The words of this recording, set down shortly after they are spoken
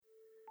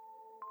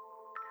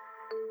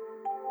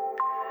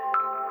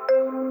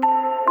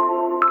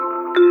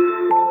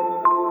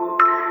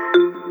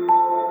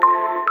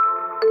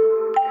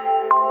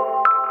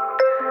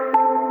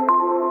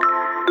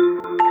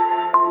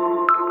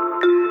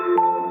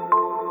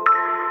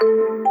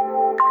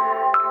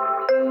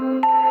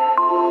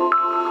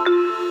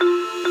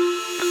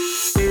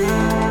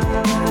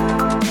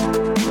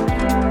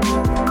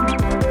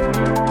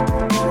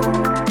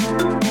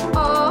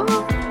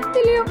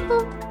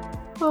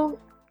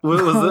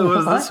What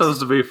was this supposed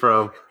to be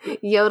from?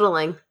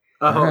 Yodeling.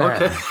 Oh,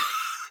 okay.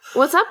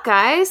 What's up,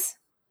 guys?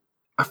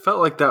 I felt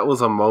like that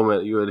was a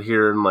moment you would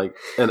hear in like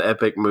an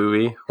epic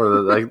movie where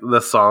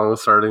the song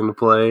is starting to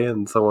play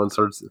and someone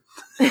starts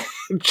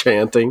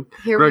chanting.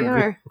 Here we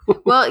are.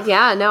 Well,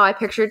 yeah, no, I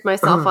pictured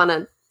myself on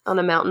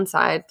a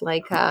mountainside,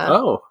 like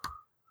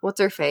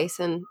what's her face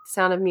in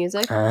Sound of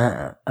Music?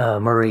 I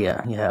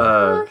Maria.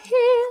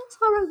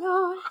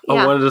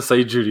 wanted to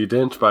say Judi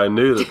Dench, but I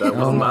knew that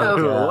was not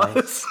who it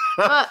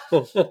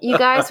was. You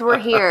guys, we're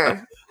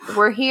here.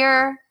 We're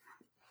here.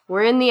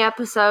 We're in the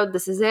episode.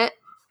 This is it.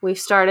 We've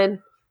started.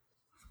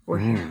 We're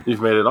here.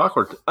 You've made it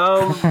awkward.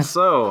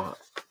 So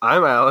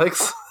I'm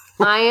Alex.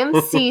 I am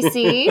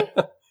Cece.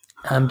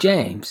 I'm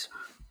James.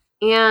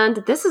 And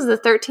this is the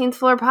 13th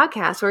Floor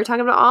podcast where we're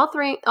talking about all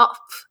three.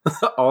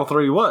 All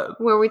three what?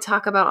 Where we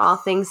talk about all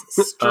things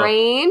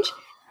strange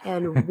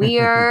and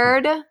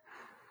weird.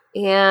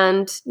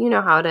 And you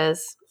know how it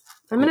is.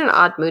 I'm in an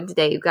odd mood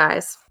today, you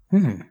guys.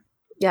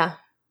 Yeah.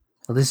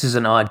 Well, this is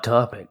an odd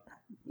topic.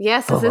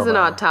 Yes, this is an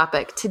odd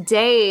topic.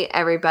 Today,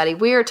 everybody,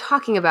 we are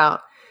talking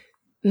about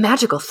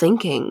magical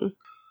thinking.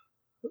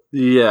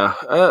 Yeah.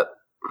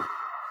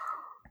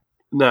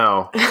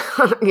 No.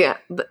 Yeah.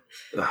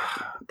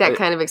 That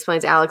kind of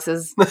explains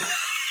Alex's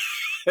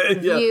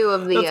view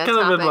of the That's kind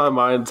of been my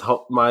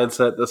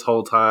mindset this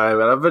whole time,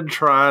 and I've been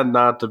trying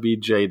not to be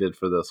jaded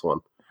for this one.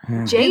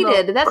 Jaded?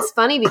 You know? That's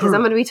funny because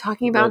I'm going to be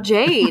talking about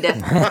Jade.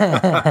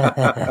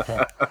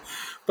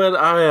 But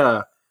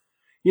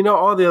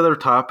all the other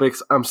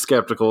topics, I'm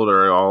skeptical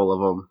during all of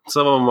them.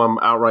 Some of them I'm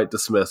outright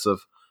dismissive.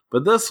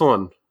 But this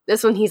one,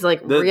 he's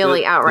like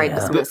really outright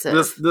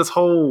dismissive. This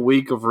whole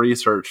week of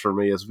research for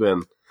me has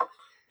been,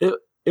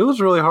 it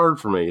was really hard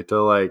for me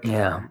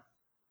to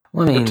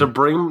to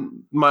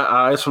bring my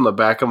eyes from the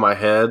back of my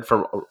head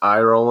from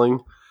eye rolling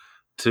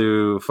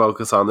to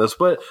focus on this.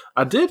 But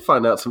I did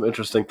find out some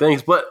interesting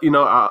things. But,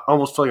 I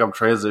almost feel like I'm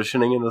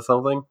transitioning into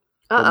something.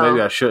 But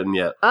maybe I shouldn't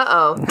yet.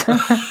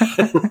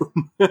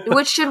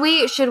 Which should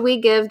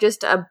we give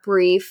just a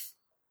brief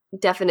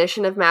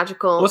definition of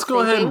magical Let's go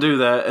thinking? ahead and do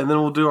that, and then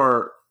we'll do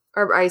our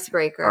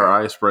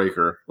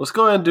icebreaker. Let's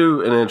go ahead and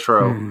do an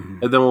intro,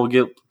 and then we'll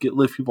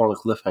leave people on a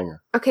cliffhanger.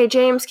 Okay,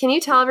 James, can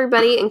you tell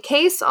everybody, in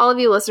case all of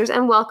you listeners,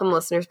 and welcome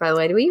listeners, by the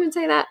way, do we even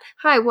say that?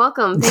 Hi,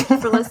 welcome. Thank you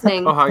for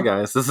listening. Oh, hi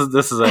guys. This is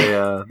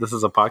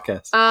a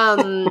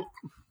podcast.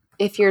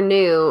 If you're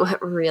new,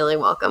 really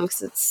welcome,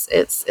 because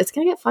it's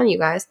gonna get fun, you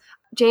guys.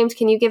 James,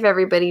 can you give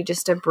everybody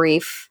just a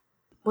brief,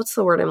 what's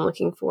the word I'm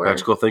looking for?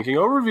 Magical thinking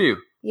overview.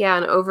 Yeah,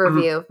 an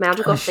overview of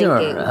magical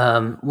thinking.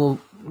 Sure. Well,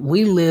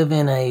 we live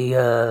in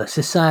a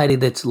society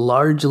that's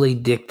largely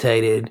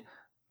dictated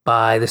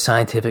by the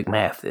scientific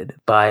method,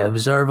 by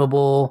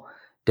observable,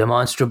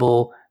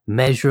 demonstrable,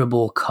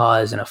 measurable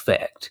cause and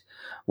effect.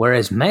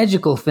 Whereas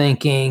magical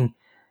thinking,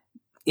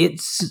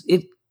 it's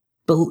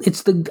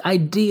the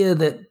idea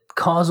that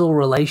causal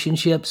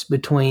relationships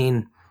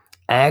between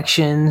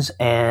actions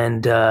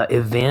and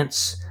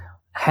events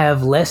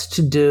have less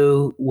to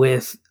do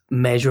with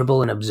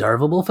measurable and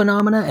observable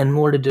phenomena and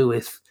more to do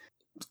with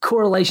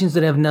correlations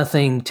that have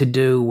nothing to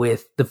do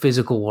with the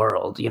physical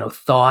world.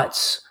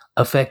 Thoughts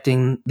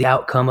affecting the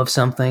outcome of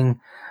something,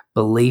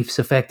 beliefs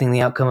affecting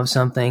the outcome of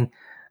something.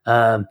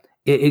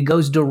 It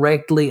goes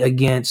directly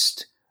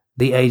against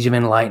the Age of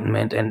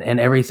Enlightenment and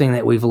everything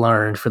that we've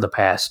learned for the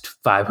past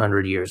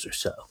 500 years or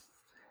so.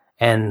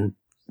 And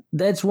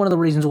that's one of the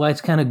reasons why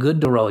it's kind of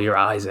good to roll your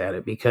eyes at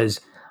it,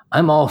 because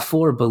I'm all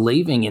for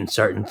believing in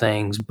certain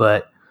things,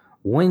 but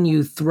when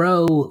you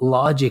throw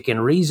logic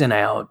and reason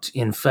out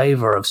in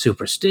favor of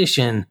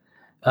superstition,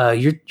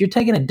 you're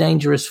taking a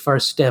dangerous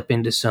first step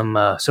into some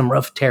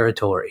rough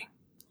territory.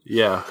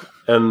 Yeah,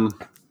 and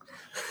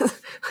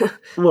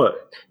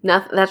what?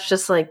 That's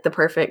just like the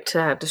perfect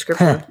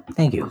description.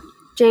 Thank you,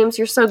 James.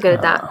 You're so good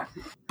at that.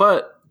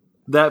 But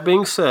that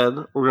being said,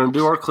 we're going to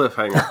do our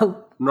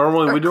cliffhanger.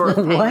 Normally, we do our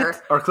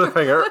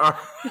cliffhanger.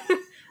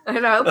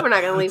 I hope we're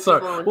not going to leave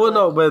people on. Well,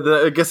 no, but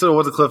I guess it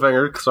was a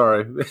cliffhanger.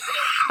 Sorry.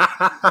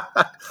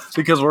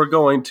 Because we're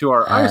going to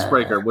our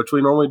icebreaker, which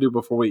we normally do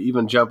before we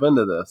even jump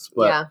into this.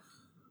 But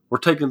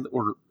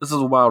this is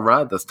a wild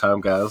ride this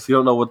time, guys. You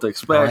don't know what to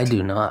expect. I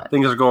do not.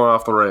 Things are going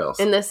off the rails.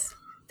 And this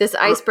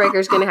icebreaker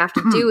is going to have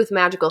to do with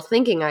magical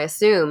thinking, I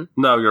assume.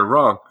 No, you're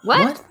wrong.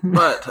 What?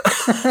 But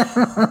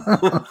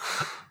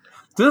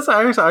this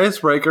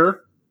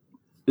icebreaker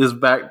is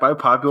backed by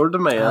popular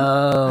demand.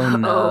 Oh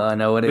no, I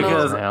know what it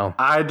is now.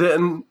 I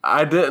don't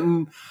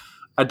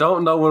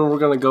know when we're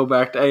going to go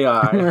back to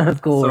AI.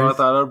 Of course. So I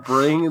thought I'd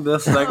bring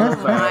this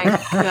segment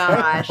back. Oh my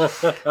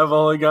gosh. I've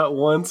only got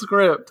one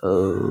script.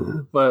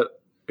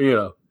 But,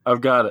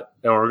 I've got it.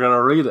 And we're going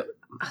to read it.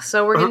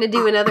 So we're going to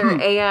do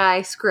another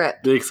AI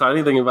script. The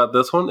exciting thing about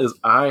this one is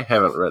I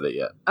haven't read it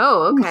yet.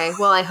 Oh, okay.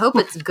 Well, I hope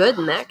it's good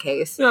in that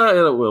case. Yeah,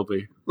 it will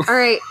be. All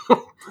right.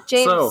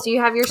 James, do you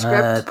have your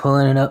script?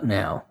 Pulling it up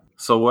now.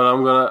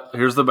 So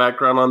here's the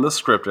background on this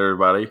script,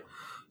 everybody.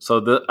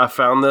 So I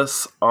found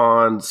this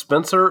on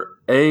Spencer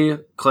A.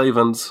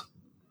 Clavin's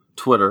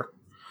Twitter.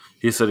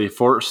 He said he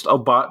forced a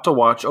bot to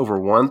watch over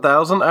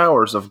 1,000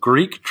 hours of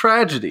Greek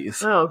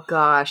tragedies. Oh,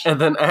 gosh.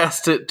 And then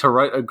asked it to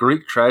write a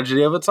Greek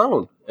tragedy of its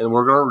own. And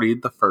we're going to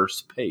read the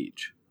first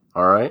page.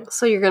 All right?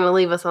 So you're going to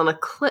leave us on a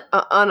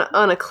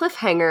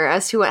cliffhanger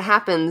as to what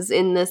happens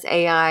in this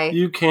AI.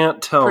 You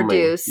can't tell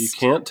me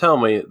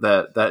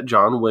that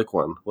John Wick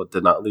one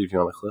did not leave you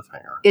on a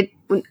cliffhanger. It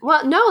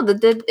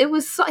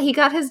was he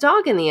got his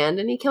dog in the end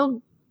and he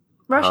killed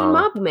Russian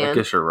mob man. I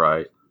guess you're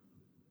right.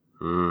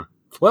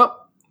 Well,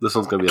 this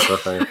one's going to be a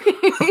cliffhanger.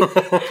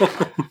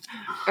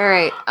 All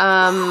right.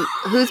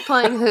 Who's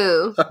playing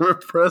who? I'm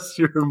impressed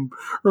you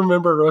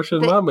remember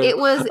Russian mob man. It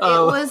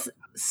was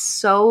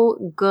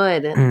so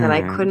good that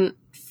I couldn't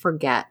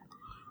forget.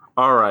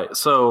 All right.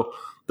 So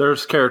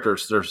there's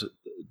characters. There's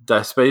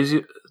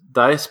Dyspepsia.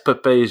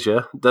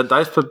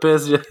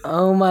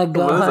 Oh, my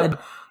God.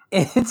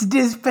 It's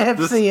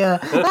dyspepsia.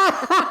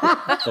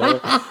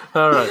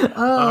 All right.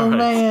 Oh,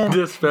 man.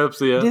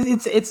 Dyspepsia.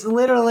 It's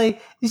literally,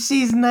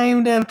 she's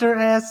named after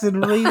acid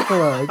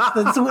reflux.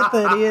 That's what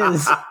that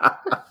is.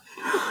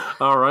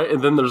 All right.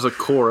 And then there's a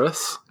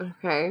chorus.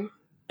 Okay.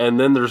 And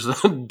then there's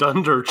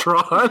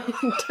Dundertron.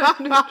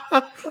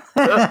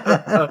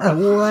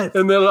 What?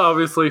 And then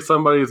obviously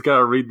somebody's got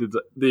to read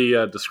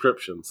the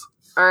descriptions.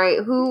 All right.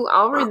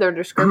 I'll read their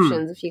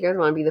descriptions if you guys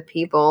want to be the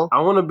people.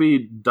 I want to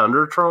be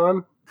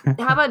Dundertron.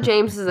 How about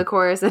James as the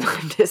chorus and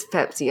I'm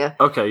dyspepsia?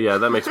 Okay, yeah,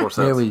 that makes more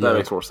sense. That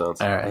makes more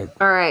sense. All right.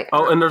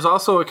 Oh, and there's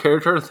also a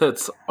character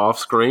that's off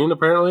screen,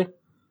 apparently.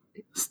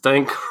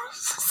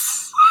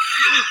 Stankrocles.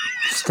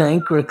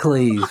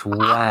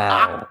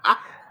 Wow.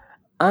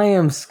 I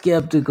am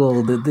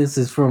skeptical that this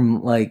is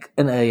from, like,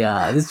 an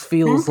AI. This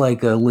feels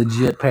like a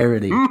legit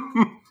parody. All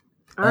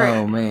right.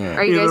 Oh, man.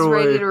 Are you guys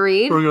ready to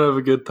read? We're going to have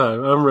a good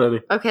time. I'm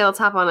ready. Okay, let's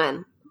hop on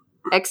in.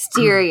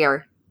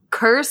 Exterior.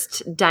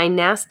 Cursed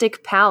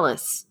dynastic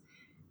palace.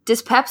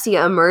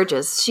 Dyspepsia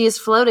emerges. She is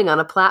floating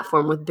on a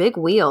platform with big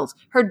wheels.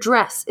 Her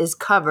dress is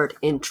covered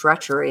in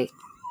treachery.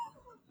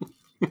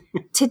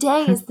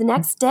 Today is the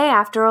next day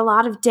after a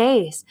lot of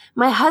days.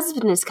 My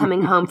husband is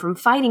coming home from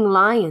fighting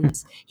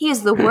lions. He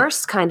is the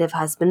worst kind of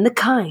husband, the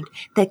kind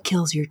that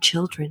kills your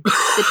children.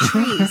 The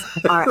trees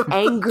are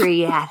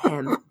angry at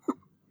him.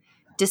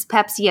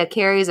 Dyspepsia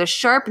carries a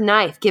sharp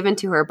knife given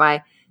to her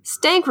by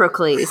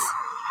Stankrocles,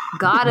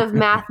 god of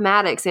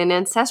mathematics and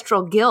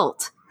ancestral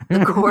guilt.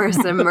 The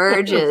chorus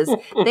emerges.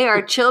 They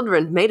are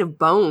children made of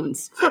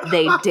bones.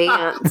 They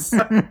dance.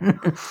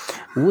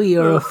 We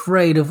are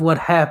afraid of what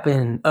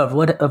happened, of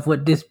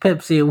what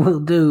dyspepsia will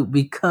do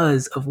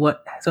because of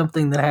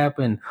something that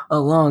happened a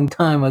long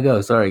time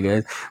ago. Sorry,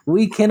 guys.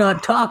 We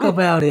cannot talk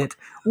about it.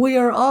 We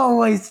are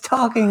always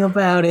talking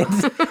about it.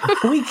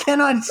 We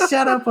cannot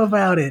shut up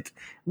about it.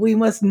 We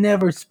must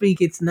never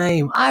speak its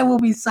name. I will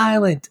be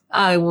silent.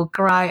 I will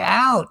cry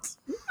out.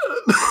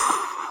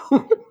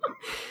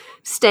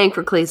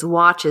 Stankrocles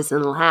watches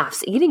and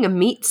laughs, eating a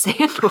meat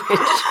sandwich.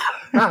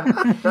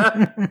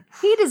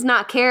 He does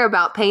not care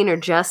about pain or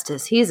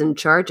justice. He is in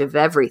charge of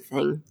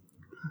everything.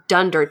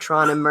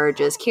 Dundertron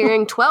emerges,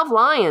 carrying 12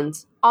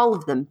 lions, all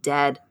of them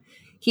dead.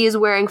 He is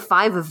wearing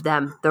 5 of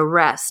them. The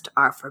rest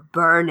are for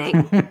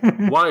burning.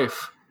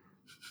 Wife,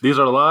 these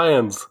are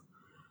lions.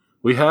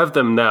 We have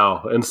them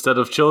now instead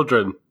of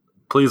children.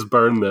 Please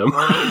burn them.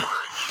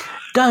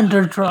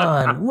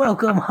 Dundertron,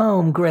 welcome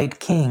home, great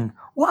king.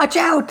 Watch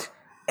out!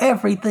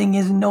 Everything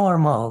is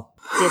normal.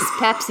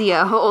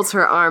 Dyspepsia holds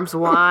her arms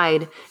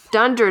wide.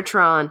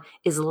 Dundertron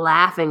is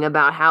laughing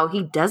about how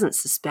he doesn't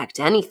suspect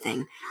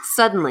anything.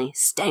 Suddenly,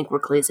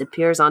 Stankrocles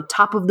appears on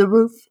top of the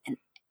roof and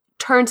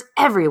turns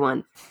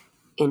everyone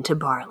into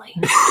barley.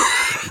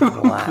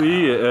 Wow.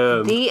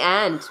 The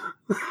end.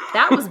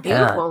 That was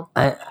beautiful.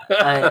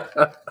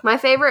 My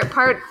favorite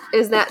part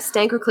is that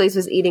Stankrocles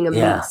was eating a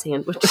meat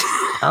sandwich.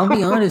 I'll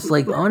be honest,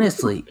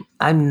 honestly,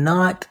 I'm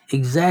not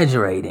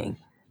exaggerating.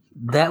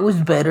 That was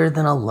better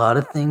than a lot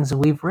of things that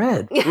we've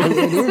read. It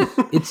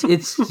is.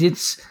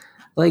 It's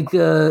like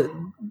that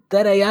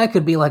AI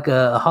could be like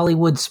a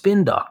Hollywood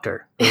spin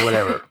doctor or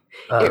whatever.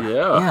 I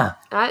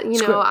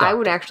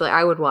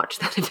would watch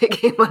that if it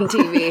came on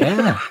TV.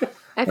 Yeah.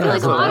 I feel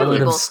like a lot of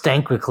people.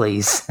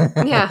 Stankrocles.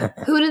 Yeah.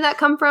 Who did that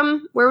come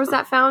from? Where was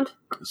that found?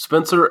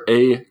 Spencer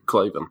A.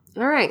 Clavin.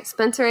 All right.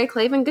 Spencer A.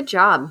 Clavin, good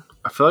job.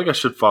 I feel like I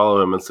should follow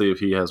him and see if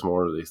he has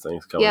more of these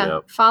things coming up.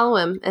 Yeah, follow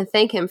him and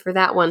thank him for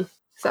that one.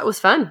 So that was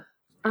fun.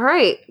 All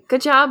right.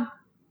 Good job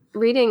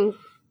reading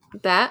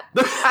that.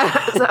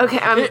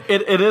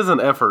 It is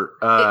an effort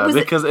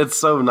because it's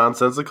so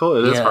nonsensical.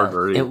 It is hard to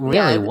read. It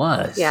really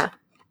was. Yeah.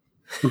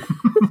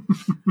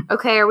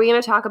 Okay. Are we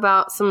going to talk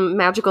about some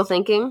magical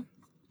thinking?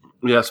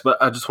 Yes,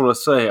 but I just want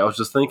to say, I was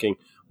just thinking,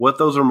 what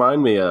those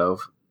remind me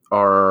of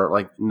are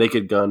like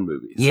Naked Gun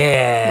movies.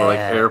 Yeah. Or like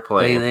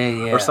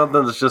Airplane. Or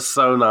something that's just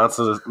so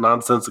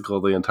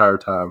nonsensical the entire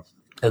time.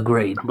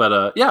 Agreed.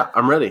 But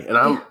I'm ready. And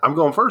I'm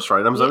going first,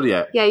 right? I'm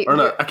Zodiac.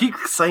 Yeah. I keep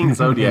saying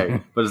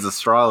Zodiac, but it's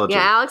astrology.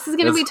 Yeah, Alex is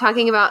going to be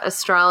talking about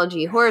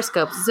astrology,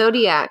 horoscopes,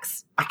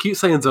 zodiacs. I keep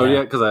saying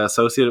Zodiac because I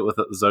associate it with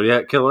a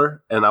Zodiac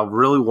killer, and I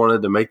really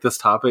wanted to make this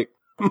topic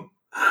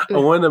I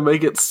wanted to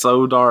make it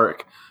so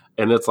dark,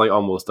 and it's like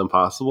almost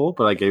impossible,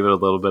 but I gave it a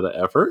little bit of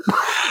effort.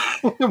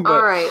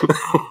 All right.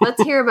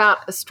 Let's hear about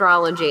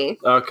astrology.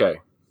 Okay.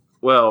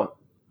 Well,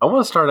 I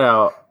want to start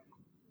out.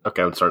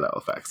 Okay, I'm starting out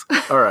with facts.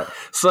 All right.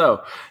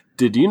 So,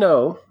 did you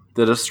know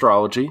that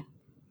astrology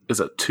is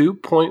a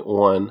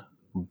 $2.1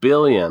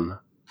 billion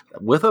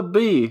with a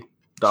B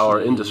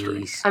dollar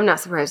industry? I'm not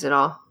surprised at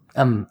all.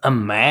 I'm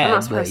mad. I'm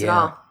not surprised at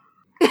all.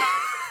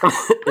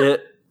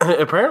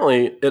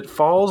 Apparently, it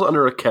falls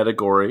under a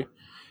category,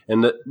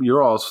 and that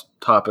your all's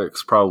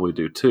topics probably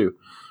do too,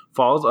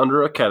 falls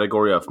under a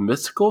category of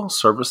mystical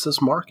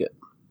services market.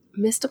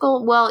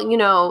 Mystical?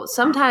 Well,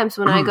 sometimes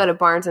when I go to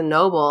Barnes &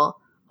 Noble,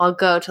 I'll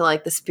go to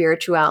like the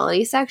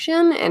spirituality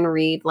section and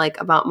read like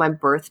about my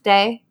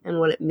birthday and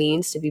what it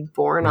means to be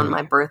born on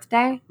my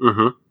birthday.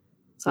 Mm-hmm.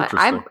 So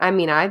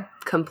I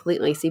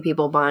completely see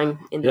people buying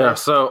into it. Yeah,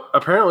 so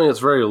apparently it's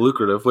very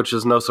lucrative, which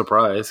is no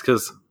surprise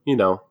because,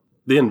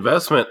 the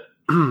investment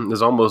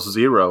is almost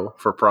zero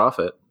for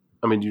profit.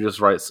 I mean, you just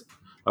write,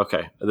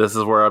 okay, this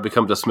is where I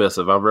become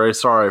dismissive. I'm very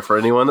sorry for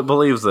anyone that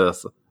believes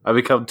this. I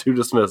become too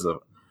dismissive.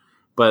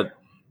 But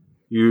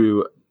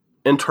you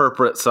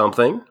interpret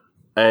something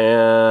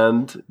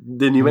and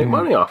then you make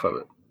money off of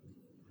it.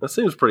 That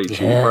seems pretty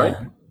cheap, right?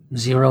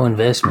 Zero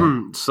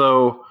investment.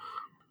 So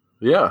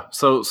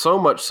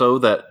much so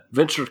that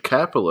venture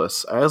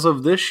capitalists, as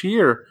of this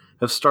year,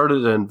 have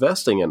started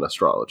investing in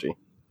astrology.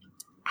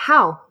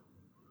 How?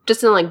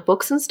 Just in like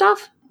books and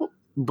stuff?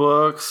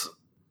 Books.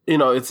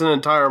 It's an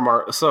entire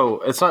market.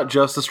 So it's not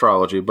just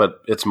astrology,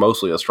 but it's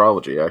mostly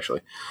astrology, actually.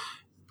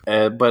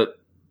 But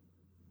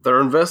they're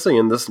investing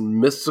in this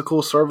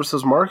mystical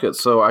services market.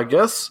 So I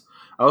guess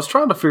I was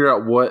trying to figure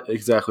out what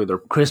exactly they're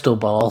crystal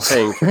balls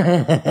paying for.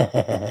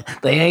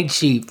 They ain't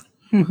cheap.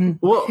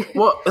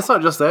 well, it's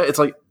not just that. It's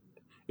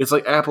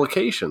like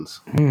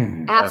applications.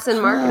 Apps and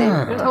marketing.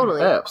 Yeah,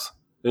 totally. Apps.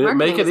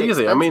 Make it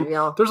easy. I mean,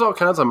 there's all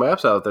kinds of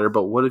maps out there,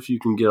 but what if you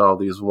can get all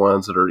these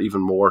ones that are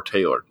even more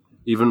tailored,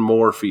 even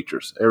more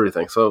features,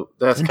 everything? So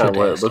that's kind of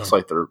what it looks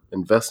like they're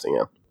investing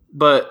in.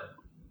 But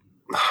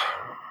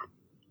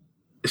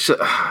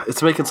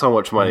it's making so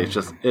much money.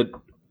 It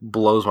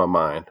blows my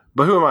mind.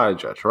 But who am I to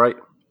judge, right?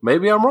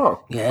 Maybe I'm wrong.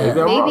 Yeah.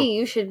 Maybe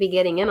you should be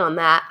getting in on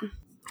that.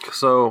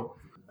 So,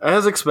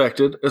 as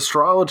expected,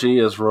 astrology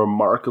is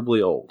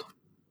remarkably old.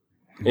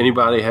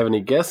 Anybody have any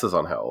guesses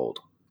on how old?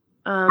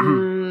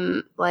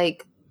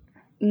 Like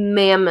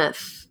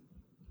mammoth,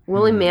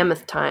 woolly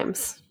mammoth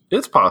times.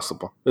 It's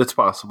possible.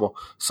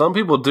 Some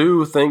people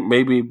do think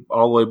maybe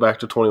all the way back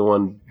to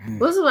 21.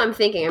 This is what I'm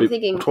thinking. I'm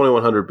thinking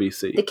 2100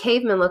 BC. The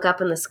cavemen look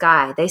up in the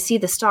sky. They see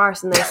the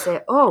stars and they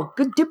say, "Oh,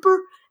 Big Dipper,"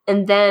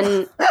 and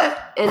then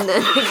they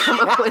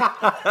come up with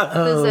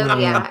the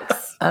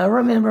zodiacs. I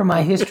remember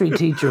my history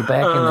teacher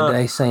back in the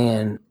day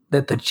saying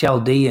that the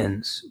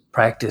Chaldeans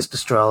practiced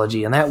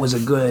astrology, and that was a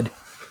good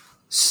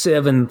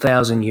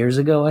 7,000 years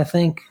ago, I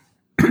think.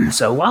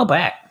 So a while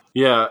back.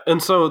 Yeah,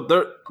 and so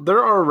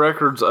there are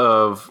records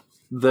of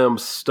them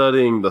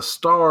studying the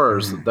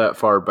stars that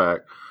far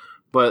back,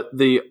 but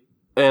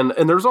and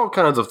there's all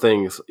kinds of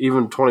things,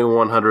 even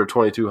 2100,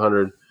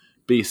 2200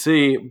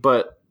 BC,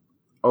 but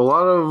a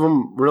lot of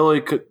them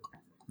really could.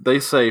 They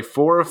say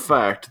for a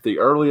fact the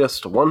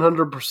earliest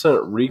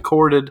 100%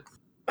 recorded,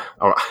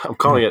 I'm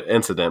calling it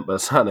incident, but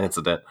it's not an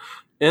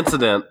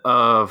incident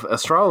of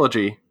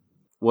astrology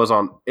was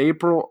on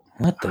April.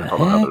 What the heck? I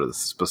don't know how this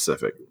is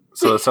specific.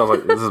 So it sounds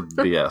like this is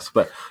BS,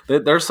 but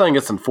they're saying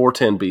it's in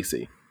 410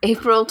 BC.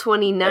 April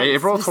 29th.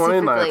 April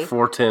 29th,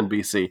 410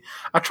 BC.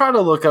 I tried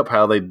to look up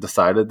how they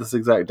decided this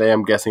exact day.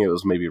 I'm guessing it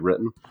was maybe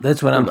written.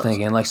 That's what I'm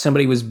thinking. Like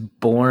somebody was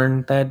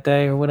born that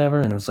day or whatever,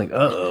 and it was like,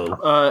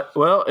 uh-oh.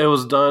 Well, it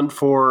was done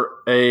for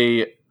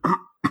a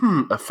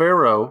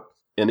pharaoh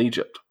in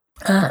Egypt.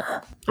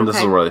 And this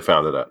is where they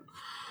found it at.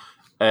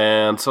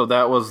 And so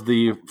that was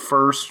the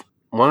first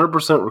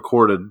 100%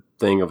 recorded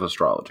thing of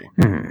astrology.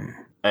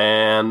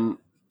 And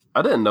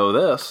I didn't know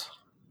this,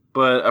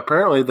 but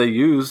apparently they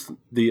used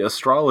the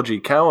astrology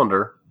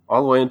calendar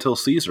all the way until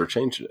Caesar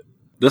changed it.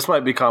 This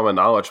might be common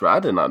knowledge, but I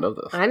did not know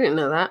this. I didn't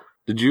know that.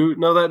 Did you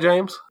know that,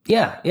 James?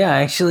 Yeah,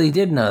 I actually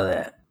did know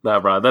that.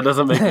 Nah, bro, that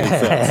doesn't make any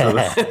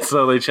sense.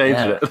 So they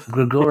changed it.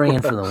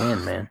 Gregorian for the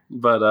win, man.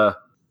 But,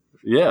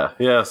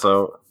 yeah,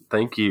 so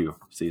thank you,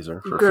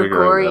 Caesar, for figuring that out.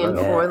 Gregorian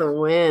for the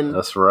win.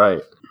 That's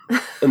right.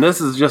 And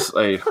this is just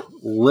a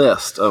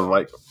list of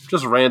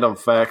just random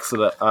facts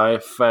that I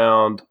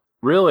found.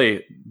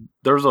 Really,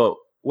 there's a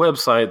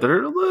website that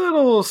are a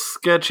little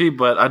sketchy,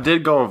 but I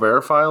did go and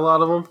verify a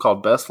lot of them,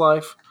 called Best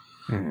Life.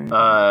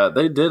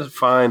 They did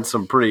find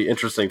some pretty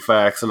interesting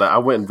facts, and I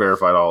went and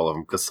verified all of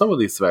them because some of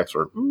these facts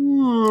were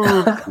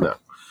no.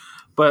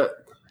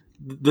 But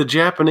the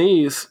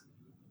Japanese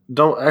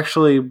don't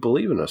actually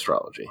believe in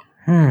astrology.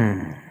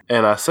 And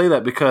I say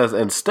that because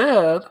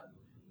instead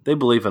they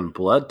believe in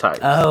blood types.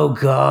 Oh,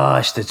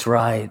 gosh, that's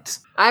right.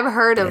 I've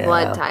heard of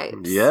blood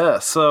types. Yeah,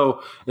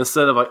 so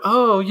instead of like,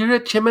 oh, you're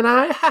a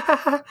Gemini,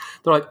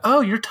 they're like,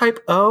 oh, you're type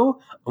O?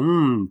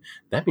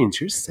 That means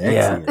you're sexy.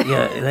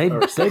 Yeah, they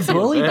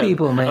bully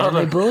people, man.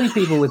 They bully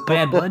people with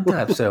bad blood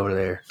types over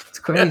there. It's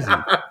crazy.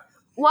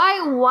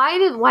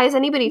 Why is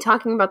anybody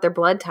talking about their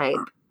blood type?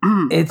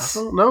 I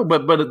don't know,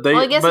 but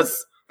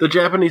the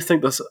Japanese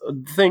think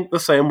the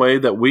same way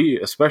that we,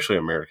 especially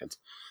Americans,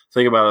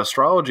 think about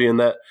astrology, in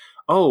that,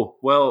 oh,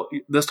 well,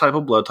 this type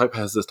of blood type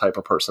has this type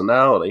of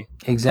personality.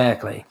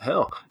 Exactly.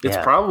 Hell, it's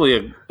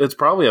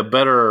probably a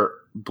better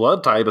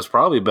blood type. It's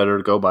probably better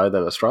to go by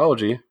than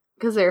astrology.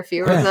 Because there are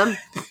fewer of them.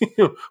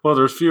 Well,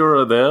 there's fewer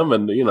of them,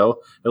 and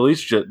at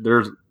least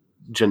there's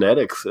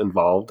genetics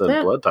involved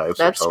in blood types.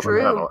 That's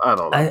true. I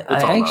don't know.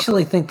 I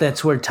actually think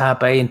that's where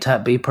type A and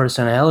type B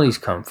personalities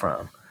come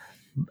from.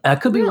 I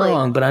could be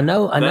wrong, but I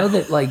know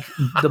that like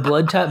the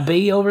blood type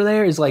B over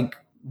there is like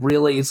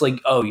really, it's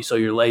like, oh, so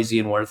you're lazy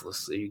and worthless,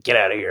 so you get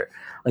out of here.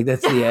 Like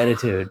that's the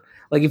attitude.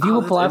 Like if you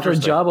apply for a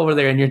job over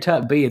there and you're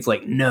type B, it's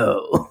like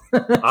no.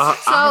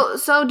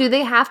 So do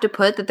they have to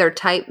put that they're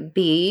type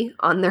B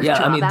on their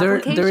job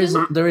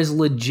application? there is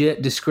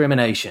legit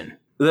discrimination.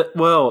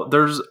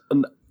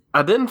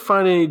 I didn't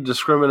find any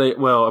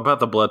about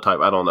the blood type.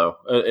 I don't know.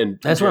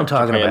 That's what I'm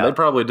talking about. They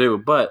probably do,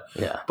 but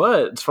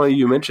it's funny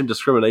you mentioned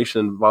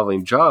discrimination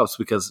involving jobs,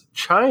 because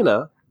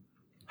China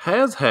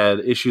has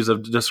had issues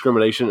of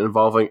discrimination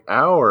involving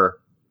our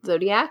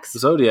Zodiacs,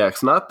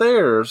 not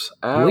theirs.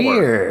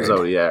 Our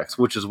Zodiacs,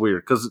 which is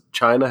weird because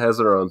China has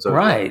their own Zodiac.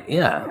 Right,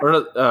 yeah.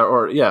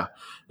 Yeah.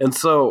 And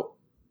so,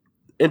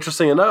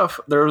 interesting enough,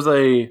 there was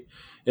a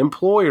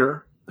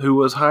employer who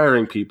was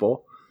hiring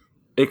people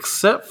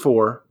except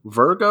for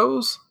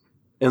Virgos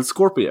and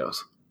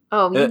Scorpios.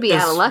 Oh, you'd be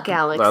out of luck,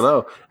 Alex. I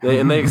know.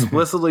 They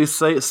explicitly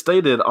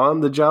stated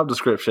on the job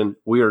description,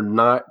 we are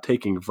not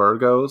taking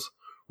Virgos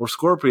or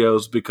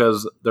Scorpios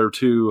because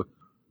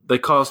they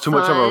cause too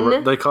much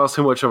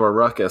of a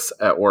ruckus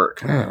at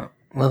work. Oh,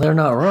 well, they're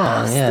not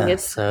wrong. Yeah. I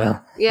was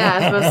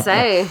supposed to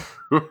say.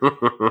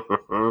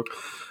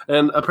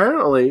 And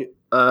apparently,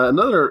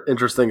 another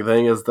interesting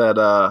thing is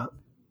that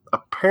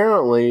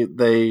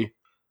apparently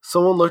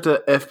someone looked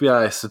at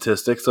FBI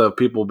statistics of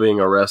people being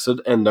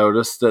arrested and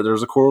noticed that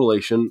there's a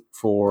correlation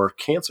for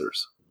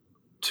cancers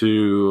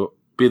to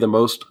be the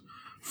most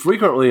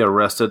frequently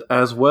arrested,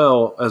 as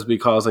well as be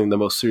causing the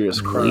most serious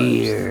crimes.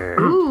 Weird.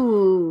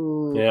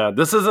 Ooh. Yeah,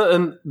 this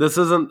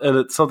isn't, and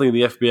it's something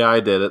the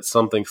FBI did. It's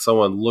something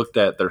someone looked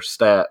at their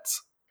stats.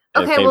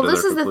 Okay, well,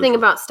 this is the thing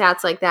about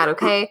stats like that,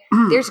 okay?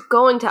 There's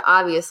going to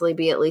obviously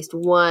be at least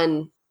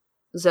one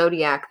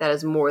zodiac that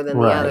is more than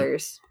the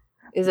others.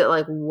 Is it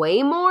like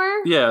way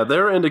more? Yeah,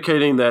 they're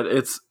indicating that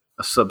it's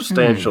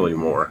substantially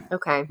more.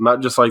 Okay.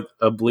 Not just like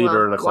a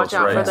bleeder and a close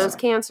race. Watch out for those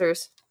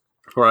cancers.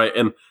 Right,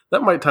 and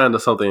that might tie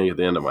into something at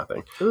the end of my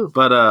thing. Ooh.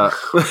 But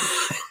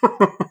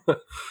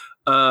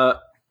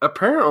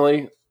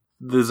apparently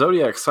the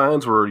zodiac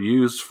signs were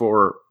used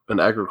for an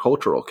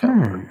agricultural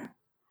calendar.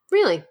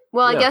 Really?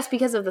 Well, I guess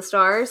because of the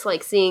stars,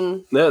 like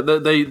seeing. They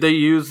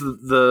used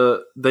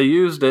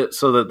it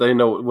so that they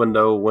know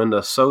when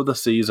to sow the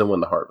seeds and when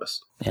to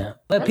harvest. Yeah,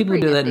 but people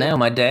do that now.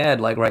 My dad,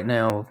 like right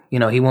now,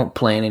 he won't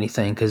plant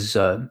anything because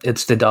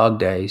it's the dog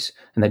days,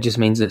 and that just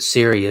means that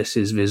Sirius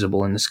is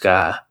visible in the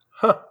sky.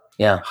 Huh?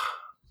 Yeah.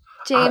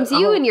 James,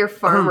 you and your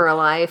farmer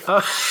life.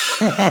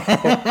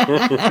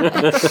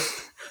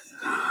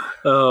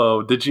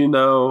 Oh, did you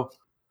know?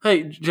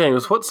 Hey,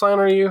 James, what sign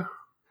are you?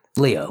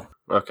 Leo.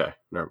 Okay,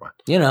 never mind.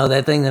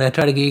 That thing that I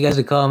try to get you guys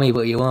to call me,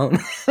 but you won't.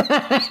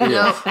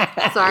 No,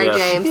 sorry,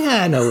 James.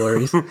 Yeah, no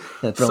worries.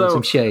 Throwing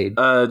some shade.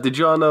 Do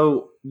you all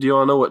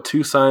know what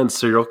two signs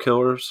serial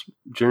killers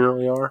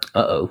generally are?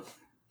 Uh-oh.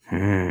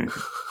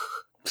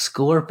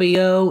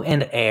 Scorpio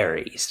and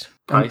Aries.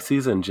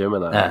 Pisces and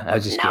Gemini. I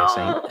was just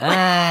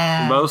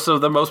guessing. Most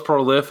of the most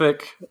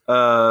prolific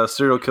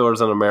serial killers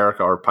in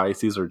America are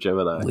Pisces or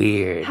Gemini.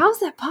 Weird. How is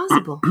that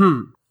possible?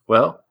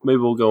 Well, maybe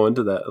we'll go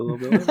into that a little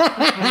bit.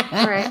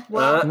 All right.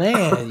 Well,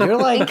 man, you're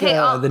like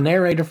the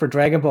narrator for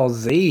Dragon Ball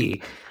Z.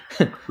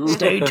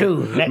 Stay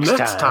tuned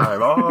next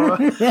time.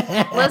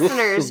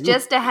 Listeners,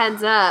 just a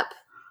heads up.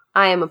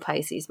 I am a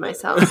Pisces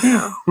myself,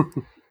 so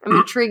I'm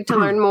intrigued to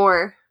learn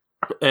more.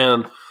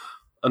 And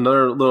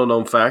another little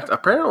known fact,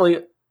 apparently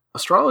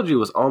astrology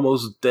was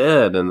almost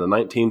dead in the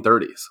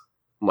 1930s.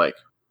 Like,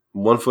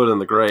 one foot in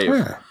the grave.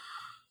 Huh.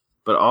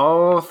 But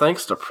all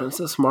thanks to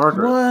Princess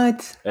Margaret.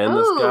 What? And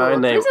this guy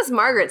named Princess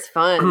Margaret's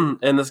fun.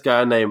 And this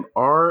guy named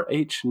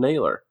R.H.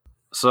 Naylor.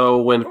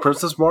 So when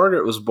Princess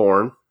Margaret was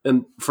born,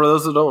 and for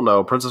those that don't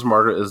know, Princess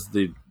Margaret is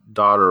the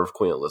daughter of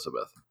Queen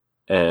Elizabeth.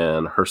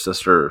 And her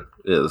sister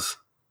is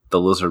the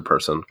lizard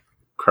person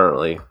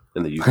currently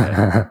in the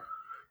UK.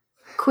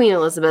 Queen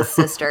Elizabeth's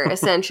sister,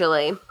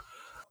 essentially.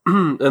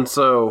 And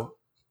so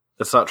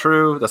it's not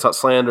true. That's not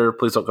slander.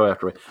 Please don't go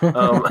after me.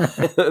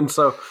 And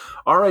so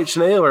R.H.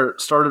 Naylor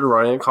started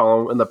writing a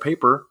column in the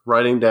paper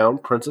writing down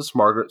Princess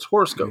Margaret's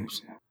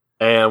horoscopes.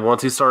 And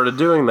once he started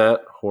doing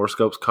that,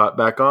 horoscopes caught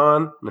back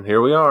on, and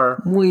here we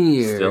are.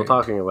 Weird. Still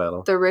talking about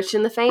them. The rich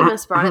and the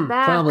famous brought it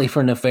back. Probably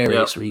for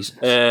nefarious reasons.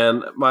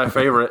 And my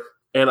favorite,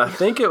 and I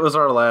think it was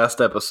our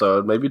last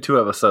episode, maybe 2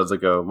 episodes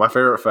ago, my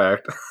favorite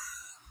fact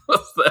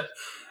was that,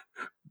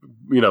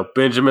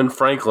 Benjamin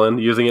Franklin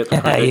using it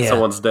to predict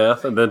someone's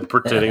death and then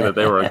pretending that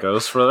they were a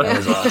ghost for them. That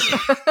was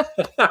awesome.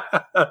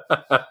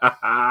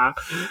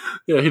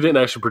 He didn't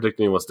actually predict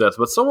anyone's death,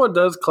 but someone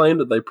does claim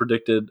that they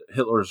predicted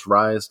Hitler's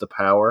rise to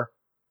power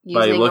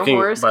by looking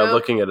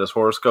at his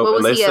horoscope. What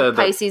was and they said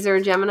Pisces or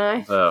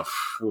Gemini?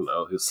 Who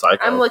knows? He's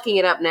psycho. I'm looking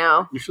it up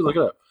now. You should look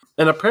it up.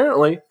 And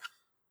apparently,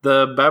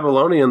 the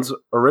Babylonians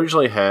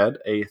originally had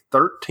a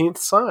 13th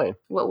sign.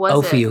 What was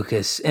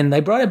Ophiuchus. And they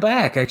brought it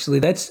back, actually.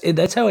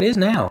 That's how it is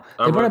now.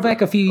 They brought it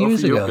back a few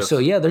years ago. So,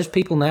 yeah, there's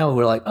people now who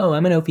are like, oh,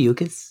 I'm an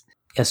Ophiuchus.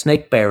 A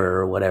snake bearer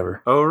or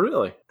whatever. Oh,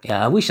 really?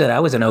 Yeah, I wish that I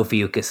was an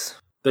Ophiuchus.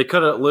 They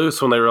cut it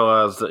loose when they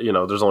realized that,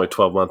 there's only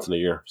 12 months in a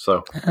year.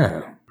 So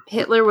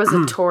Hitler was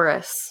a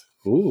Taurus.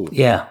 Ooh.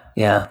 Yeah,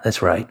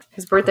 that's right.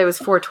 His birthday was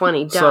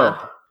 4/20. Duh. So,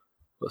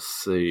 let's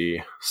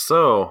see.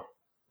 So,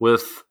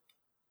 with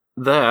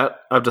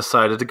that, I've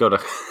decided to go to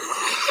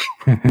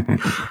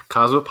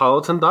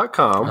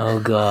cosmopolitan.com. Oh,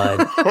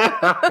 God.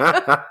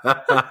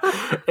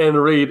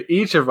 and read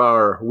each of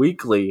our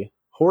weekly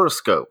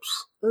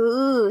horoscopes.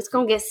 Ooh, it's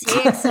going to get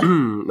sexy.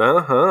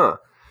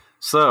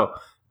 So,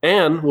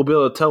 and we'll be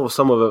able to tell if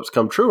some of it's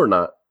come true or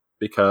not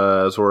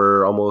because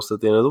we're almost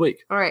at the end of the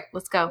week. All right,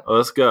 let's go.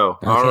 Let's go.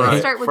 Okay. All right. Let's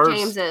start with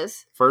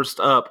James's.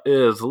 First up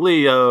is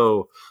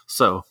Leo.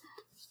 So,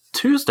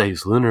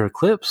 Tuesday's lunar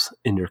eclipse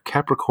in your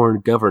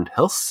Capricorn-governed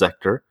health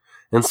sector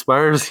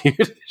inspires you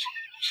to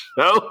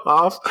show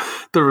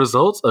off the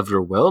results of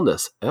your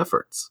wellness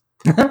efforts.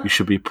 You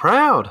should be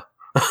proud.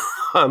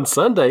 On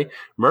Sunday,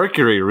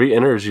 Mercury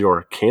re-enters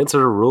your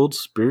Cancer-ruled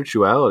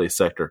spirituality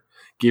sector,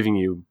 giving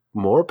you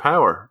more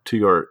power to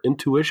your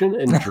intuition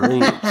and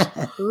dreams.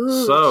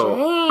 Ooh,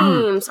 so,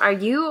 James, are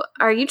you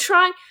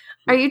trying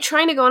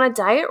to go on a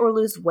diet or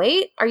lose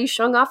weight? Are you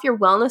showing off your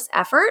wellness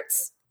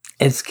efforts?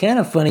 It's kind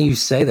of funny you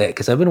say that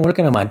because I've been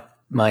working on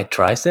my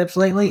triceps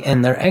lately,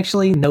 and they're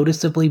actually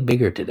noticeably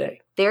bigger today.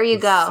 There you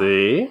go.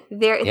 See?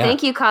 There. Yeah.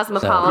 Thank you,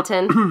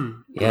 Cosmopolitan.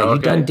 So, you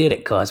done did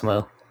it,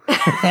 Cosmo.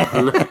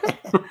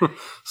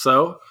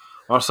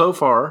 So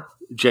far,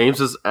 James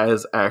is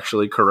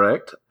actually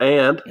correct.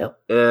 And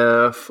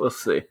if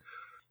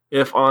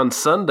on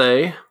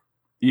Sunday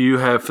you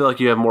feel like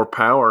you have more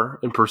power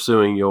in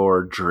pursuing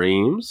your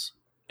dreams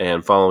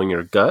and following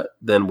your gut,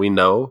 then we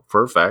know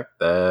for a fact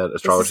that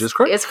astrology is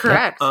correct. It's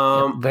correct.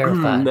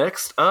 Verified.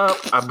 Next up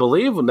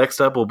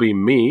will be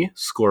me,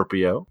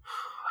 Scorpio.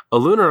 A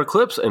lunar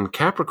eclipse in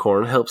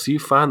Capricorn helps you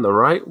find the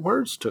right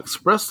words to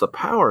express the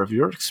power of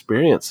your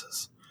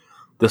experiences.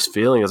 This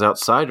feeling is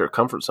outside your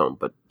comfort zone,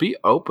 but be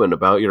open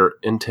about your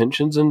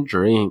intentions and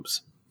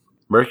dreams.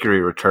 Mercury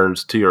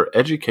returns to your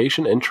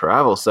education and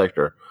travel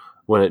sector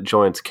when it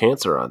joins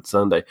Cancer on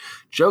Sunday.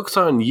 Joke's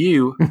on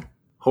you,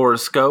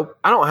 horoscope.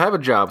 I don't have a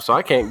job, so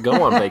I can't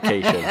go on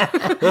vacation.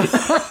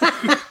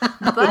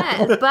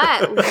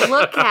 but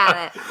look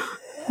at it.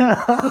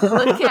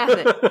 Look at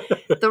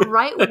it. The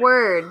right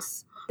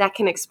words that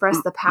can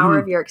express the power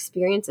of your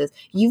experiences.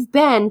 You've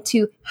been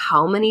to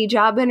how many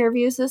job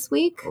interviews this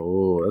week?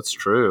 Oh, that's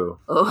true.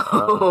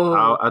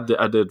 Oh,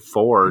 I did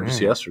 4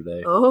 just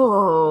yesterday.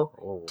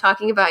 Oh,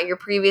 talking about your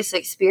previous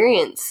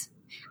experience.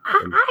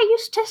 I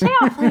used to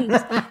sell things.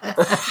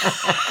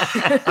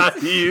 I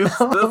used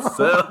to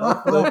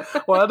sell things.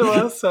 Why do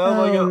I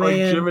sound like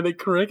Jiminy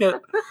Cricket?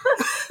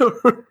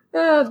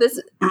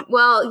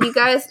 Well, you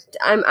guys,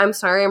 I'm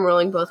sorry, I'm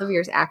rolling both of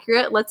yours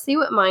accurate. Let's see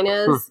what mine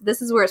is.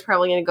 This is where it's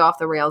probably going to go off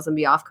the rails and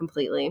be off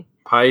completely.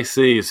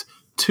 Pisces.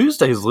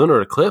 Tuesday's lunar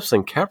eclipse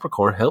in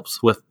Capricorn helps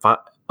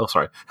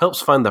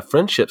find the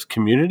friendships,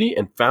 community,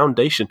 and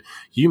foundation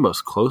you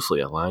most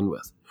closely align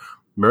with.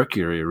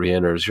 Mercury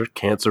re-enters your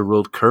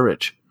Cancer-ruled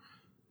courage,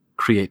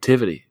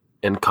 creativity,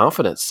 and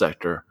confidence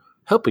sector,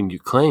 helping you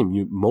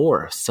claim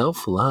more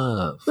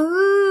self-love.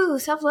 Ooh,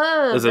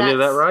 self-love. Is any of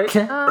that right?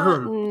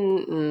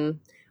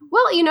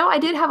 Well, I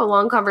did have a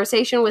long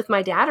conversation with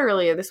my dad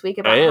earlier this week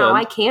about how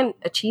I can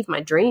achieve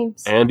my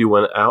dreams. And you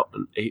went out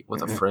and ate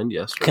with a friend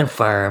yesterday.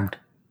 Confirmed.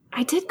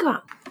 I did go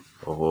out.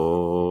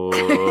 Oh.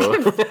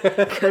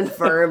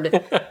 Confirmed.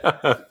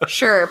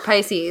 Sure,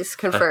 Pisces,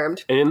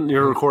 confirmed. And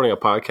you're recording a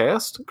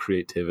podcast,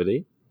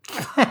 creativity.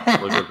 Look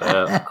at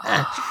that.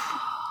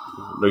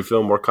 Do you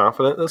feel more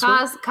confident this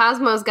week?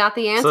 Cosmo's got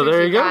the answers, so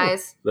there you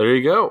guys. There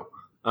you go.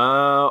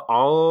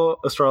 All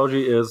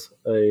astrology is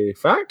a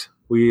fact.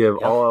 We have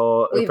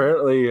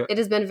apparently... It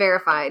has been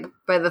verified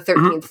by the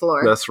 13th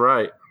floor. That's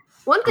right.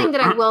 One thing that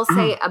I will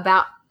say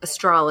about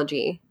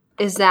astrology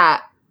is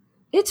that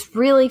it's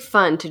really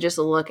fun to just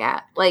look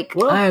at. I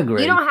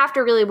agree. You don't have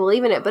to really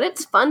believe in it, but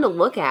it's fun to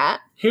look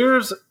at.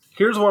 Here's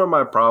one of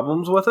my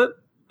problems with it,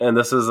 and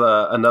this is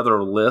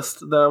another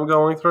list that I'm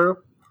going through.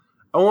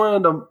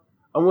 I'm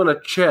going to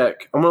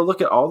check. I'm going to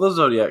look at all the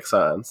zodiac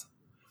signs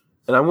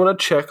and I'm going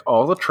to check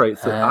all the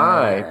traits that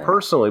I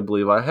personally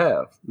believe I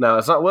have. Now,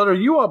 it's not whether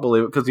you all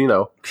believe it, because,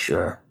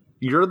 Sure.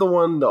 You're the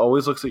one that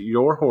always looks at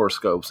your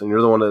horoscopes, and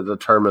you're the one that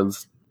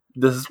determines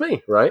this is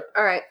me, right?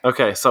 All right.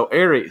 Okay, so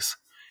Aries.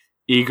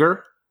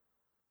 Eager?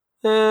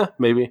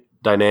 Maybe.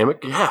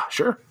 Dynamic? Yeah,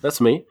 sure.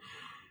 That's me.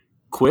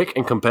 Quick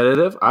and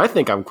competitive? I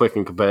think I'm quick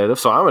and competitive,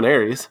 so I'm an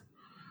Aries.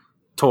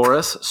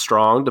 Taurus,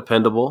 strong,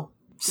 dependable,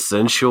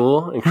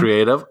 sensual, and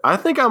creative. I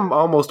think I'm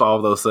almost all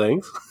of those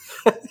things.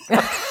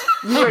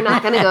 You are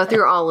not going to go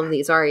through all of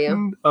these, are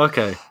you?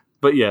 Okay,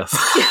 but yes.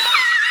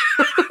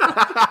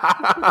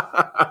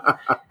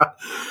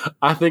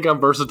 I think I'm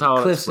versatile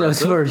and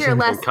expressive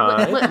and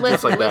kind,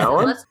 just like that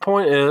one.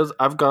 Point is,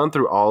 I've gone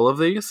through all of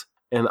these,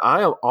 and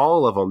I am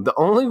all of them. The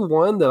only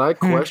one that I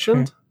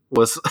questioned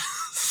was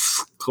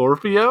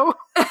Scorpio,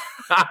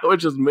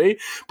 which is me.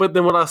 But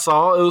then when I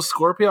saw it was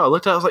Scorpio, I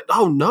looked at it, I was like,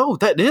 oh no,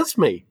 that is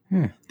me.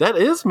 That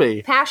is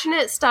me.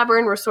 Passionate,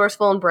 stubborn,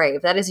 resourceful, and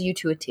brave. That is you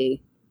to a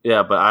T.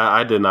 Yeah, but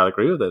I did not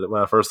agree with it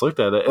when I first looked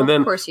at it. And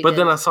then,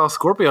 then I saw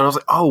Scorpio, and I was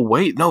like, oh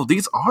wait, no,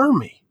 these are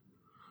me.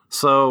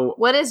 So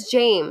what is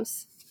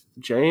James?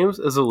 James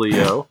is a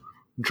Leo.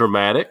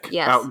 Dramatic,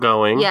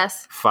 outgoing,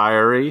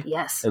 fiery,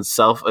 and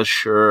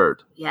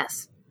self-assured.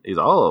 Yes. He's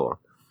all of them.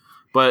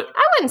 But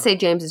I wouldn't say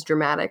James is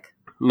dramatic.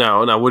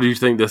 No. Now, what do you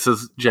think this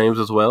is, James,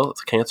 as well?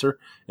 It's Cancer.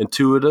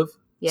 Intuitive,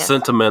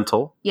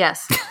 sentimental,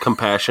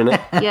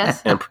 compassionate,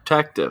 and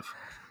protective.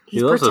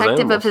 He's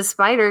protective of his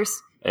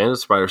spiders. And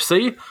his spiders.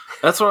 See?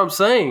 That's what I'm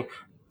saying.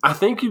 I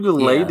think you can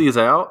lay these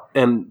out,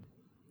 and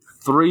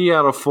 3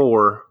 out of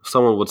 4,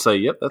 someone would say,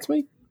 yep, that's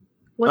me.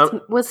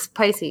 What's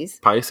Pisces?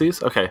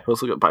 Pisces? Okay,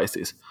 let's look at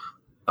Pisces.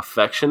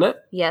 Affectionate.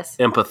 Yes.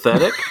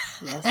 Empathetic.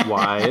 Yes.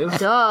 Wise.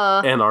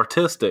 Duh. And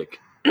artistic.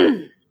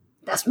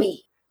 That's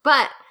me.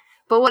 But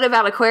what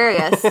about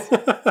Aquarius?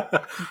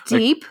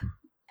 Deep,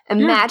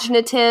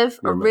 imaginative,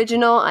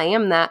 original. I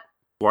am that.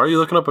 Why are you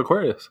looking up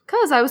Aquarius?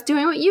 Because I was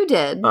doing what you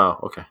did. Oh,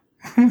 okay.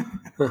 I'm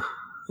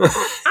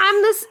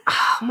this.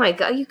 Oh my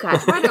God, you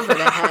guys, right over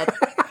the head.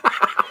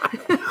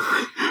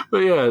 But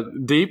yeah,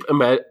 deep,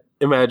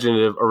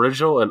 imaginative,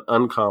 original, and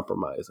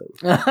uncompromising.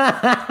 I'm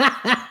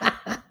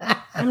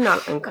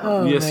not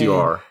uncompromising. Yes, you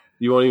are.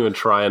 You won't even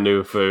try a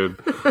new food.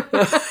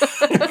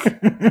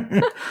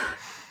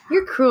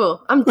 You're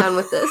cruel. I'm done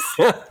with this.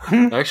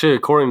 Actually,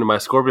 according to my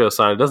Scorpio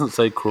sign, it doesn't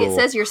say cruel. It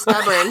says you're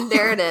stubborn.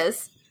 There it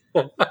is.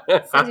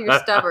 It says you're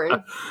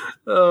stubborn.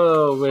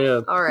 Oh,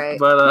 man. All right.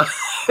 But,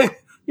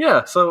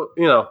 yeah, so,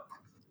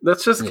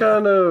 that's just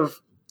kind of,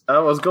 I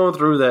was going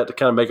through that to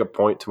kind of make a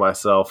point to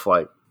myself,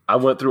 like, I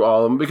went through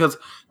all of them because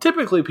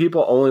typically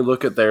people only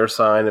look at their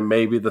sign and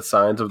maybe the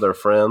signs of their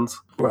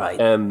friends.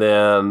 Right. And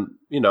then,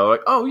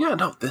 like, oh, yeah,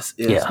 no, this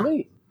is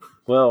me.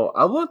 Well,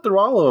 I went through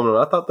all of them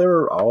and I thought they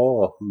were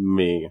all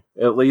me.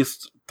 At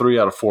least 3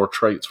 out of 4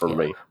 traits for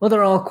me. Well,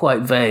 they're all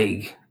quite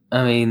vague.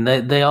 I mean,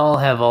 they all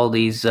have all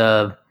these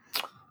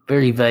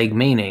very vague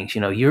meanings.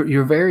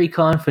 You're very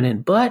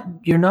confident, but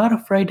you're not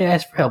afraid to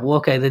ask for help. Well,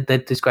 okay,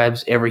 that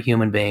describes every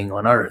human being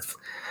on Earth.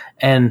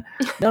 And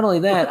not only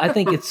that, I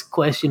think it's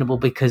questionable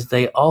because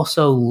they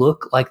also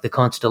look like the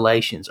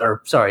constellations,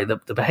 or sorry, the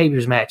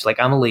behaviors match. Like,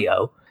 I'm a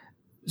Leo.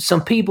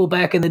 Some people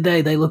back in the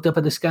day, they looked up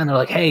at the sky and they're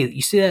like, hey,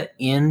 you see that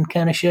N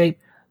kind of shape?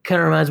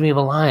 Kind of reminds me of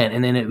a lion.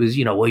 And then it was,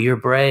 well, you're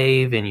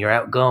brave and you're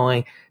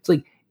outgoing. It's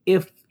like,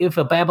 if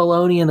a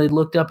Babylonian had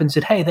looked up and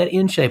said, hey, that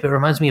N shape, it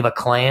reminds me of a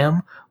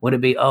clam, would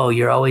it be, oh,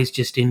 you're always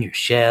just in your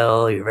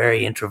shell, you're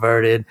very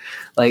introverted?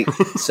 Like,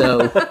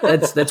 so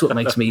that's what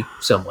makes me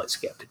somewhat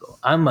skeptical.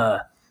 I'm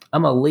a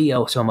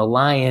Leo, so I'm a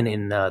lion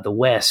in the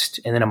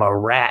West, and then I'm a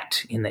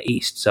rat in the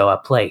East. So I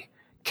play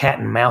cat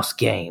and mouse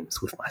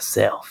games with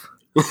myself.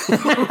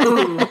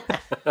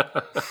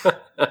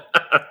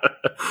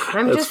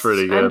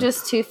 I'm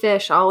just 2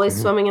 fish,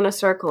 always swimming in a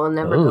circle and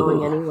never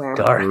going anywhere.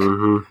 Dark.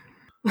 Mm-hmm.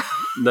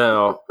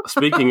 Now,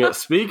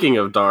 speaking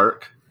of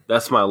dark,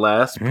 that's my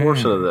last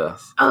portion of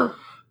this. Oh.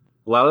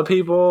 A lot of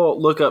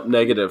people look up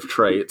negative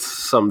traits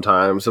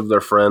sometimes of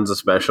their friends,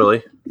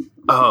 especially.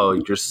 Oh,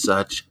 you're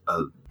such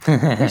a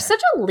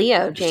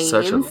Leo, James.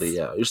 You're such a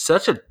Leo. You're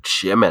such a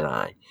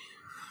Gemini.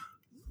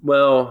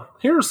 Well,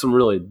 here are some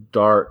really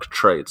dark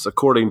traits,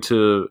 according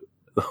to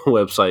the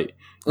website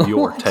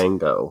Your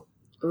Tango.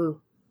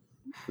 Ooh.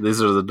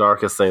 These are the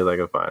darkest things I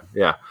could find.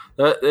 Yeah.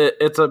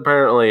 It's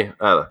apparently,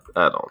 I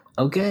don't.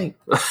 Okay.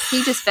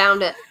 He just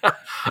found it.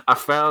 I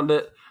found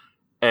it.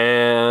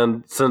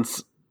 And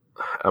since,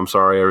 I'm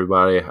sorry,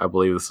 everybody, I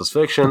believe this is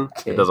fiction.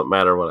 Okay. It doesn't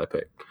matter what I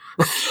pick.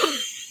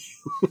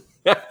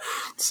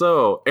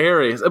 So,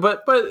 Aries.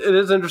 But it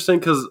is interesting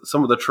because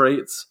some of the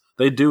traits,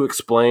 they do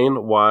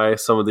explain why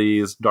some of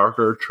these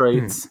darker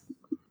traits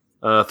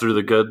through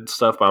the good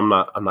stuff. But I'm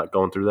not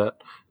going through that.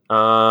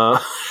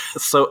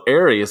 So,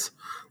 Aries.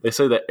 They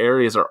say that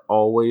Aries are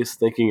always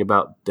thinking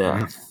about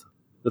death.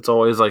 It's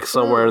always like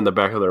somewhere in the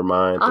back of their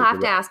mind. I'll have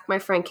to ask my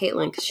friend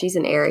Caitlin because she's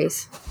an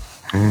Aries.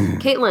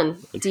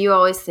 Caitlin, do you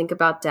always think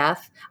about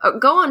death? Oh,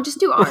 go on, just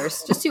do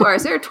ours. Just do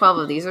ours. There are 12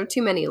 of these. There are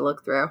too many to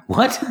look through.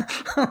 What?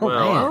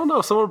 Well, I don't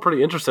know. Someone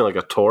pretty interesting, like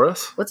a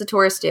Taurus. What's a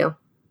Taurus do?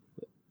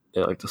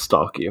 They like to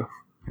stalk you.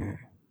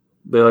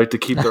 They like to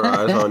keep their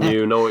eyes on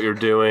you, know what you're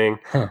doing,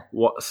 see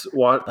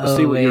what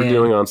you're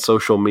doing on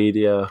social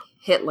media.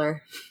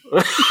 Hitler.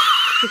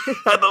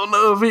 I don't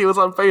know if he was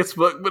on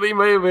Facebook, but he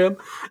may have been.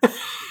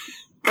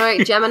 All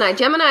right, Gemini.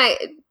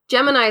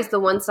 Gemini is the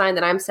one sign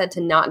that I'm said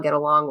to not get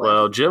along with.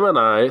 Well,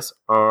 Geminis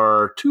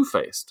are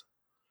two-faced,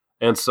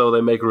 and so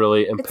they make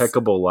really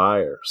impeccable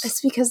liars.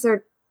 It's because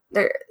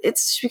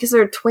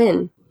they're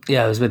twin.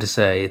 Yeah, I was about to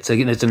say it's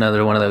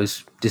another one of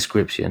those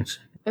descriptions.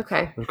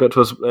 Okay.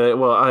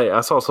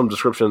 I saw some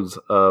descriptions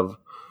of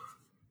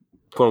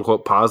quote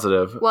unquote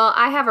positive. Well,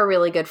 I have a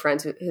really good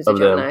friend who's a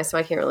Gemini, so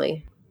I get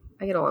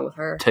along with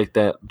her. Take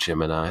that,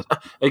 Gemini.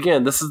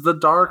 Again, this is the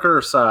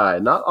darker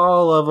side. Not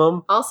all of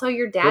them. Also,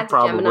 your dad's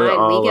a Gemini,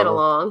 and we get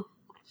along.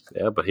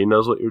 Yeah, but he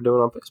knows what you're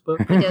doing on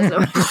Facebook. He does know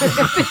what you're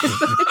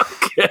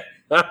doing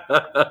on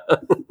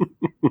Facebook.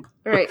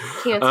 All right,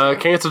 Cancer.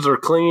 Cancers are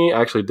clingy.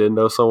 I actually did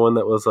know someone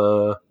that was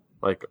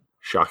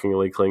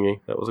shockingly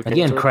clingy. That was a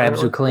Cancer. Again,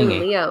 crabs are clingy.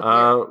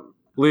 Leo.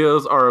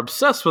 Leos are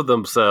obsessed with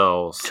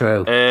themselves.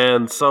 True.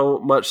 And so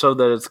much so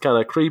that it's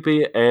kind of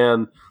creepy,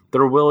 and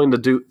they're willing to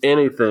do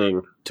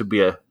anything to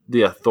be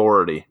the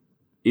authority,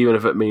 even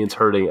if it means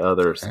hurting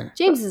others.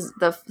 James is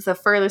the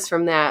furthest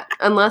from that,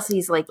 unless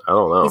he's I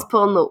don't know. He's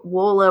pulling the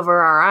wool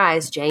over our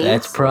eyes, James.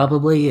 That's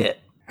probably it.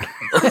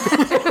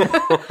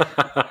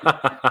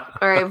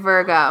 All right,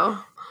 Virgo.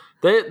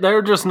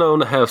 They're just known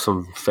to have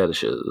some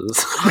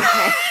fetishes.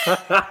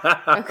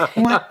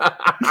 Okay.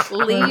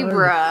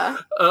 Libra.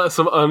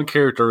 Some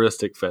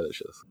uncharacteristic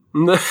fetishes.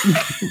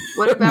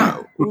 What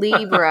about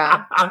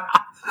Libra?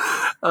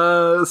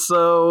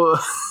 So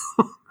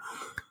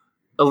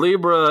a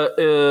Libra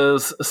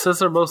says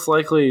they're most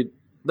likely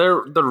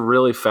they're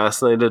really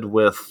fascinated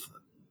with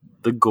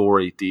the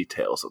gory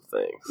details of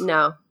things.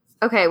 No.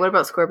 Okay, what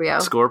about Scorpio?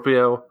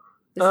 Scorpio.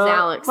 This is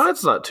Alex.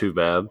 Mine's not too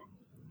bad.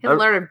 Have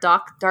learned of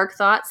dark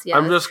thoughts? Yeah,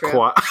 I'm just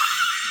quiet.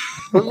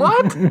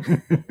 What?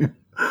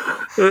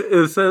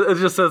 It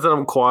just says that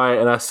I'm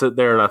quiet and I sit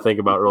there and I think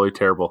about really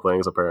terrible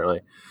things, apparently,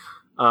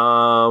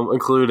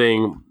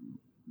 including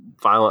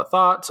violent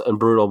thoughts and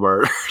brutal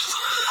murders.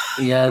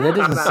 Yeah, that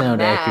doesn't sound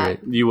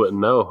accurate. You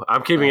wouldn't know.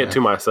 I'm keeping it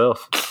to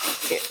myself.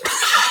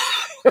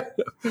 You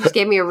just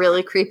gave me a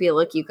really creepy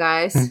look, you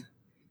guys.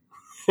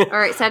 All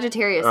right,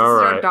 Sagittarius. This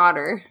is our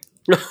daughter.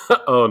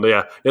 Oh,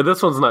 yeah. Yeah,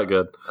 this one's not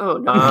good. Oh,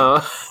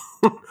 no.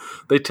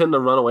 They tend to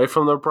run away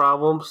from their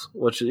problems,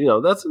 which,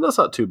 that's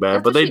not too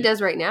bad. That's what she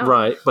does right now.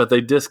 Right, but they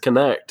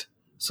disconnect.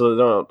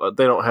 So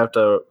they don't have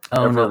to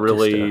ever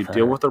really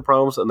deal with their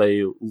problems, and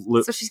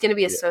so she's going to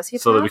be a sociopath?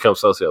 So they become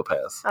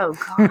sociopaths. Oh,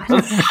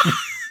 God.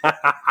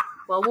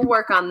 Well, we'll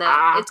work on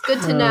that. It's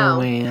good to know.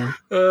 Oh, man.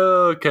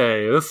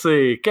 Okay, let's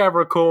see.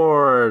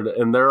 Capricorn,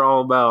 and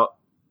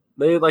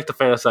they like to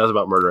fantasize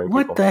about murdering people.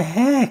 What the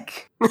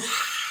heck?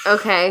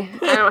 Okay,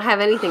 I don't have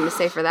anything to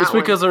say for that. It's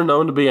because they're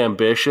known to be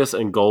ambitious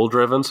and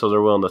goal-driven, so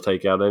they're willing to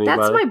take out anybody.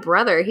 That's my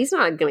brother. He's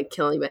not going to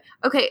kill anybody.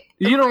 Okay,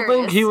 you don't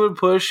think he would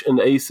push an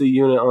AC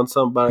unit on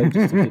somebody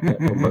just to get that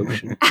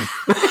promotion?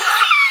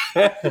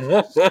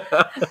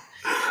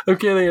 I'm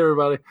kidding,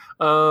 everybody.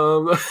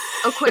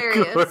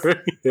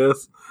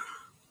 Aquarius.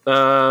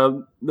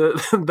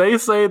 They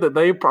say that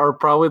they are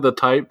probably the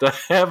type to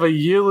have a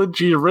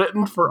eulogy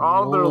written for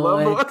all of their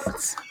loved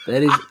ones.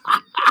 That is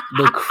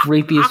the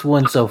creepiest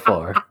one so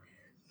far.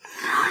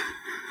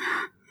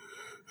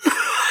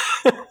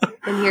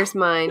 And here's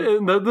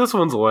mine. This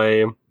one's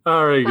lame. I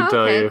already can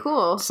tell you. Okay,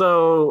 cool.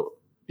 So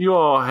you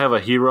all have a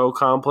hero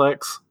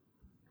complex,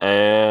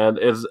 and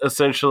it's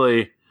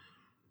essentially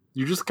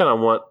you just kind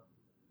of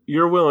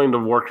you're willing to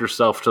work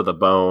yourself to the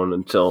bone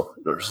until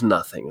there's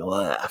nothing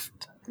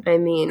left. I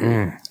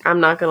mean, I'm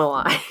not going to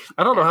lie.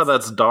 I don't know how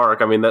that's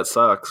dark. I mean, that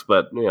sucks,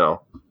 but, you're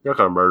not going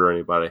to murder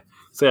anybody.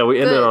 So, yeah,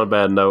 we ended on a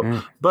bad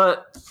note.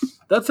 But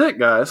that's it,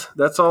 guys.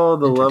 That's all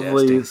the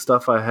lovely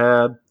stuff I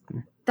had.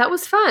 That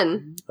was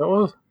fun. That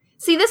was.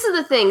 See, this is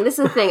the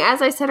thing.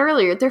 As I said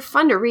earlier, they're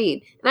fun to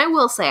read. And I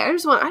will say, I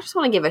just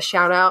want to give a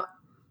shout-out.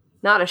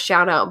 Not a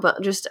shout-out,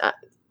 but just...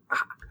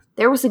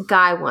 there was a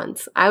guy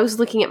once. I was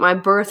looking at my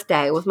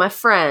birthday with my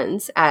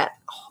friends at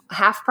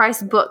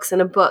half-price books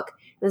in a book.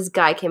 This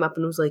guy came up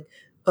and was like,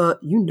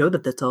 you know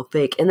that's all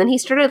fake. And then he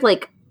started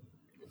like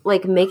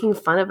making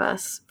fun of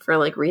us for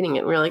reading it.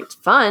 And we were like, it's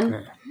fun.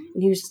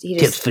 And he just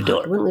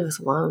wouldn't leave us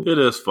alone. It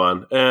is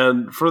fun.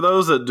 And for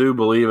those that do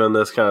believe in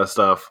this kind of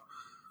stuff,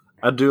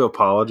 I do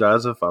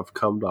apologize if I've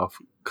come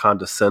off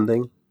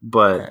condescending,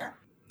 but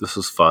this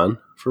is fun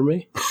for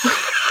me.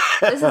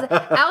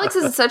 Alex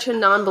is such a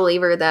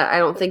non-believer that I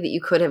don't think that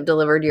you could have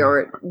delivered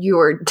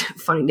your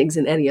findings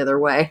in any other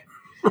way.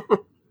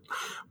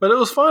 But it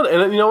was fun,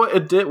 and you know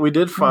what? We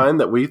did find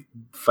that we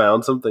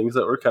found some things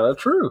that were kind of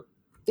true.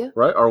 Yeah.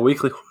 Right? Our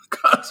weekly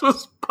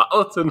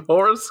cosmopolitan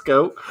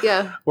horoscope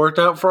worked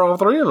out for all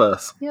three of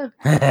us. Yeah.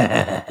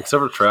 Except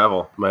for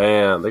travel.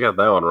 Man, they got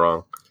that one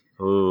wrong.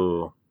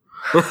 Ooh.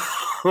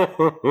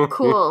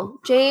 Cool.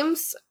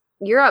 James,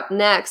 you're up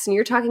next, and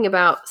you're talking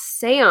about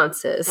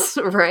seances,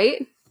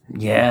 right?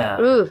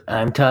 Yeah. Ooh.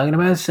 I'm talking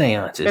about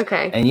seances.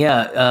 Okay. And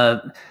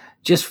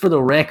just for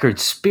the record,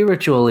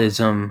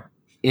 spiritualism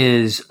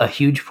is a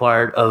huge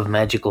part of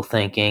magical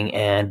thinking,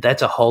 and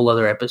that's a whole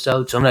other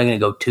episode, so I'm not going to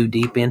go too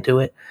deep into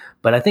it,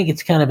 but I think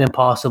it's kind of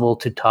impossible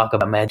to talk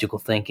about magical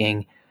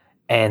thinking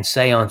and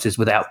seances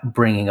without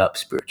bringing up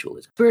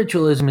spiritualism.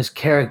 Spiritualism is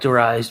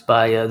characterized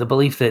by the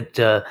belief that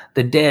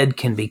the dead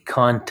can be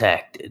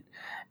contacted.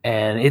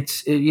 And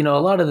it's, a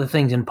lot of the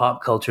things in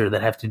pop culture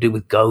that have to do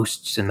with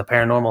ghosts and the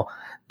paranormal,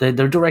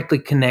 they're directly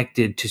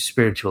connected to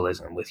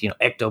spiritualism with,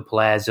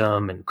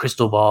 ectoplasm and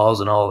crystal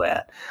balls and all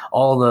that.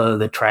 All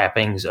the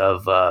trappings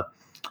of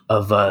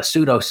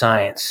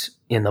pseudoscience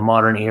in the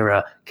modern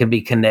era can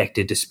be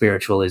connected to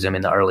spiritualism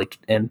in the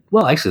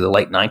the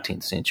late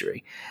 19th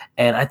century.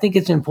 And I think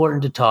it's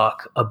important to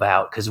talk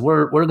about because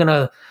we're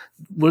gonna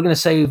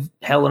save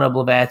Helena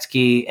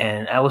Blavatsky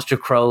and Aleister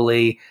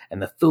Crowley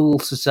and the Thule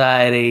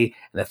Society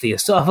and the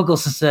Theosophical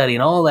Society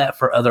and all that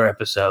for other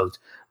episodes.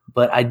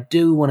 But I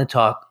do want to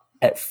talk.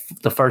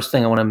 The first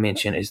thing I want to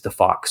mention is the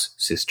Fox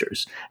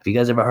sisters. Have you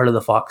guys ever heard of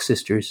the Fox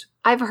sisters?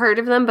 I've heard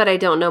of them, but I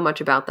don't know much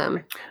about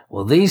them.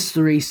 Well, these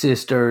three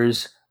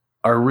sisters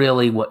are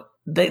really what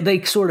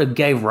they sort of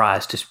gave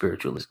rise to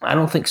spiritualism. I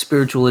don't think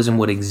spiritualism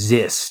would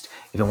exist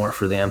if it weren't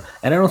for them.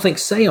 And I don't think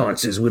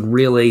seances would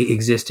really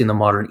exist in the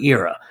modern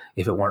era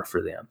if it weren't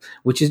for them,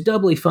 which is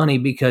doubly funny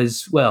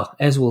because, well,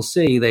 as we'll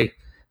see, they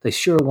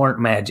sure weren't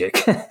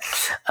magic.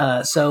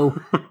 So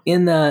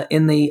in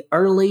the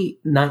early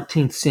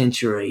 19th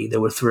century, there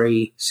were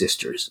three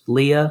sisters,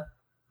 Leah,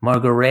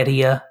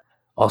 Margaretia,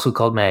 also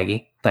called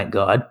Maggie, thank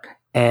God,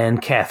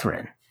 and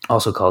Catherine,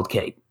 also called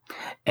Kate.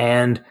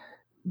 And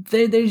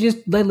they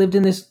lived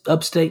in this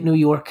upstate New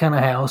York kind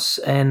of house,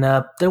 and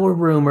there were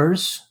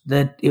rumors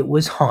that it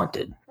was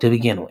haunted to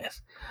begin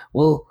with.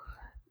 Well,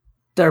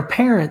 their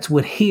parents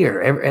would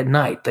hear at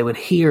night, they would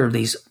hear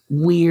these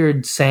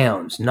weird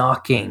sounds,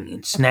 knocking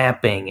and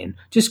snapping and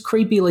just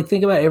creepy. Like,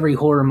 think about every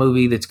horror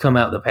movie that's come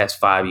out in the past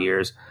 5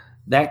 years,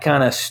 that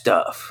kind of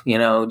stuff,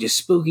 just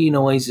spooky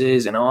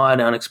noises and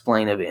odd,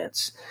 unexplained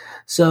events.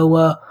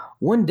 So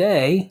one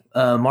day,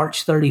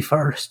 March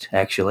 31st,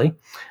 actually,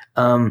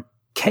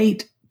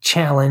 Kate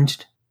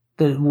challenged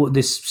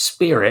this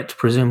spirit,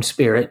 presumed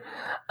spirit,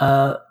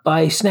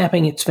 by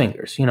snapping its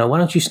fingers. Why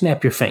don't you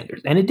snap your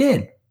fingers? And it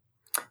did.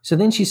 So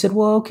then she said,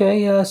 well,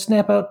 okay,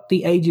 snap out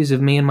the ages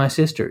of me and my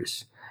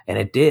sisters. And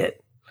it did.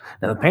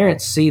 Now, the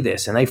parents see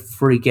this, and they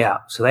freak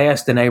out. So they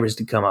ask the neighbors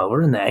to come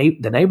over, and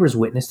the neighbors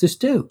witness this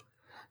too.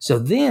 So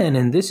then,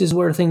 and this is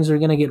where things are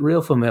going to get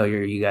real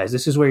familiar, you guys.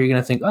 This is where you're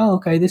going to think, oh,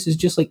 okay, this is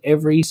just like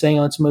every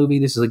seance movie.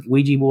 This is like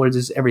Ouija boards,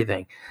 this is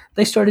everything.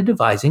 They started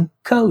devising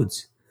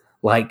codes,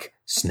 like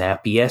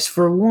snap yes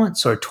for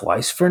once or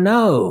twice for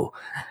no.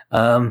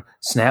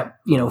 Snap,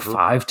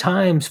 5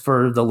 times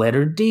for the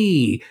letter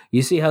D.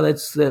 You see how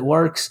that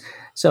works?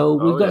 So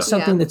we've got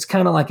something that's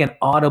kind of like an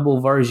audible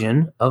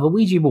version of a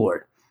Ouija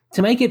board.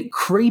 To make it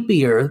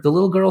creepier, the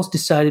little girls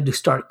decided to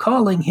start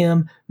calling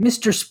him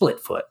Mr.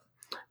 Splitfoot,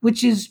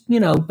 which is,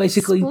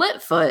 basically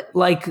Splitfoot,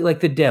 like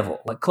the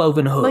devil, like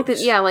cloven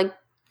hooves.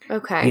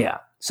 Okay. Yeah.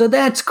 So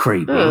that's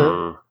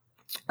creepy.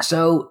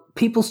 So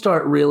people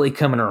start really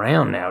coming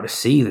around now to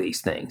see these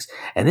things.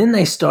 And then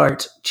they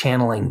start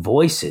channeling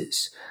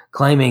voices,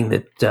 claiming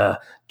that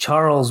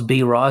Charles B.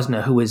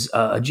 Rosna, who was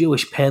a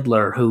Jewish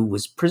peddler who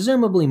was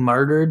presumably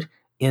murdered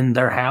in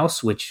their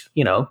house, which,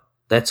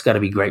 that's got to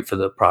be great for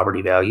the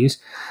property values.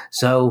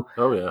 So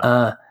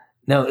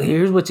now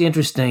here's what's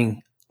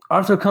interesting.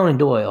 Arthur Conan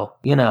Doyle,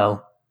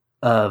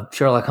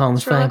 Sherlock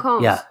Holmes fame.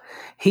 Yeah.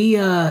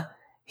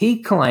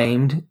 He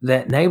claimed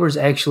that neighbors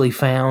actually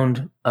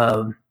found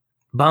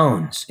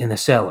bones in the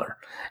cellar.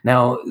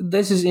 Now,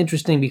 this is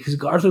interesting because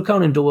Arthur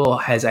Conan Doyle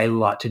has a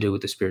lot to do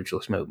with the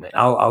spiritualist movement.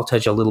 I'll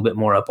touch a little bit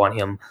more up on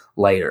him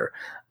later.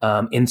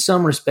 In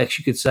some respects,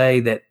 you could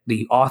say that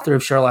the author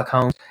of Sherlock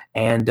Holmes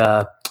and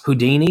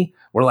Houdini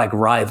were like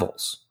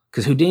rivals,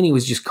 because Houdini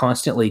was just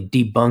constantly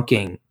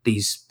debunking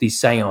these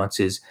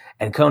seances,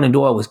 and Conan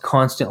Doyle was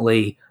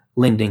constantly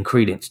lending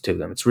credence to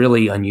them. It's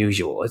really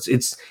unusual.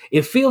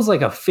 It feels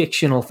like a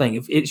fictional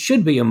thing. It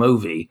should be a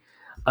movie.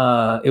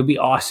 It would be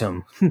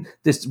awesome,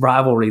 this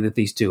rivalry that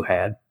these two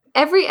had.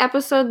 Every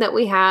episode that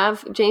we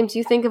have, James,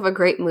 you think of a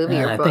great movie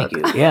or book. Thank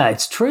you. Yeah,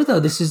 it's true, though.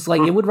 This is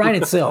like, it would write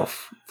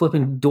itself.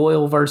 Flipping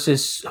Doyle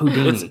versus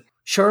Houdini.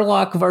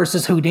 Sherlock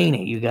versus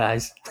Houdini, you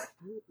guys.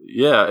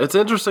 Yeah, it's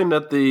interesting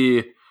that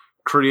the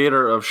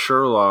creator of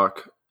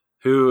Sherlock,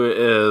 who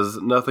is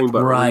nothing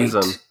but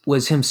reason,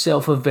 was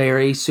himself a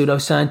very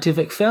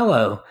pseudoscientific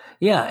fellow.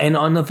 Yeah, and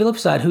on the flip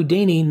side,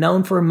 Houdini,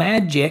 known for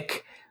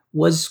magic,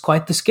 was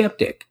quite the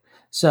skeptic.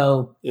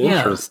 So,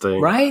 interesting. Yeah,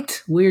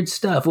 right? Weird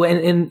stuff.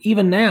 And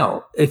even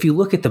now, if you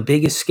look at the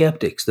biggest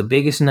skeptics, the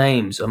biggest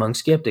names among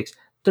skeptics,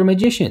 they're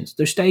magicians.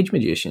 They're stage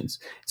magicians.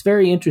 It's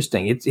very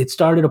interesting. It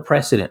started a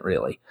precedent,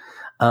 really.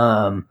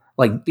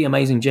 Like the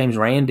amazing James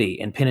Randi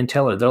and Penn and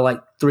Teller, they're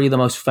like 3 of the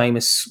most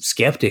famous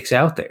skeptics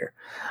out there.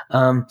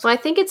 Well, I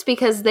think it's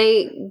because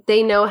they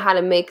know how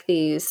to make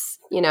these,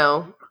 they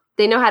know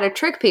how to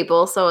trick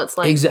people. So it's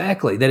like...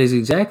 Exactly. That is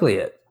exactly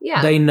it.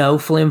 Yeah. They know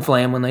flim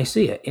flam when they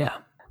see it. Yeah.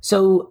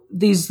 So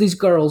these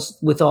girls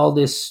with all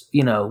this,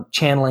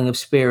 channeling of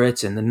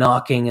spirits and the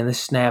knocking and the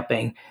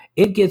snapping,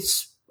 it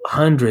gets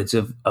hundreds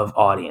of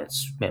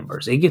audience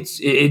members.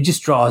 It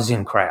just draws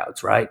in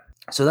crowds, right?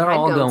 So they're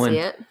all going. See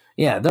it.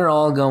 Yeah, they're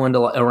all going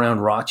to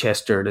around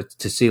Rochester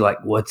to see like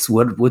what's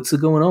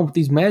going on with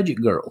these magic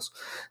girls.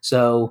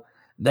 So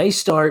they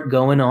start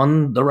going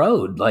on the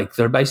road, like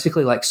they're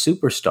basically like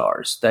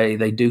superstars.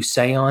 They do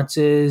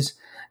seances.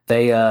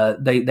 They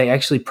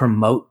actually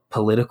promote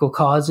political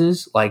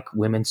causes like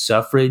women's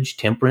suffrage,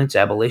 temperance,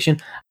 abolition.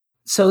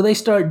 So they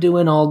start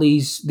doing all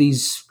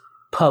these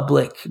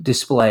public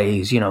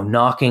displays,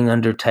 knocking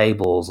under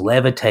tables,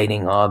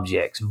 levitating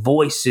objects,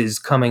 voices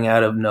coming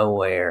out of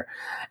nowhere.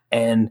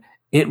 And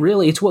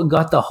it's what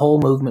got the whole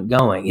movement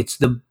going. It's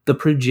the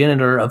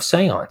progenitor of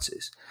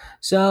seances.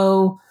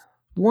 So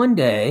one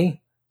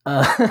day,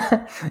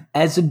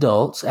 as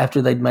adults,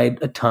 after they'd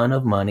made a ton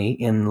of money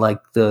in like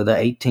the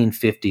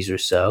 1850s or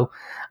so,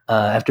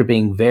 after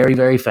being very,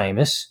 very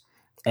famous,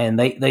 and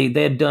they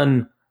had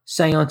done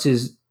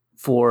seances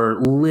for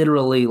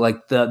literally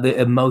like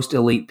the most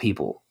elite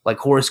people, like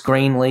Horace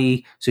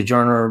Greenlee,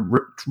 Sojourner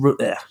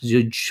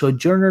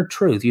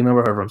Truth. You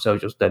remember her from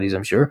Social Studies,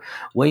 I'm sure.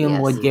 William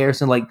Lloyd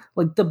Garrison, like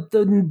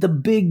the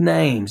big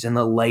names in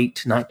the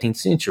late 19th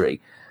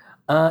century.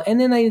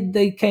 And then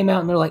they came out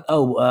and they're like,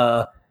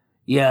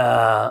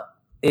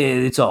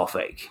 it's all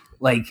fake.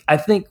 Like, I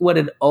think what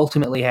had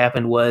ultimately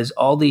happened was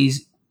all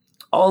these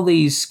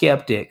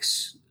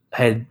skeptics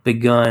had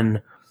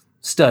begun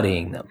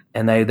studying them,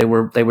 and they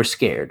were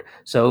scared.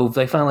 So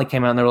they finally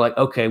came out and they were like,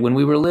 okay, when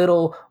we were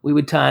little, we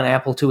would tie an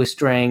apple to a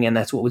string, and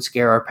that's what would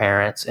scare our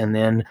parents. And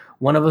then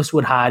one of us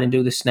would hide and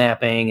do the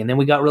snapping, and then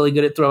we got really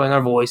good at throwing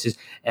our voices,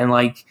 and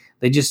like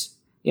they just,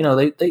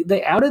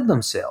 they outed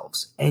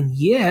themselves. And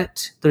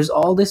yet there's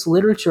all this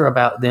literature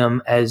about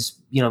them as,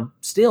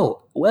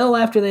 still well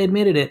after they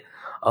admitted it.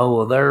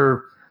 Oh,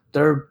 well,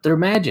 they're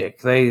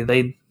magic.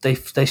 They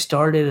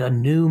started a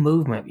new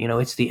movement.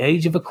 It's the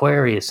age of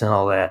Aquarius and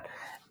all that.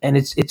 And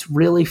it's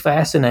really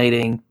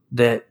fascinating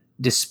that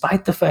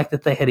despite the fact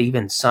that they had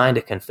even signed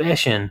a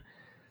confession,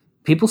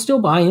 people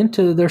still buy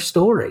into their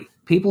story.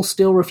 People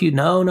still refute.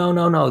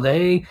 No.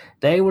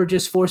 They were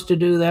just forced to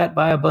do that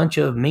by a bunch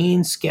of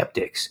mean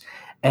skeptics.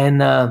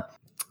 And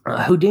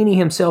Houdini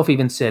himself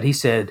even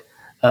said,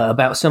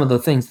 about some of the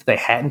things that they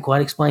hadn't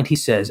quite explained, he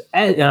says,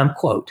 and I'm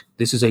quote,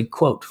 this is a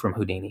quote from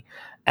Houdini,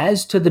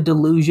 "As to the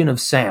delusion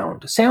of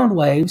sound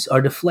waves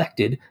are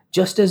deflected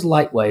just as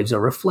light waves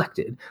are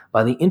reflected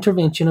by the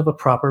intervention of a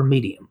proper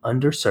medium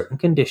under certain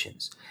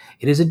conditions.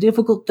 It is a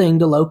difficult thing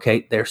to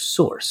locate their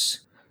source.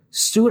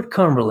 Stuart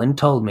Cumberland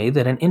told me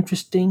that an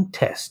interesting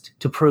test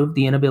to prove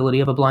the inability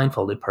of a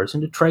blindfolded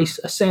person to trace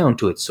a sound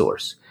to its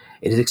source.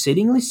 It is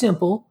exceedingly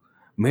simple,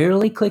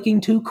 merely clicking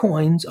 2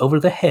 coins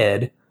over the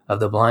head of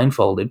the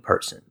blindfolded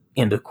person."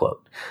 End of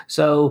quote.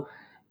 So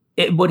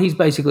what he's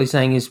basically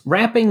saying is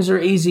rappings are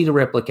easy to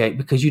replicate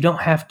because you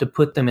don't have to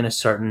put them in a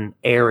certain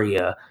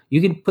area.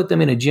 You can put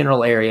them in a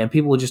general area and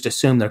people will just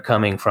assume they're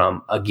coming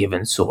from a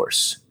given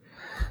source.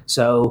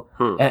 So,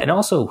 and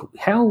also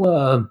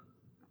how,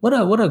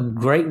 what a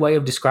great way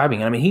of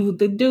describing it. I mean,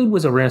 the dude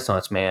was a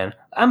Renaissance man.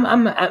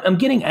 I'm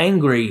getting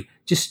angry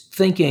just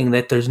thinking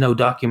that there's no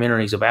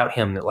documentaries about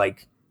him that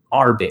like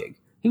are big.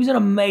 He was an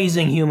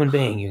amazing human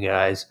being, you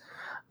guys.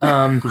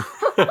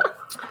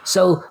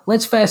 So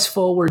let's fast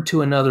forward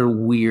to another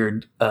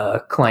weird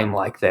claim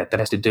like that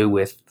has to do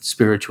with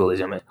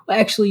spiritualism.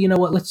 Actually, you know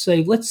what? Let's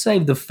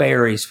save the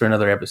fairies for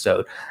another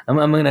episode. I'm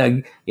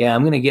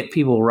gonna get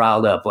people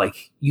riled up.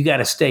 Like, you got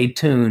to stay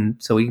tuned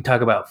so we can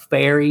talk about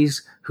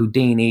fairies,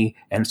 Houdini,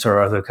 and Sir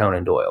Arthur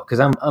Conan Doyle, because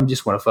I'm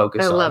just want to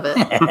focus. I love it.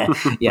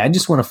 Yeah, I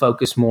just want to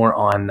focus more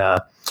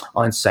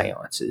on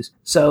seances.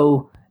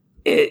 So.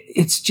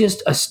 It's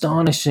just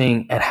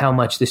astonishing at how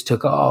much this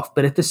took off.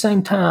 But at the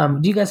same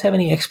time, do you guys have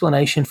any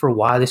explanation for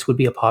why this would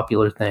be a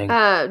popular thing?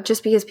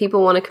 Just because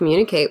people want to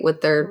communicate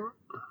with their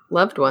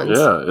loved ones.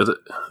 Yeah,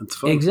 it's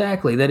fun.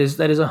 Exactly. That is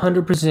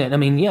 100%. I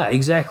mean, yeah,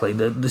 exactly.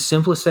 The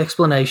simplest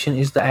explanation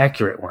is the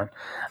accurate one.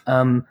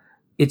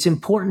 It's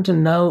important to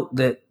note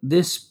that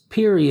this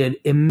period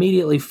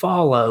immediately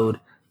followed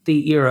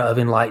the era of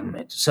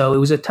Enlightenment. So it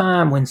was a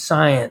time when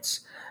science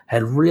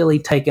had really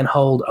taken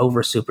hold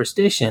over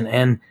superstition,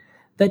 and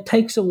that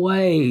takes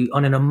away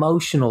on an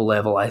emotional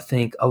level, I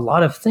think, a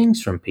lot of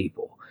things from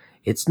people.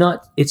 It's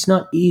not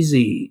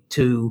easy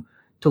to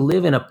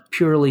live in a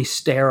purely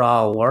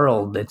sterile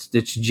world that's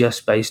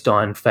just based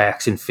on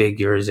facts and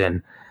figures,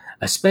 and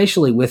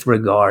especially with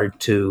regard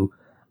to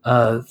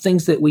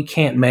things that we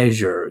can't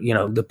measure,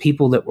 the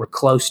people that we're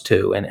close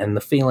to and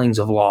the feelings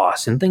of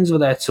loss and things of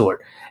that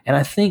sort. And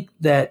I think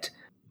that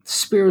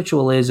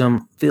spiritualism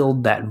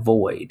filled that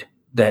void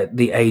that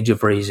the Age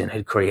of Reason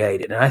had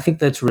created. And I think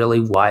that's really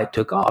why it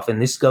took off.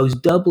 And this goes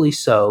doubly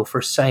so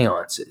for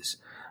seances,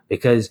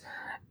 because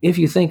if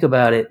you think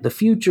about it, the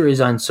future is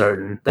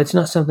uncertain. That's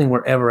not something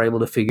we're ever able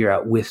to figure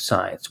out with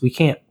science. We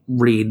can't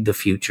read the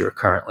future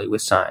currently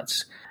with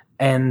science.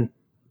 And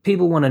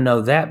people want to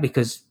know that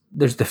because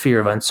there's the fear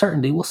of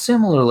uncertainty. Well,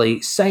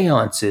 similarly,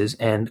 seances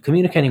and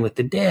communicating with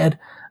the dead,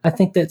 I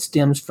think that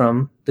stems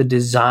from the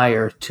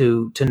desire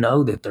to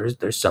know that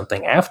there's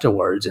something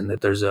afterwards and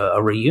that there's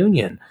a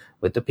reunion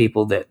with the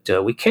people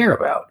that we care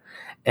about.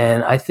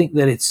 And I think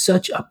that it's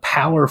such a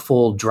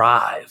powerful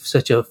drive,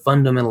 such a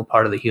fundamental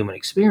part of the human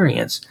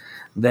experience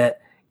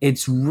that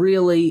it's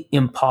really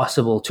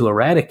impossible to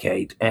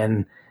eradicate.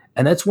 And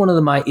that's one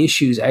of my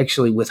issues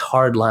actually with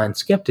hardline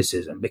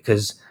skepticism,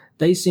 because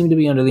they seem to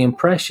be under the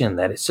impression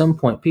that at some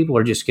point people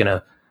are just going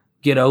to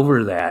get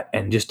over that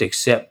and just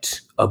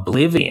accept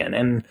oblivion.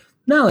 And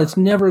no, it's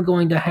never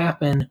going to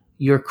happen.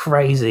 You're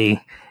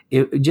crazy.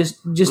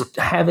 Just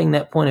having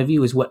that point of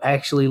view is what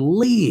actually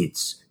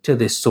leads to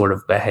this sort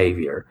of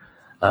behavior,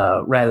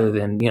 rather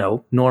than,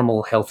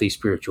 normal, healthy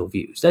spiritual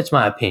views. That's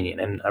my opinion.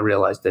 And I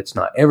realize that's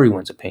not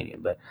everyone's opinion,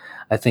 but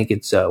I think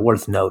it's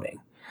worth noting.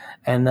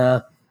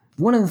 And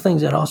one of the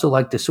things I'd also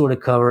like to sort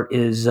of cover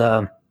is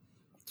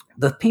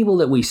the people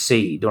that we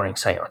see during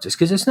seances,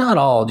 because it's not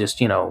all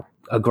just,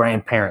 a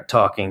grandparent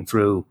talking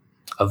through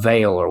a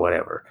veil or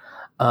whatever.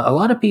 A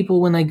lot of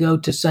people, when they go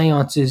to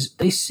seances,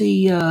 they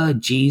see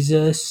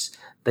Jesus,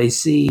 they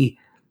see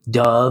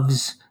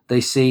doves,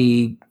 they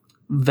see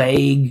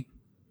vague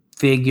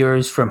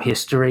figures from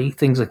history,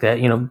 things like that,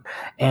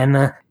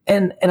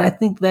 and I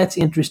think that's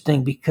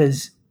interesting,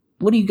 because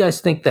what do you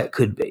guys think that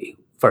could be?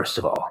 First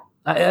of all,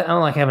 I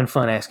don't like having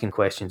fun asking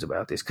questions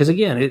about this, because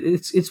again,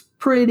 it's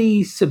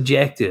pretty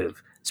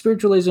subjective.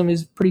 Spiritualism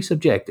is pretty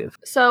subjective.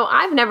 So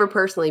I've never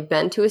personally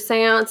been to a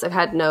seance. I've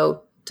had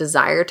no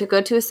desire to go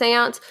to a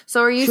seance.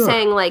 So are you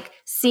saying like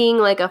seeing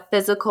like a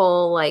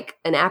physical, like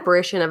an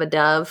apparition of a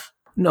dove?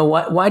 No,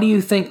 why do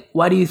you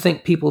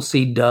think people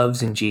see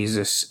doves and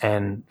Jesus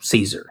and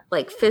Caesar?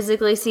 Like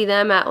physically see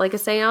them at like a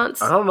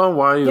seance? I don't know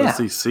why you would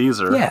see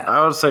Caesar. Yeah.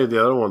 I would say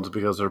the other ones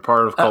because they're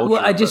part of culture.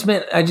 Well, I just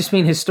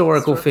mean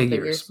historical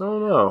figures. I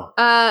don't know.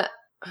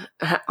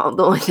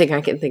 The only thing I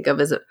can think of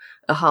is a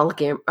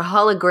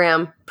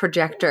hologram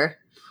projector.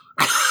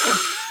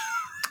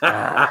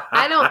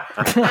 I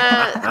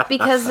don't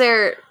because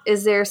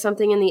is there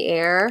something in the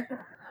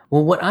air?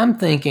 Well, what I'm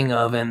thinking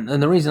of, and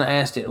the reason I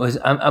asked it was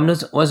I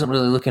wasn't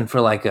really looking for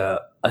like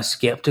a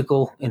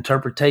skeptical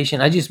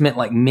interpretation. I just meant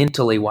like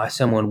mentally why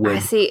someone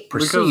would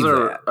perceive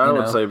that. I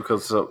would say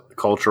because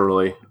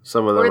culturally,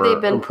 some of them or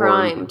they've been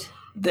primed.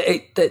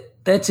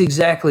 That's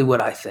exactly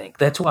what I think.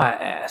 That's why I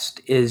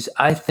asked. Is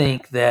I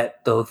think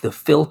that the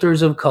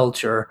filters of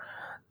culture,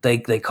 they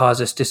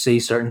cause us to see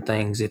certain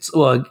things. It's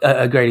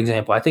a great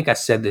example. I think I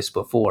said this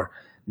before.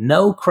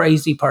 No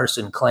crazy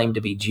person claimed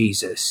to be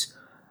Jesus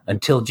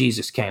until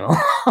Jesus came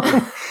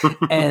along.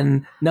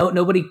 And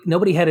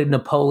nobody had a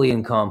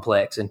Napoleon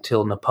complex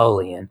until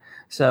Napoleon.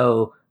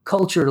 So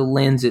culture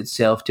lends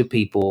itself to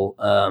people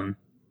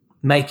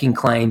making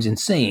claims and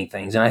seeing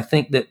things. And I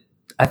think that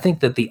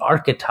the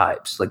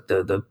archetypes, like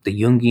the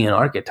Jungian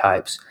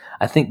archetypes,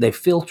 I think they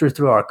filter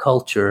through our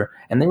culture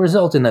and they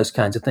result in those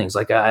kinds of things.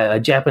 Like a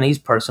Japanese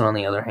person, on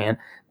the other hand,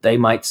 they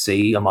might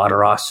see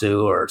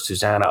Amaterasu or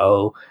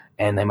Susanoo,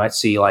 and they might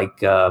see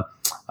like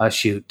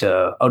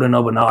Oda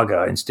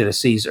Nobunaga instead of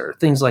Caesar,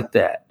 things like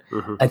that.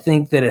 Mm-hmm. I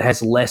think that it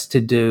has less to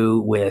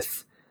do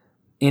with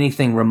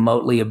anything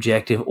remotely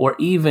objective or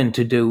even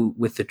to do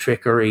with the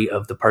trickery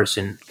of the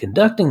person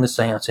conducting the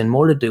seance and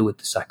more to do with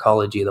the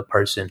psychology of the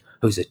person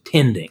who's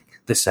attending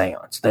the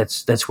seance.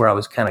 That's where I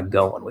was kind of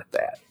going with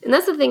that. And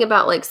that's the thing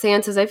about like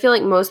seances. I feel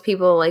like most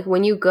people, like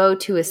when you go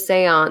to a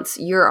seance,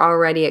 you're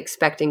already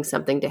expecting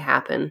something to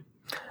happen.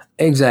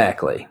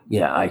 Exactly.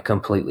 Yeah, I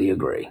completely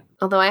agree.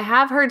 Although I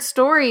have heard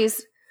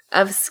stories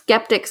of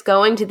skeptics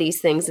going to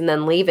these things and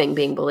then leaving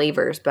being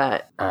believers,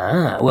 but...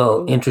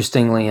 well,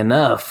 interestingly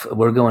enough,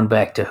 we're going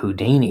back to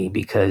Houdini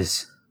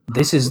because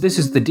this is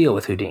the deal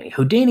with Houdini.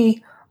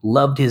 Houdini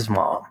loved his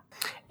mom,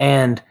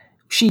 and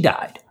she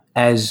died,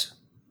 as,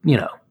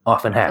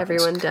 often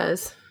happens. Everyone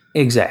does.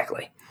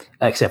 Exactly,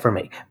 except for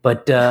me.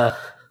 But...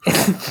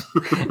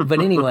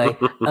 but anyway,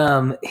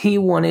 he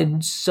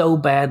wanted so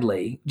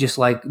badly, just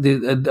like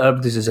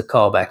this is a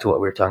callback to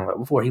what we were talking about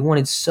before. He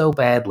wanted so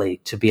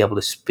badly to be able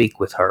to speak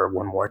with her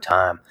one more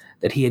time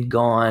that he had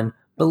gone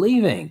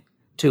believing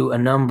to a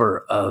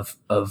number of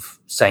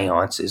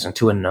seances and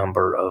to a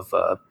number of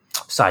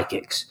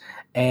psychics.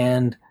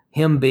 And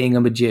him being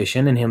a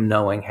magician and him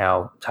knowing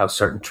how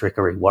certain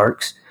trickery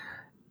works,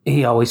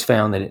 he always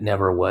found that it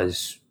never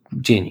was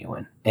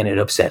genuine, and it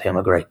upset him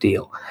a great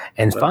deal.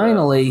 And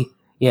finally...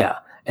 Yeah.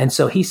 And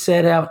so he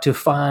set out to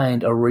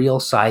find a real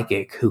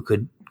psychic who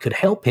could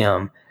help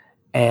him.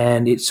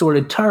 And it sort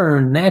of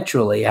turned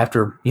naturally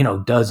after,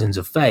 dozens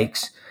of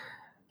fakes.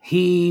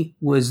 He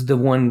was the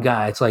one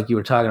guy, it's like you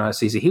were talking about,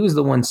 Cece. He was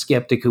the one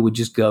skeptic who would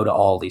just go to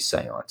all these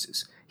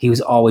seances. He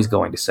was always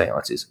going to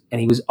seances, and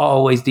he was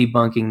always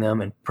debunking them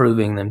and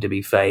proving them to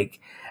be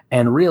fake.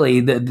 And really,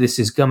 this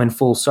is coming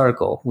full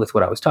circle with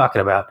what I was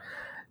talking about.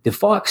 The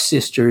Fox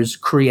sisters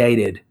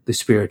created the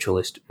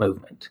spiritualist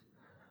movement.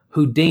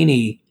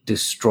 Houdini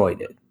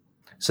destroyed it.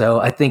 So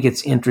I think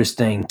it's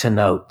interesting to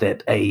note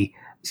that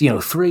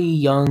 3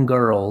 young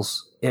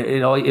girls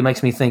it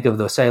makes me think of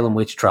the Salem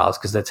witch trials,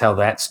 because that's how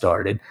that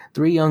started.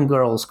 3 young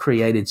girls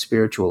created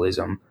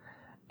spiritualism,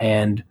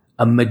 and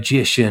a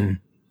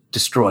magician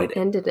destroyed it.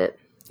 Ended it.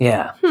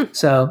 Yeah.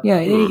 So, yeah,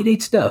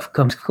 neat stuff.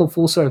 Comes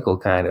full circle,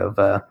 kind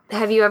of.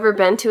 Have you ever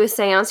been to a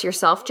seance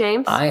yourself,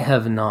 James? I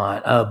have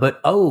not. But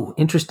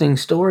interesting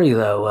story,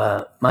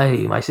 though.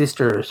 My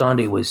sister,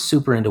 Sandy, was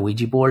super into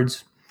Ouija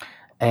boards,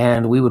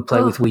 and we would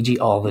play with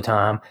Ouija all the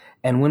time.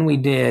 And when we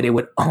did, it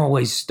would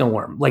always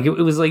storm. Like, it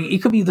was like,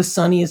 it could be the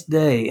sunniest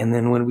day, and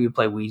then when we would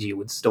play Ouija, it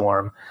would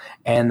storm.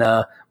 And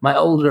my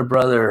older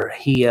brother,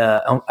 he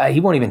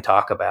won't even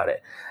talk about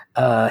it.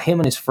 Him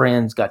and his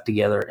friends got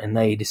together and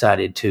they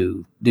decided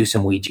to do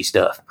some Ouija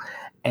stuff.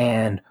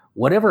 And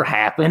whatever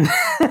happened,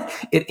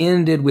 it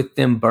ended with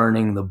them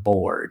burning the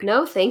board.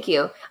 No, thank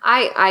you.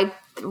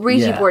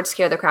 Ouija boards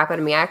scare the crap out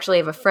of me. I actually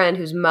have a friend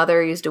whose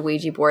mother used a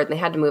Ouija board and they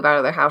had to move out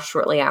of their house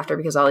shortly after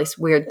because all these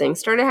weird things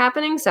started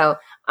happening. So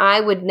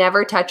I would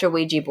never touch a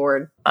Ouija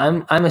board.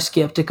 I'm a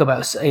skeptic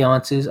about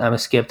seances. I'm a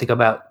skeptic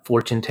about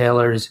fortune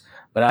tellers.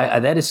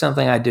 But that is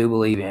something I do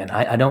believe in.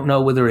 I don't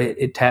know whether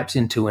it taps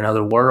into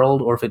another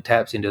world or if it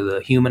taps into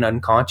the human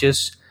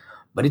unconscious,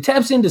 but it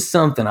taps into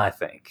something, I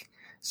think.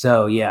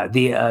 So, yeah,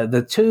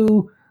 the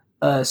 2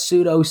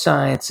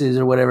 pseudosciences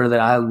or whatever that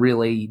I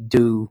really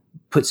do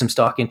put some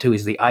stock into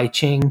is the I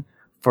Ching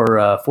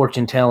for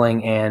fortune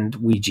telling and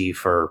Ouija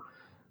for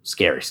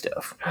scary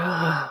stuff.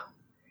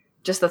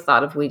 Just the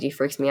thought of Ouija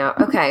freaks me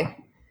out. Okay.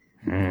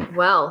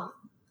 Well,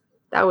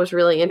 that was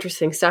really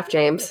interesting stuff,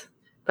 James,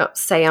 about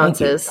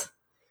seances.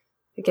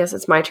 I guess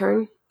it's my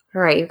turn.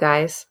 All right, you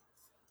guys.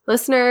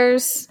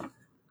 Listeners,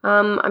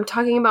 I'm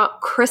talking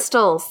about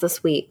crystals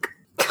this week.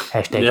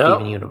 Hashtag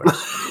Steven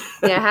Universe.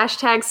 Yeah,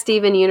 hashtag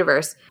Steven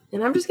Universe.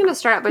 And I'm just going to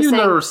start out by saying...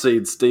 You've never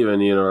seen Steven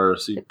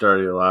Universe, you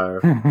dirty liar.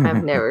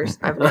 I've never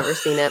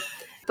seen it.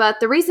 But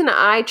the reason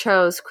I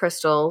chose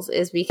crystals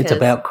is because... It's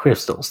about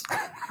crystals.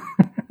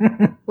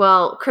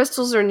 Well,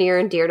 crystals are near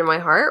and dear to my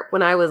heart.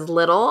 When I was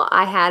little,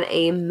 I had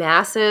a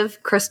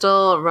massive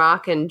crystal,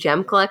 rock, and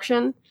gem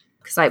collection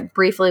because I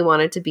briefly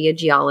wanted to be a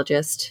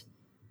geologist.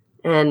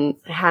 And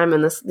I had them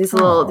in these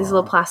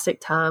little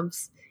plastic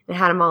tubs. I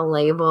had them all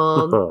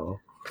labeled. Oh.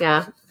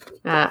 Yeah.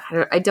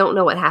 I don't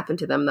know what happened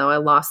to them, though. I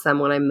lost them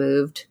when I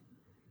moved,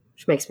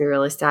 which makes me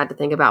really sad to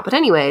think about. But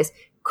anyways,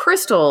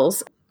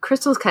 crystals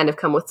kind of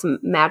come with some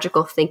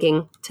magical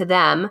thinking to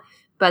them,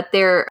 but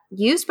they're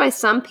used by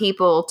some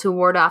people to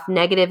ward off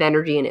negative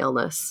energy and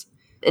illness.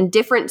 And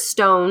different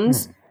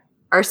stones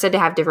are said to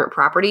have different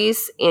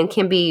properties and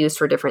can be used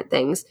for different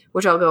things,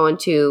 which I'll go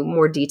into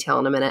more detail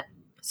in a minute.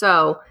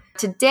 So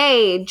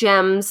today,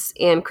 gems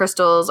and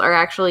crystals are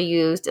actually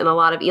used in a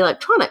lot of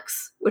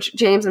electronics, which,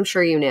 James, I'm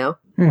sure you knew.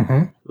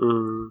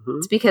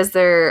 It's because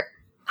they're,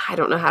 I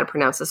don't know how to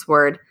pronounce this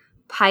word,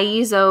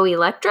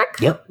 piezoelectric?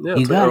 Yep. Yeah,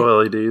 it's like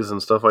LEDs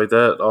and stuff like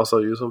that also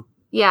use them.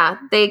 Yeah,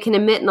 they can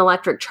emit an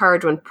electric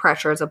charge when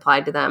pressure is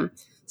applied to them.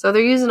 So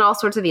they're used in all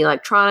sorts of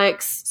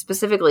electronics,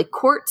 specifically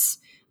quartz,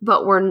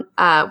 but we're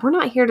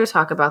not here to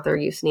talk about their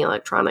use in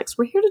electronics.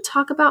 We're here to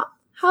talk about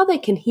how they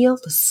can heal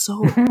the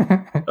soul.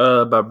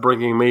 By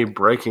bringing me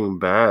Breaking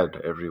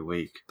Bad every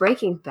week.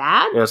 Breaking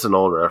Bad? Yeah, it's an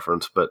old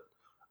reference, but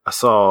I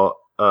saw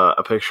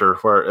a picture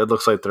where it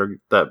looks like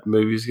that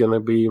movie's going to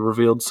be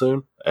revealed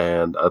soon,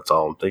 and that's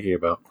all I'm thinking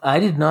about. I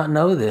did not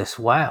know this.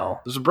 Wow.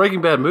 There's a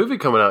Breaking Bad movie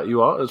coming out,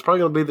 you all. It's probably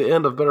going to be the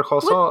end of Better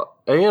Call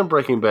Saul and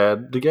Breaking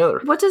Bad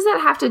together. What does that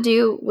have to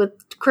do with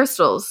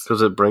crystals?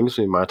 Because it brings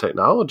me my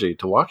technology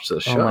to watch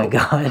this show. Oh my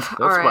God. That's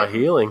my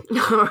healing.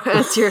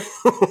 That's your...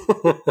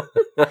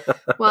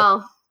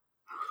 Well,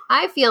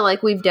 I feel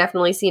like we've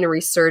definitely seen a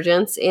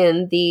resurgence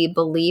in the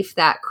belief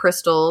that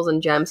crystals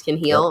and gems can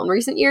heal in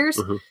recent years,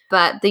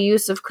 but the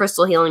use of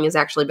crystal healing has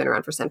actually been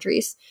around for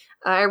centuries.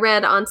 I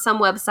read on some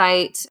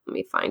website, let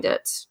me find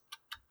it,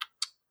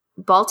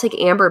 Baltic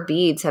amber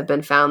beads have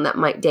been found that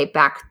might date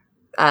back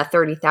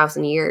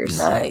 30,000 years.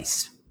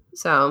 Nice.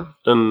 So,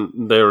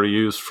 and they were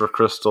used for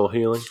crystal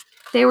healing?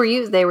 They were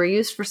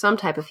used for some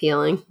type of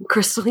healing,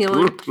 crystal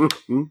healing.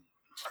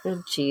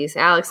 Oh, geez.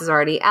 Alex has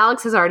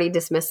already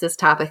dismissed this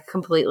topic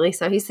completely,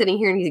 so he's sitting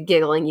here and he's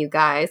giggling, you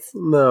guys.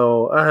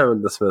 No, I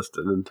haven't dismissed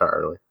it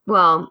entirely.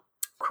 Well,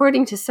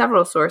 according to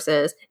several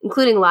sources,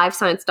 including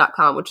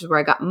livescience.com, which is where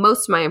I got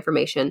most of my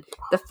information,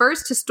 the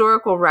first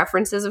historical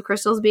references of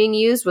crystals being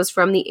used was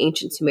from the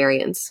ancient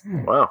Sumerians.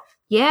 Wow.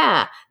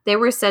 Yeah, they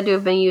were said to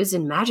have been used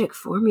in magic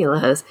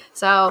formulas.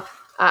 So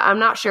I'm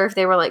not sure if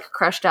they were like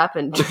crushed up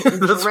and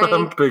That's what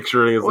I'm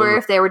picturing. Or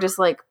if they were just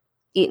like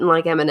eating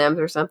like M&Ms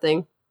or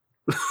something.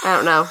 I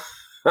don't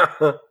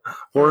know.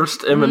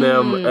 Worst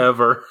M&M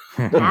ever.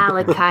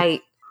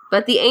 Malachite.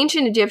 But the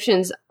ancient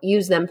Egyptians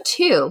used them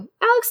too.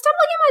 Alex, stop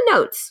looking at my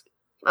notes.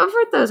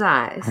 Avert those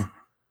eyes.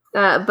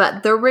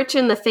 But the rich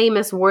and the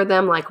famous wore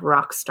them like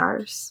rock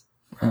stars.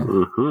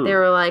 Mm-hmm. They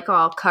were like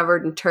all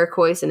covered in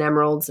turquoise and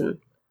emeralds and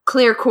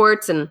clear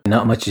quartz, and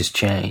not much has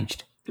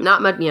changed.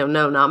 Not much,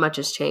 not much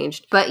has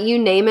changed. But you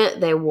name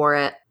it, they wore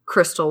it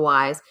crystal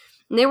wise.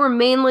 And they were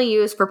mainly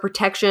used for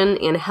protection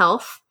and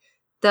health,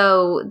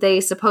 though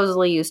they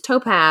supposedly used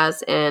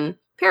topaz and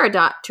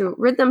peridot to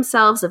rid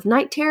themselves of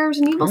night terrors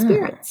and evil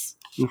spirits.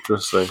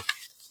 Interesting.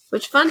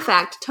 Which, fun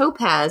fact,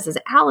 topaz is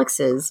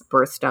Alex's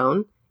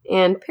birthstone,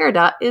 and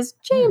peridot is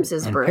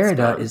James's birthstone.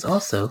 Peridot is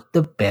also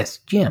the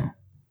best gem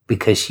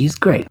because she's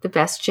great. The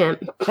best gem.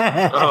 Oh.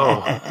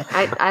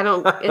 I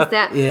don't... Is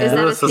that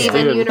a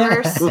Steven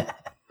universe? All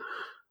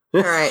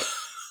right.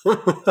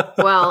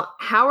 Well,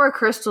 how are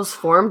crystals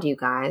formed, you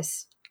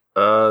guys?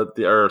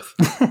 The Earth.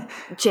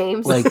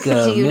 James, like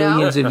do you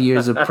millions know? of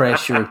years of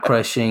pressure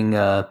crushing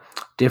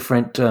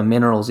different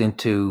minerals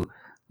into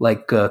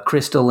like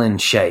crystalline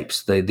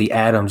shapes. The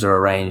atoms are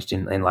arranged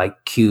in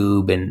like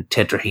cube and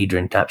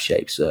tetrahedron type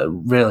shapes.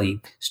 Really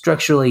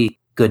structurally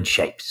good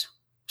shapes.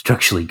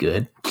 Structurally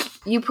good.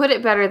 You put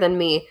it better than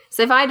me.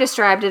 So if I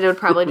described it, it would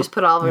probably just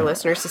put all of our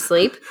listeners to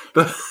sleep.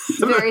 It's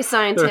very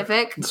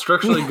scientific.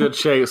 Structurally good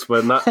shapes,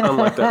 but not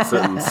unlike that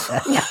sentence.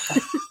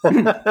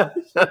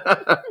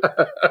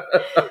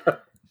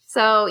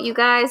 So, you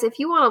guys, if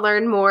you want to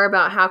learn more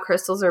about how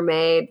crystals are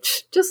made,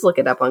 just look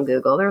it up on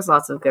Google. There's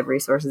lots of good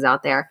resources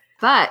out there.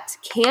 But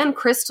can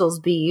crystals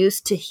be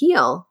used to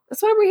heal?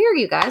 That's why we're here,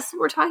 you guys. That's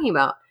what we're talking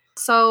about.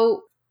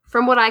 So,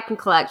 from what I can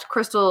collect,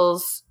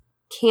 crystals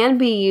can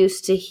be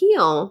used to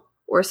heal,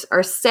 or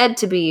are said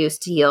to be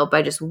used to heal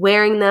by just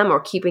wearing them or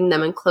keeping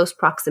them in close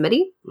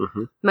proximity.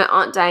 Mm-hmm. My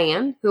Aunt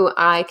Diane, who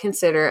I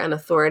consider an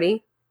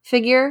authority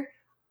figure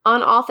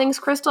on all things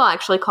crystal, I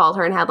actually called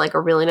her and had like a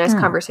really nice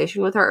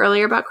conversation with her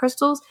earlier about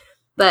crystals.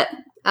 But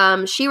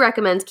she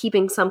recommends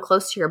keeping some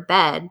close to your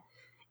bed.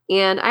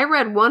 And I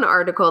read one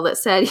article that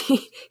said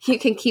you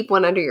can keep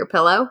one under your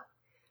pillow.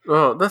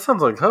 Oh, that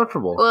sounds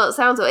uncomfortable. Well, it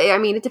sounds, I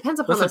mean, it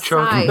depends upon the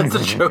size.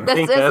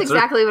 That's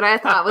exactly what I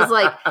thought. Was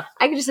like,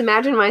 I could just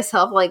imagine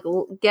myself like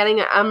getting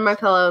it on my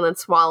pillow and then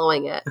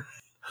swallowing it.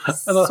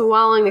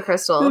 Swallowing the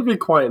crystal. It'd be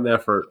quite an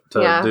effort to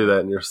do that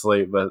in your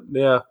sleep, but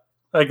yeah.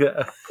 There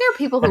are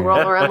people who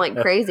roll around like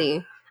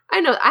crazy. I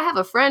know. I have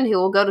a friend who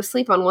will go to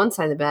sleep on one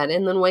side of the bed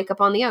and then wake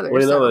up on the other.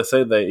 Well, you know, they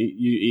say that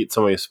you eat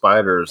so many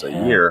spiders a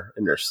year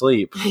in your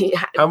sleep.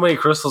 Yeah. How many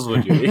crystals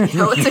would you eat?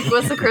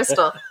 What's a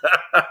crystal?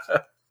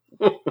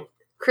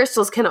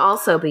 Crystals can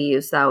also be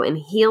used, though, in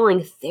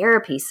healing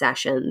therapy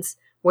sessions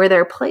where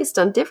they're placed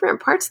on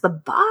different parts of the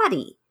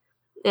body.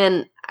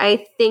 And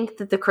I think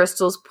that the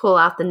crystals pull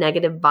out the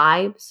negative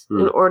vibes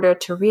in order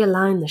to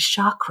realign the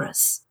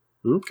chakras.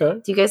 Okay.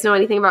 Do you guys know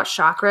anything about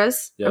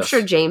chakras? Yes. I'm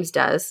sure James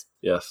does.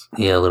 Yes.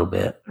 Yeah, a little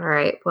bit. All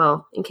right.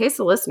 Well, in case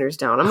the listeners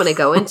don't, I'm going to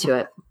go into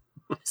it.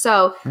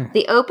 So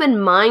the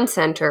Open Mind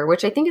Center,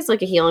 which I think is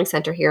like a healing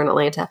center here in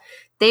Atlanta,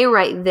 they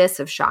write this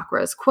of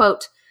chakras,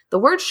 quote, "The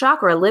word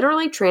chakra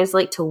literally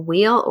translates to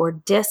wheel or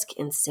disc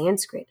in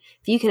Sanskrit.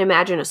 If you can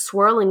imagine a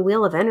swirling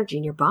wheel of energy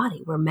in your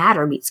body where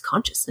matter meets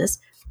consciousness,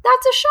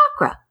 that's a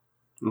chakra."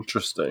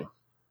 Interesting.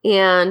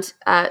 And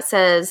it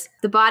says,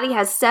 the body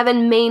has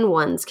 7 main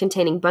ones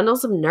containing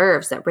bundles of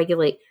nerves that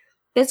regulate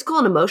physical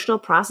and emotional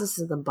processes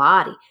of the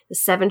body. The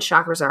 7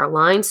 chakras are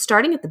aligned,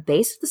 starting at the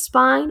base of the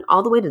spine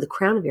all the way to the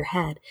crown of your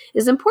head. It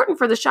is important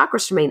for the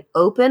chakras to remain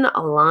open,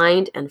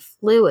 aligned, and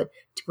fluid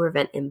to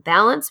prevent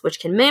imbalance, which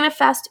can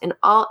manifest in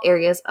all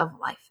areas of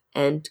life.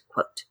 End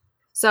quote.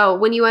 So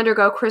when you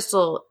undergo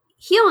crystal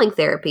healing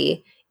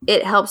therapy,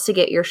 it helps to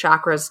get your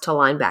chakras to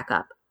line back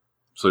up.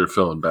 So you're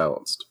feeling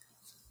balanced.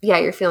 Yeah,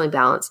 you're feeling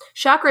balanced.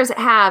 Chakras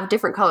have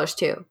different colors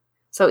too.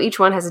 So each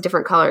one has a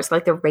different color. It's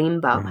like the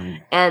rainbow. Mm-hmm.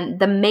 And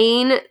the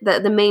main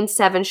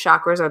 7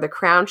 chakras are the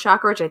crown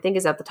chakra, which I think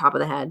is at the top of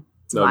the head.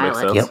 It's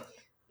violet. Yep.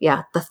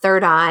 Yeah. The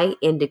third eye,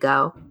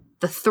 indigo.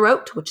 The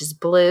throat, which is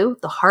blue.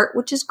 The heart,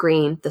 which is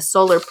green. The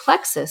solar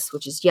plexus,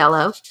 which is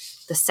yellow.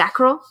 The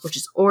sacral, which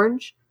is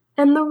orange.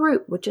 And the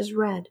root, which is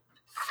red.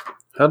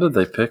 How did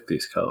they pick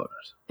these colors?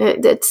 I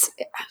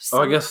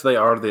guess they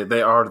are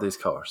these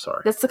colors.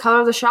 Sorry, that's the color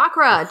of the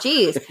chakra.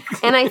 Jeez,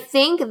 and I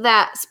think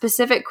that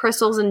specific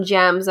crystals and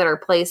gems that are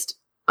placed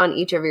on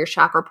each of your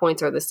chakra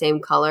points are the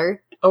same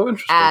color. Oh,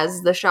 interesting.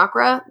 As the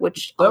chakra,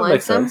 which that aligns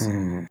makes them.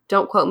 sense.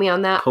 Don't quote me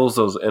on that. Pulls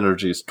those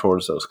energies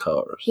towards those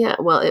colors. Yeah,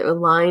 well, it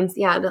aligns.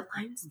 Yeah, it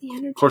aligns the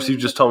energy. Of course, you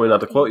just told me not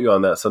to quote you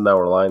on that, so now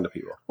we're lying to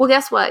people. Well,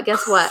 guess what?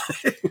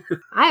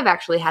 I have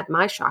actually had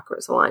my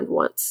chakras aligned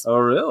once. Oh,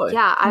 really?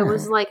 Yeah, I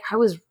was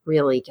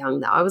really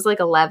young though. I was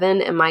like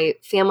 11, and my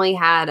family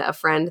had a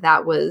friend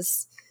that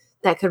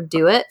could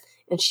do it.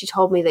 And she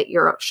told me that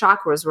your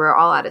chakras were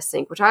all out of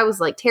sync, which I was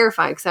like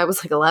terrified because I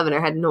was like 11. I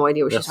had no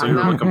idea what she was talking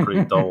about. So you're looking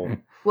pretty dull.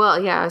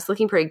 Well, yeah, I was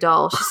looking pretty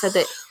dull. She said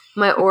that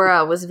my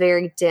aura was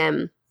very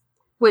dim,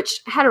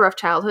 which I had a rough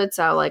childhood,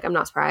 so like I'm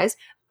not surprised.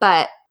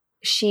 But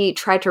she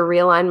tried to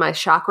realign my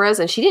chakras,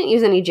 and she didn't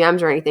use any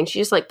gems or anything. She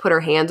just like put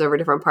her hands over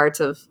different parts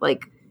of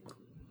like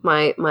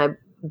my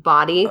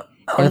body.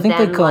 I think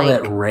they call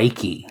that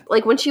Reiki.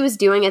 Like when she was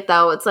doing it,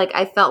 though, it's like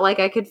I felt like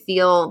I could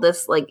feel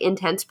this like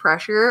intense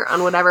pressure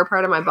on whatever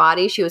part of my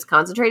body she was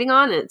concentrating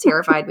on, and it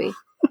terrified me.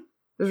 It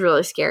was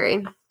really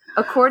scary.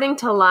 According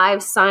to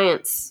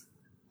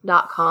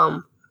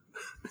livescience.com,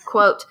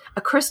 quote,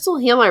 "A crystal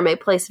healer may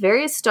place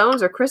various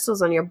stones or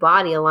crystals on your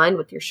body aligned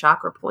with your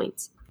chakra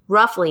points,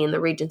 roughly in the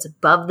regions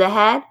above the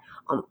head,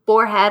 on the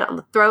forehead, on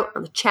the throat,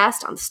 on the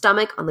chest, on the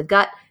stomach, on the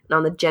gut, and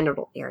on the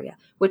genital area,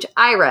 which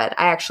I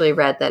actually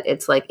read that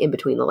it's like in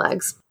between the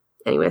legs.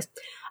 Anyways.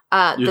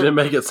 You didn't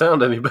make it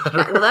sound any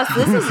better. Well,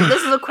 this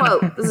is a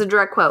quote. This is a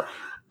direct quote.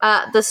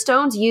 The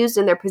stones used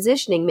in their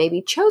positioning may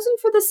be chosen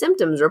for the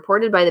symptoms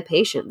reported by the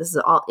patient. This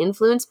is all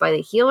influenced by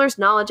the healer's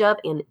knowledge of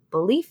and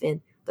belief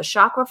in the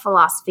chakra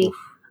philosophy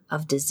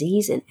of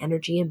disease and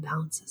energy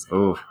imbalances.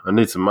 Oh, I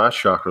need my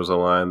chakras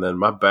aligned then.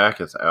 My back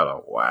is out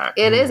of whack.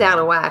 It is out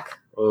of whack.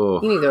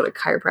 Oh. You need to go to a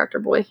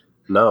chiropractor, boy.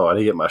 No, I need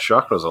to get my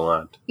chakras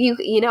aligned.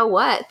 You know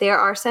what? There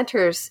are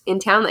centers in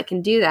town that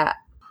can do that.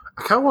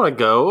 I kind of want to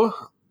go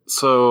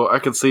so I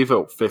can see if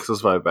it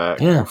fixes my back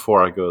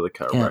before I go to the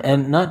chiropractor. Yeah,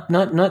 and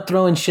not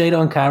throwing shade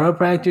on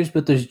chiropractors,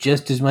 but there's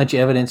just as much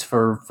evidence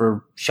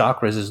for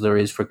chakras as there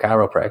is for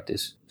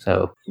chiropractors.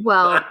 So,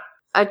 well,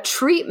 a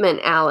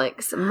treatment,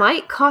 Alex,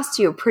 might cost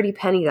you a pretty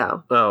penny,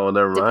 though. Oh,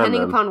 never mind.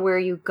 Depending upon where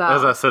you go.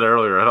 As I said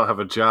earlier, I don't have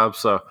a job,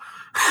 so.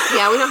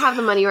 Yeah, we don't have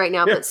the money right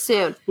now, but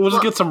soon. We'll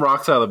just get some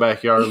rocks out of the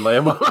backyard and lay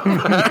them on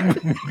my back.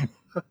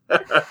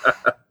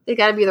 They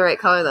got to be the right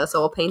color, though,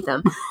 so we'll paint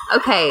them.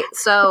 Okay,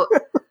 so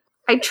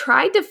I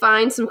tried to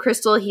find some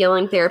crystal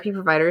healing therapy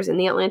providers in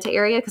the Atlanta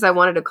area because I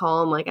wanted to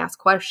call and ask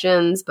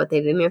questions, but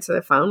they didn't answer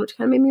their phone, which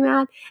kind of made me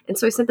mad. And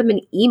so I sent them an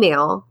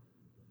email,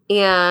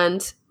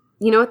 and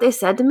you know what they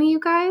said to me, you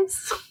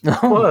guys?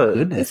 Oh,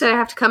 goodness. They said I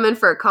have to come in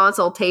for a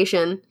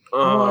consultation,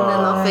 and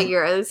then they'll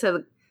figure. They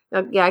said,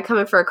 "Yeah, I come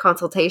in for a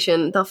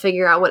consultation. They'll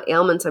figure out what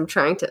ailments I'm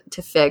trying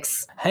to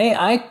fix." Hey,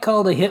 I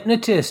called a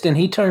hypnotist, and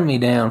he turned me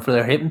down for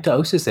their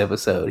hypnosis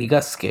episode. He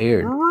got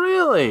scared.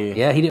 Really?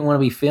 Yeah, he didn't want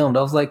to be filmed.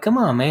 I was like, "Come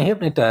on, man,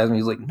 hypnotize me."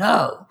 He's like,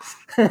 "No."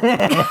 Well,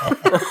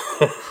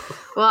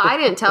 I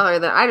didn't tell her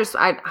that.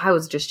 I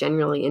was just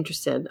genuinely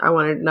interested. I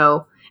wanted to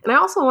know, and I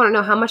also want to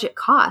know how much it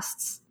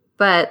costs.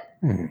 But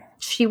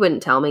she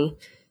wouldn't tell me.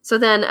 So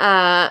then,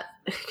 I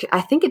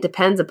think it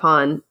depends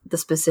upon the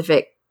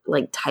specific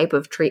type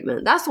of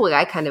treatment. That's the way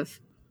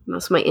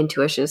most of my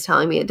intuition is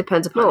telling me. It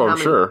depends upon how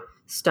many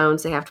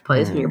stones they have to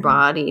place in your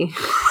body.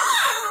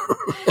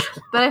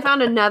 But I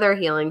found another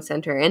healing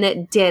center, and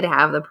it did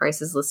have the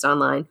prices listed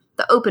online.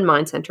 The Open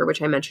Mind Center,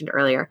 which I mentioned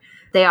earlier.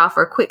 They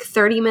offer quick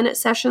 30-minute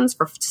sessions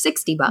for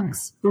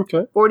 $60.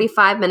 Okay.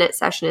 45-minute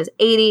session is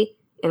 $80,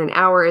 and an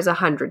hour is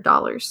 $100.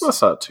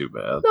 That's not too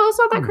bad. No, it's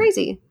not that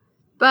crazy.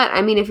 But,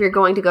 I mean, if you're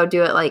going to go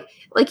do it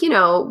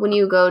when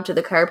you go to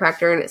the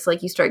chiropractor and it's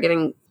you start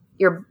getting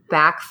your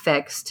back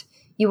fixed,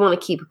 you want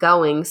to keep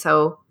going,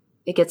 so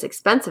it gets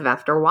expensive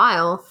after a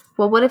while.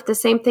 Well, what if the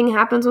same thing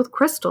happens with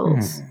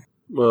crystals?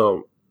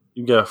 Well,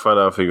 you gotta find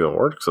out if it even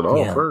works at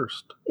all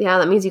first. Yeah,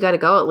 that means you gotta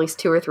go at least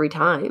 2 or 3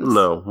 times.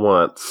 No,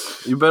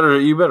 once. You better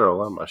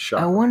allow my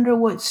shot. I wonder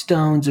what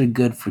stones are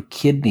good for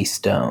kidney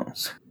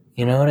stones.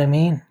 You know what I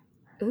mean?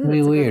 Ooh, It'd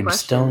be weird.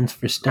 Stones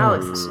for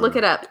stones. Alex, look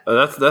it up.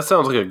 That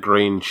sounds like a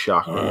green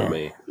chakra to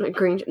me.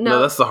 No,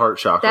 that's the heart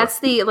chakra.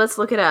 Let's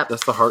look it up.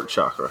 That's the heart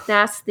chakra.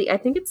 I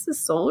think it's the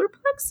solar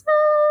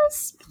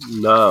plexus.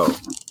 No,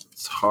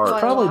 it's heart. Oh,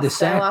 Probably the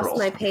sacral. I lost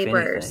my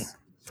papers.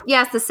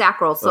 Yeah, it's the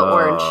sacral, so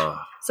orange.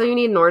 So you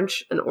need an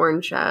orange.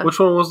 Which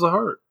one was the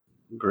heart?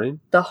 Green?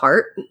 The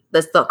heart?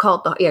 That's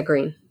called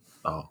green.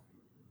 Oh,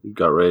 you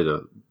got ready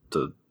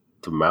to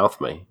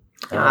mouth me.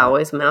 I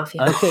always mouth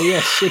you. Okay,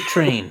 yes,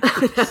 citrine.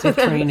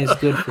 Citrine is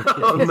good for kids.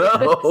 Oh,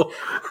 no.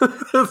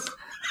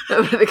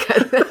 I'm going to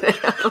cut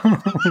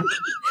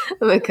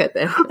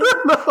that out.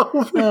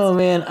 No, oh,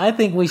 man, I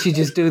think we should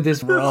just do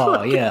this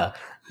raw, yeah.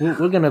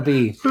 We're going to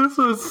be... This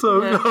is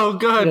so... Yeah. Oh,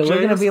 God, We're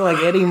going to be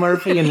like Eddie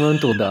Murphy and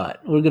Runteldot.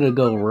 We're going to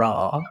go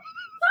raw.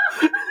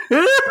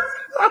 This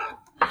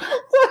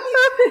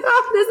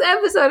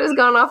episode has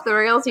gone off the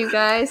rails, you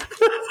guys.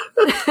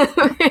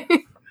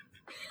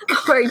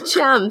 All right,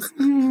 chems.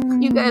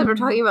 You guys were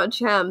talking about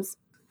chems.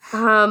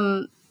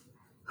 Well,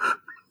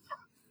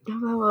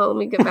 let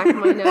me get back to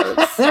my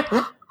notes.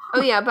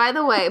 Oh yeah, by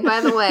the way,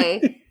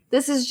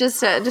 this is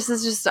just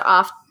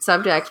off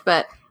subject,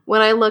 but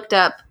when I looked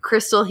up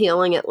Crystal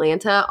Healing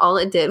Atlanta, all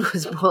it did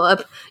was pull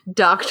up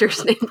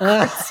doctors named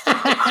Crystal.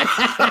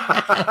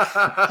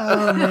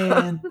 Oh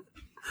man.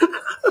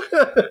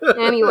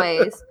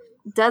 Anyways,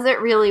 does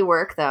it really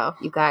work though,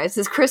 you guys?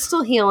 Does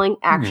crystal healing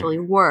actually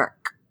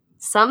work?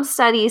 Some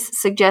studies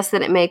suggest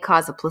that it may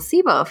cause a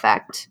placebo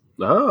effect.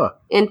 Ah.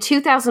 In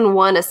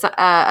 2001,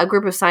 a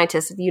group of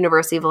scientists at the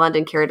University of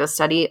London carried a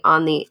study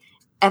on the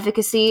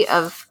efficacy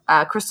of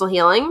crystal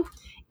healing.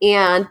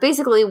 And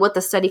basically what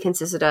the study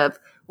consisted of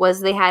was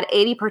they had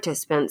 80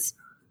 participants.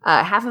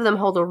 Half of them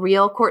hold a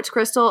real quartz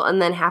crystal,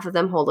 and then half of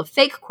them hold a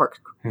fake quartz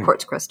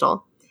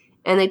crystal.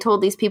 And they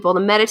told these people to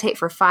meditate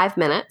for 5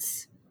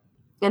 minutes.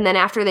 And then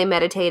after they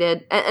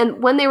meditated,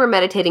 and when they were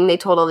meditating, they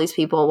told all these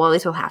people, well, they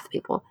told half the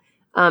people,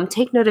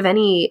 take note of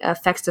any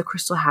effects the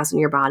crystal has on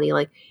your body.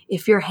 Like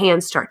if your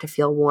hands start to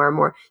feel warm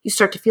or you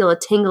start to feel a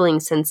tingling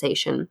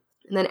sensation.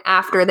 And then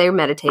after they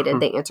meditated,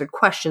 they answered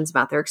questions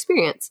about their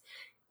experience.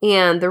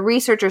 And the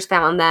researchers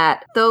found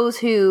that those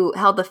who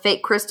held the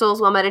fake crystals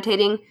while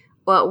meditating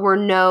were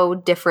no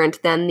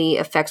different than the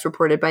effects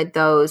reported by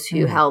those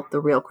who held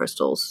the real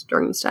crystals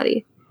during the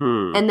study.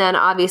 And then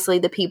obviously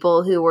the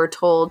people who were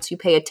told to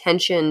pay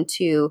attention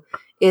to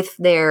if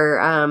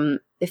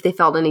they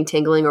felt any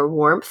tingling or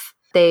warmth,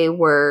 they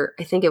were,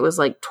 I think it was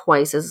like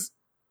twice as,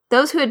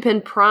 those who had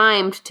been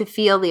primed to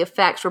feel the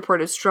effects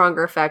reported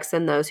stronger effects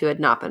than those who had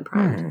not been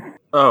primed.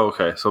 Oh,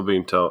 okay. So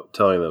being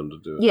telling them to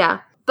do it. Yeah.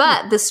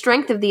 But the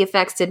strength of the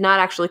effects did not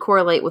actually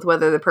correlate with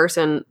whether the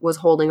person was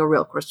holding a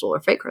real crystal or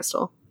fake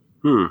crystal.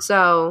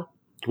 So.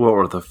 What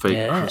were the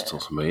fake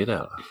crystals made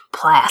out of?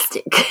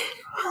 Plastic.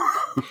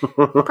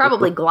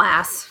 Probably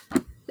glass.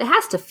 It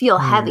has to feel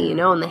heavy, in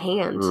the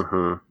hand.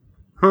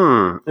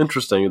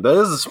 Interesting.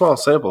 That is a small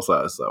sample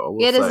size, though.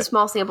 It is a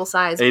small sample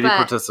size. 80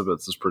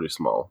 participants is pretty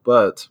small,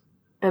 but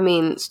I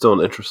mean, still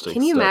an interesting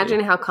Can you study. imagine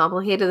how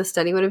complicated the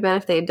study would have been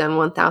if they had done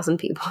 1,000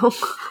 people?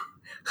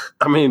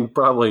 I mean,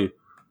 probably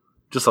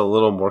just a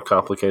little more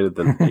complicated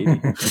than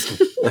 80.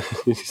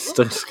 You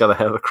still just got to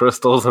have the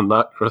crystals and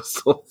not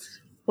crystals.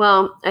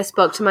 Well, I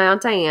spoke to my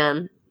Aunt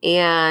Diane,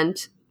 and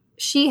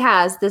she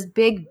has this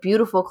big,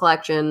 beautiful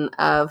collection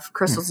of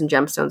crystals and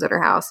gemstones at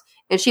her house,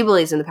 and she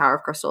believes in the power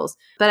of crystals.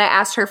 But I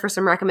asked her for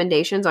some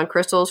recommendations on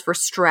crystals for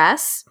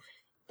stress,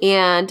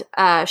 and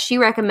she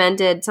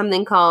recommended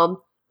something called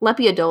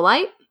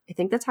lepiodolite. I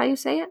think that's how you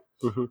say it.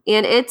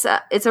 And it's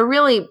a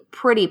really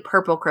pretty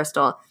purple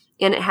crystal,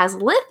 and it has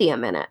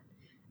lithium in it,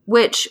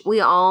 which we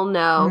all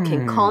know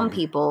can calm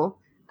people.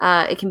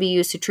 It can be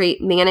used to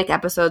treat manic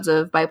episodes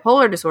of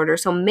bipolar disorder.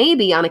 So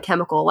maybe on a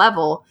chemical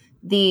level,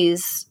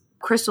 these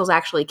crystals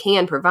actually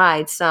can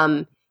provide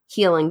some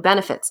healing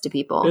benefits to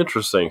people.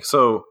 Interesting.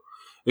 So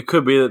it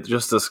could be that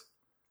just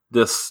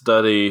this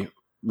study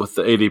with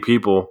the 80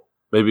 people,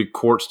 maybe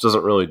quartz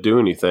doesn't really do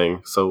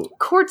anything. So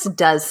quartz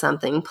does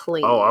something,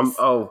 please.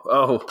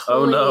 Oh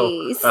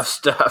no! I've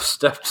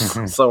stepped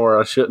somewhere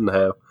I shouldn't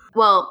have.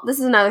 Well, this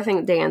is another thing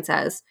that Dan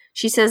says.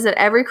 She says that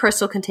every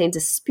crystal contains a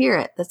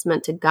spirit that's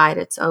meant to guide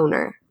its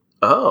owner.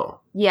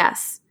 Oh.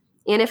 Yes.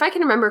 And if I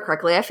can remember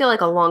correctly, I feel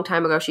like a long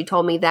time ago she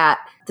told me that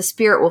the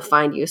spirit will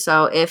find you.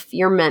 So if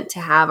you're meant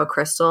to have a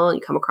crystal and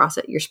you come across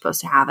it, you're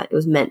supposed to have it. It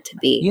was meant to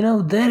be.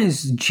 That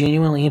is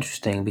genuinely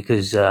interesting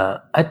because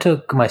I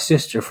took my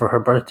sister for her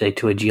birthday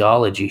to a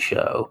geology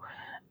show.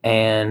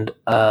 And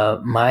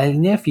my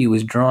nephew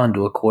was drawn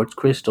to a quartz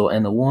crystal,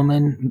 and the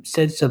woman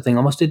said something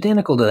almost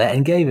identical to that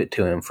and gave it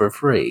to him for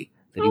free.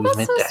 That he was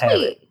meant to have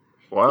it.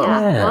 Wow.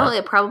 Yeah. Well,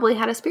 it probably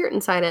had a spirit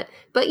inside it.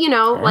 But,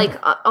 like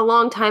a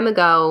long time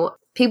ago,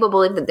 people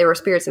believed that there were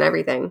spirits in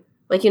everything.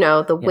 Like,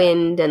 the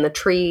wind and the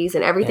trees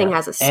and everything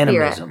has a spirit.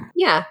 Animism.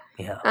 Yeah.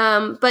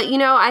 But,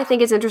 I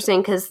think it's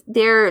interesting because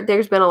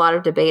there's been a lot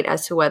of debate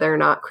as to whether or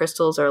not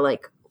crystals are,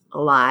 like,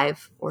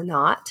 alive or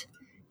not,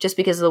 just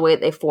because of the way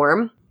that they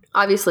form.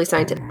 Obviously,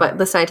 but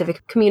the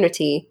scientific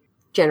community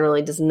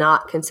generally does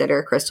not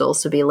consider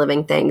crystals to be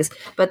living things.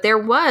 But there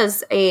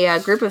was a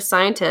group of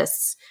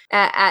scientists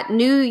at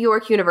New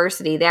York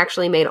University. They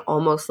actually made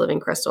almost living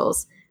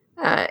crystals.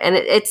 And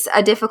it's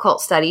a difficult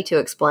study to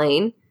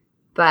explain.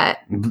 But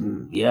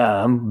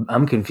yeah,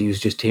 I'm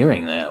confused just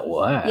hearing that.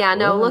 Why? Yeah,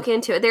 no, look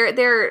into it.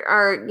 There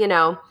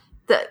are,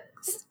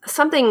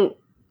 something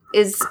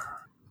is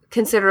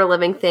considered a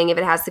living thing if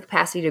it has the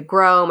capacity to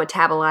grow,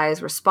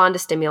 metabolize, respond to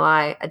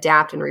stimuli,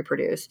 adapt, and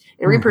reproduce.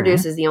 And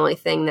reproduce is the only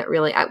thing that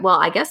really,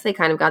 I guess they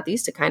kind of got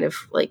these to kind of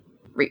like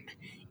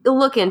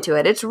look into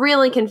it. It's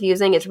really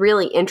confusing. It's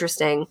really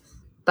interesting,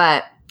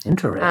 but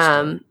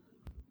interesting.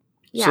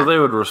 Yeah. So they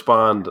would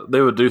respond,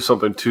 they would do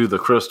something to the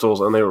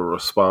crystals and they would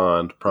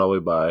respond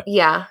probably by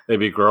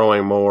maybe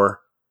growing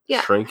more,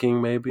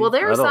 shrinking maybe. Well,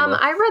 there are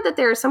I read that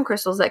there are some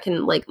crystals that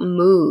can like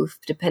move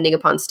depending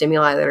upon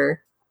stimuli that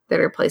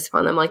are placed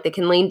upon them. Like they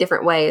can lean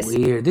different ways.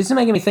 Weird. This is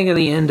making me think of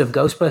the end of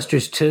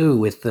Ghostbusters 2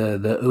 with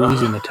the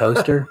ooze in the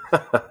toaster.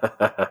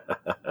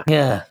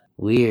 Yeah,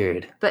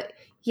 weird. But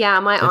yeah,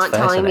 my aunt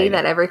telling me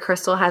that every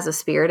crystal has a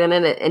spirit in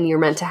it and you're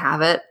meant to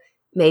have it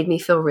made me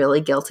feel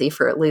really guilty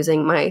for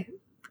losing my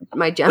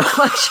gem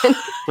collection.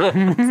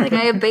 It's like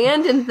I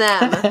abandoned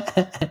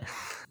them.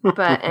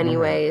 But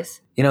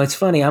anyways. It's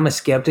funny. I'm a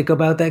skeptic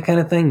about that kind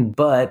of thing,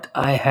 but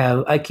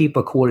I keep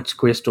a quartz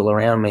crystal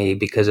around me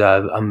because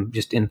I'm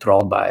just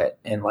enthralled by it.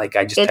 And like,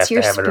 I just have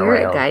to have it around. It's your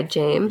spirit guide,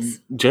 James.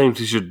 James,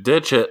 you should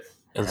ditch it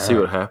and see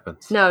what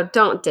happens. No,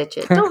 don't ditch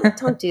it.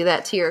 Don't do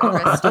that to your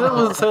crystal. I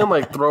wasn't saying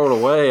like throw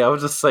it away. I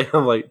was just saying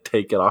like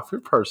take it off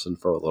your person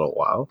for a little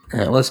while.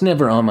 Well, it's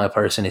never on my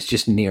person. It's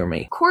just near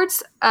me.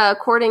 Quartz,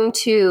 according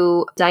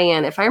to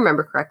Diane, if I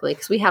remember correctly,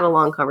 because we had a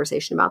long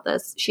conversation about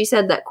this, she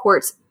said that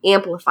quartz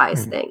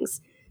amplifies things.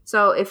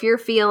 So if you're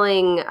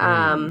feeling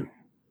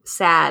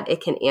sad,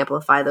 it can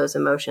amplify those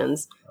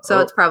emotions. So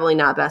it's probably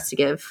not best to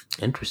give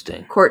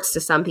quartz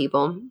to some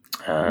people.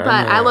 But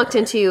I looked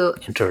into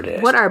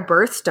what our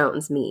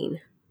birthstones mean.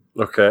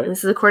 Okay. And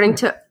this is according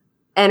to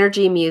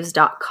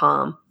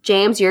energymuse.com.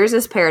 James, yours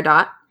is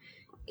peridot.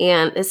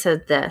 And it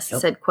said this. It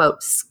said,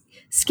 quote,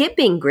 skip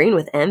being green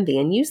with envy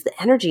and use the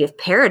energy of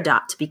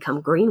peridot to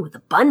become green with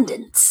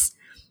abundance.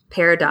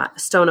 Peridot, a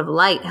stone of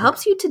light,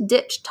 helps you to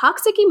ditch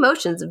toxic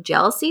emotions of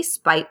jealousy,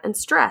 spite, and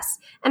stress,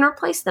 and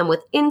replace them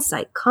with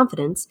insight,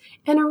 confidence,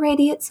 and a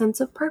radiant sense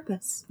of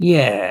purpose.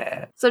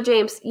 Yeah. So,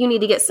 James, you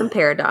need to get some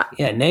Peridot.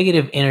 Yeah,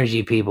 negative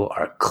energy people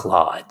are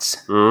clods.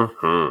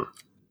 Mm-hmm.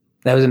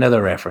 That was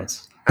another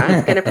reference.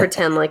 I'm going to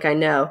pretend like I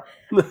know.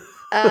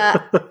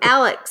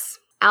 Alex.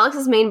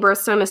 Alex's main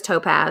birthstone is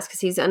topaz because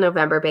he's a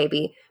November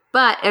baby.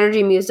 But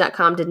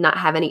EnergyMuse.com did not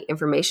have any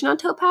information on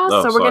topaz,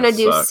 so we're going to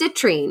do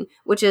citrine,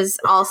 which is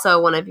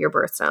also one of your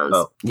birthstones.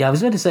 Oh. Yeah, I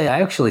was going to say,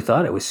 I actually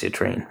thought it was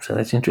citrine, so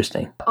that's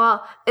interesting.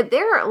 Well,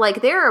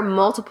 there are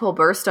multiple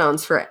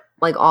birthstones for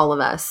like all of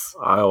us.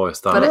 I always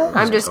thought but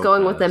I'm just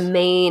going with the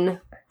main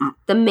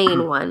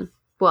one.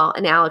 Well,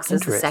 and Alex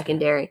is the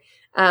secondary.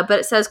 But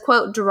it says,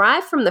 quote,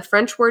 derived from the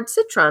French word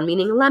citron,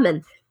 meaning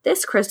lemon.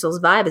 This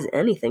crystal's vibe is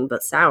anything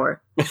but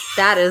sour.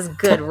 That is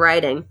good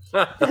writing.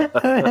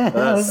 I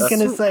was going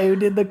to say, who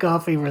did the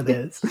coffee for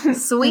this?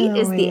 Sweet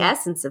is the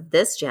essence of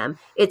this gem.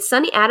 Its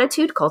sunny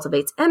attitude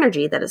cultivates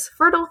energy that is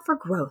fertile for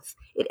growth.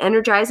 It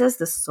energizes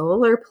the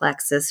solar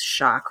plexus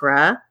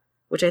chakra,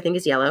 which I think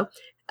is yellow,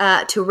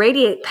 to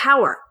radiate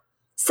power,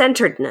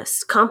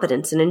 centeredness,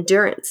 confidence, and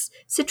endurance.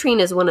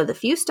 Citrine is one of the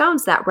few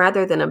stones that,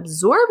 rather than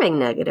absorbing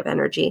negative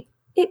energy,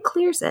 it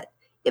clears it.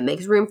 It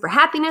makes room for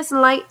happiness and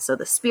light, so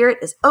the spirit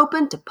is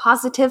open to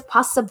positive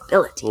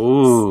possibilities.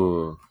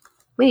 Ooh.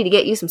 We need to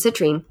get you some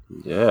citrine.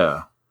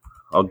 Yeah.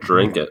 I'll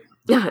drink it.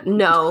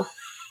 No.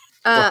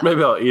 Or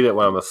maybe I'll eat it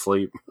when I'm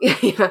asleep.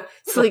 Yeah.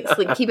 Sleep.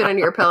 Keep it under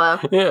your pillow.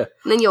 Yeah.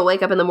 And then you'll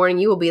wake up in the morning.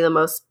 You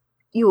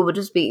will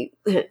just be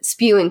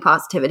spewing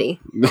positivity.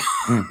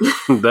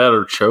 That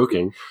or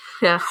choking.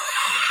 Yeah.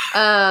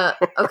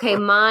 Okay,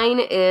 mine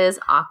is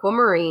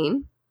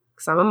aquamarine,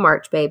 because I'm a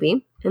March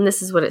baby. And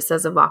this is what it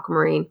says of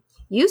aquamarine.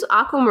 Use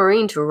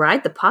aquamarine to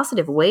ride the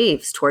positive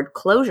waves toward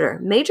closure,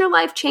 major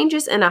life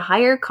changes, and a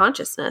higher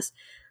consciousness.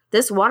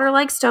 This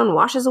water-like stone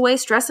washes away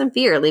stress and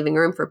fear, leaving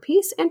room for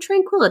peace and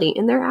tranquility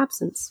in their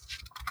absence.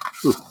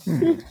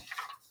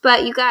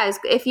 But you guys,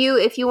 if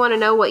you want to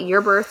know what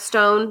your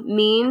birthstone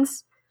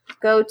means,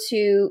 go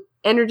to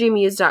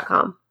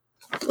energymuse.com.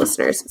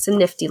 Listeners, it's a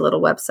nifty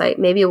little website.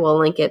 Maybe we'll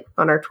link it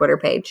on our Twitter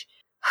page.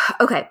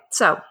 Okay,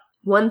 so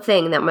one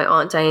thing that my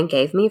Aunt Diane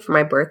gave me for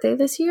my birthday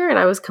this year, and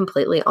I was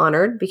completely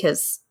honored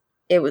because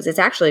it's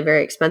actually a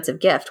very expensive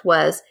gift,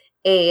 was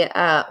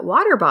a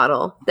water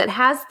bottle that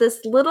has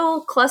this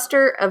little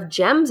cluster of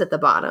gems at the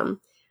bottom.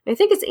 I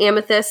think it's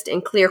amethyst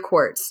and clear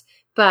quartz,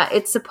 but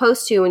it's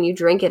supposed to, when you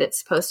drink it, it's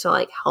supposed to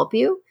like help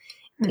you.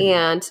 Mm-hmm.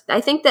 And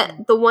I think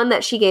that the one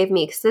that she gave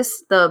me,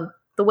 because the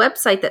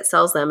website that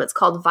sells them, it's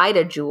called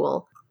Vita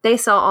Jewel. They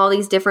sell all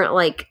these different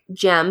like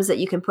gems that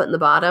you can put in the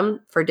bottom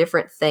for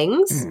different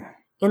things. Mm.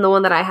 And the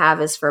one that I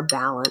have is for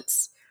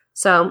balance.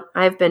 So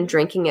I've been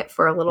drinking it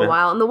for a little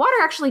while. And the water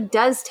actually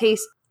does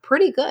taste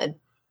pretty good.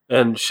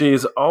 And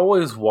she's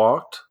always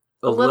walked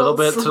a little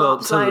bit to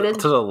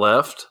the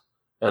left.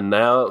 And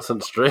now,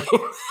 since drinking,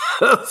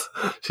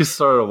 she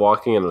started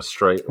walking in a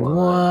straight line.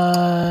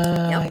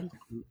 What? Yep.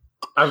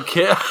 I'm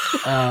kidding.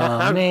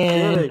 Oh,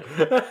 man.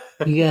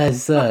 You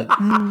guys suck.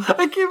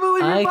 I can't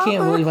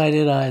believe I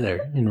did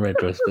either, in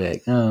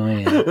retrospect. Oh,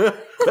 man.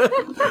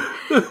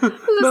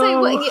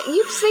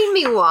 You've seen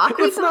me walk.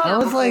 I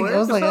was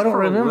like, I don't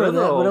remember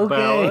that,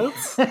 but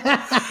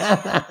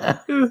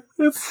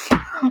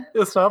okay.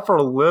 It's not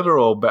for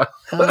literal balance.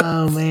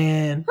 Oh,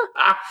 man.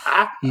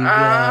 You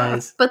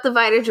guys. But the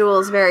Vita Jewel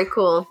is very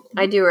cool.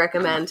 I do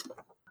recommend.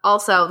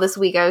 Also, this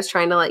week I was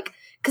trying to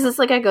because it's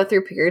like I go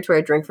through periods where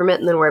I drink from it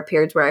and then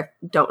periods where I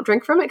don't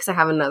drink from it because I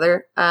have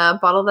another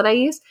bottle that I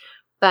use.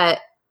 But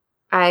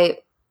I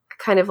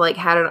kind of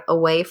had it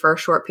away for a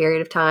short period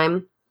of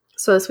time.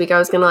 So this week I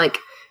was going to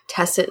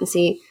test it and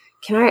see,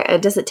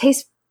 does it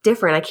taste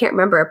different? I can't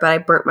remember it, but I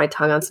burnt my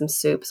tongue on some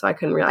soup. So I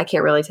can't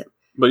really.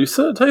 But you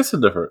said it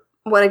tasted different.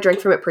 When I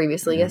drank from it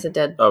previously, yes, it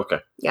did. Okay.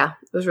 Yeah,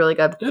 it was really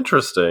good.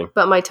 Interesting.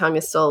 But my tongue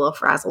is still a little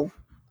frazzled.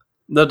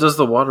 Now, does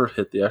the water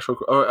hit the actual?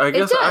 I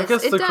guess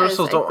the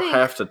crystals don't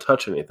have to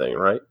touch anything,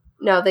 right?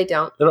 No, they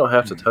don't. They don't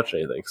have to touch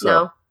anything. So.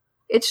 No,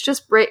 it's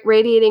just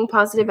radiating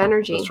positive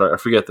energy. That's right. I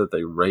forget that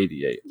they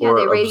radiate. Yeah,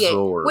 they radiate.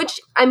 Absorb. Which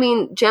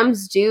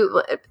gems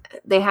do.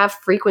 They have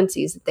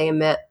frequencies that they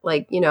emit,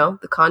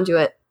 the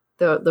conduit,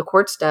 the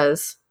quartz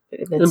does.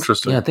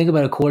 Interesting. Yeah, think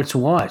about a quartz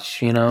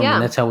watch. And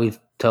that's how we've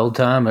told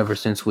time ever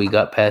since we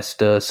got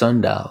past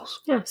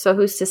sundials. Yeah, so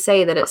who's to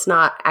say that it's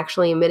not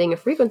actually emitting a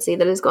frequency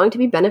that is going to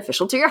be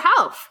beneficial to your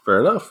health?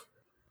 Fair enough.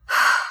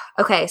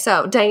 Okay,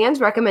 so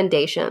Diane's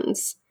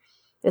recommendations.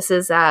 This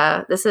is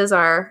our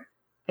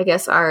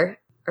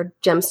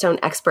gemstone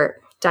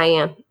expert,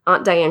 Diane,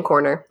 Aunt Diane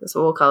Corner. That's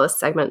what we'll call this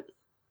segment.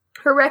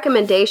 Her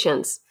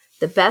recommendations: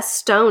 the best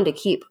stone to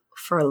keep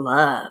for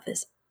love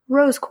is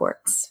rose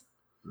quartz.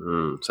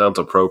 Sounds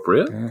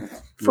appropriate.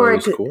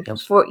 Rose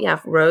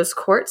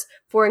quartz.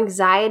 For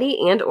anxiety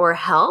and or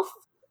health,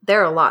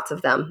 there are lots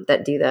of them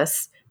that do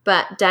this.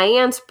 But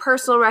Diane's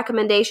personal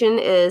recommendation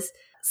is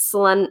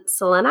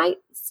selenite.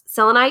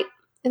 Selenite,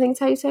 I think is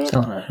how you say it.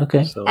 Selenite,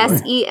 okay. Selenite.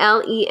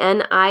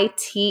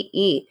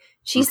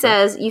 She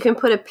says you can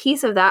put a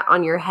piece of that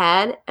on your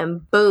head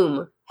and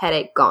boom,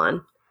 headache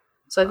gone.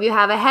 So if you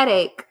have a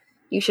headache,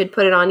 you should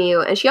put it on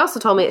you. And she also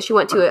told me that she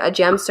went to a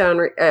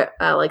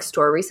gemstone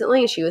store recently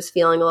and she was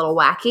feeling a little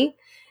wacky.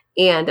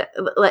 And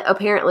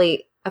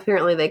apparently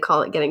they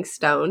call it getting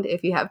stoned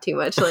if you have too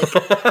much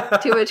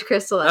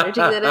crystal energy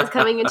that is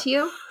coming into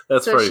you.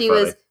 That's so pretty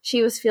funny.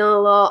 She was feeling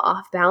a little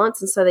off balance,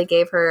 and so they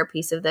gave her a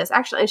piece of this.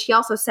 Actually, and she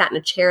also sat in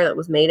a chair that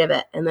was made of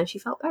it, and then she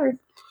felt better.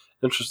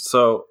 Interesting.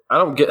 So I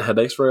don't get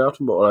headaches very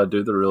often, but when I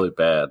do, they're really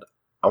bad.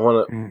 I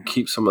want to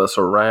keep some of this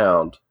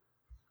around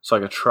so I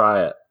could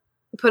try it.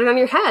 Put it on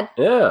your head.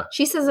 Yeah.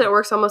 She says that it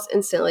works almost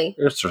instantly.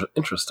 It's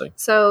interesting.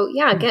 So,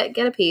 yeah,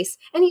 get a piece.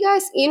 And you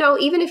guys,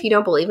 even if you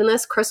don't believe in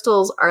this,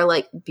 crystals are,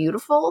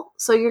 beautiful.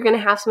 So you're going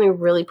to have something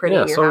really pretty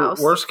in your house.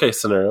 Worst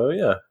case scenario,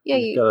 yeah.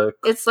 Yeah,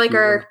 it's like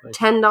our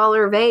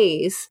 $10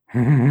 vase.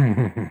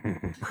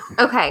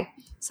 Okay.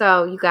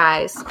 So, you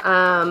guys,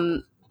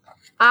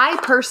 I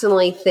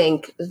personally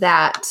think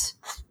that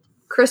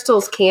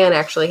crystals can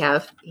actually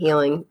have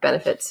healing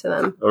benefits to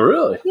them. Oh,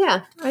 really?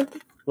 Yeah.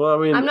 Well,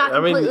 I mean, I'm not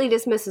completely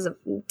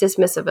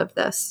dismissive of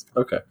this.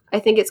 Okay. I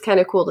think it's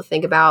kind of cool to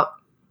think about,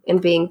 and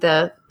being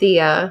the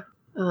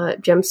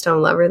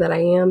gemstone lover that I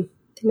am,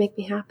 to make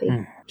me happy.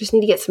 Just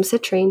need to get some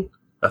citrine.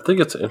 I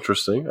think it's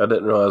interesting. I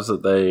didn't realize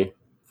that they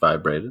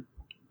vibrated.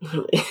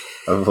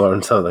 I've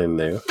learned something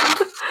new.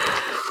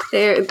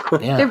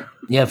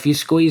 If you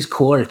squeeze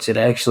quartz, it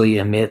actually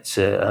emits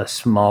a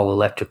small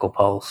electrical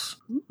pulse.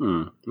 You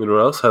know what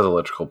else has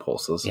electrical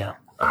pulses? Yeah.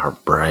 Our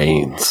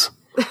brains.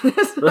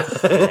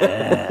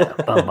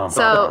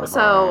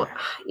 So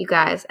you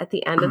guys, at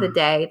the end of the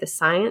day, the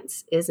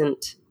science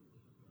isn't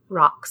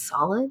rock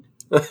solid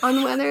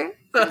on whether.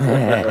 But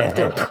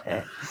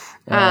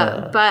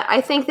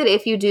I think that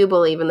if you do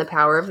believe in the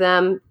power of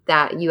them,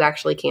 that you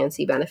actually can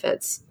see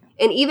benefits.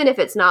 And even if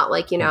it's not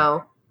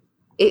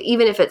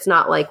even if it's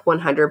not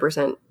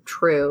 100%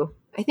 true,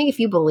 I think if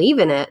you believe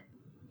in it,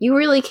 you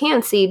really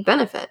can see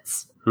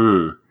benefits.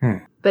 But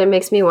it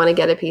makes me want to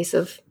get a piece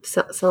of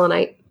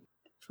selenite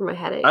for my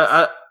headaches.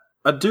 I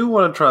do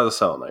want to try the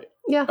selenite.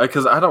 Yeah.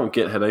 Because I don't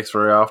get headaches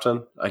very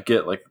often. I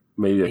get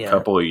maybe a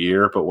couple a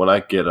year, but when I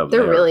get them,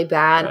 they're really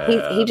bad.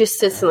 He just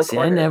sits in the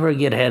corner. I never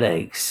get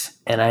headaches,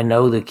 and I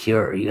know the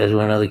cure. You guys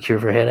want to know the cure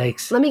for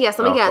headaches? Let me guess.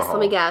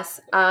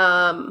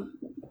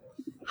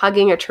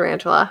 Hugging a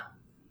tarantula.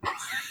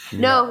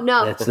 No.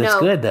 That's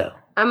good, though.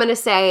 I'm going to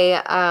say...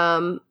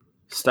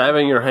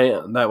 stabbing your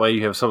hand. That way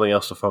you have something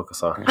else to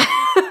focus on.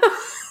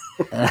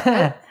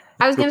 I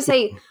was going to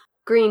say...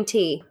 Green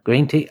tea.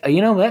 Green tea.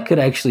 That could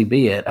actually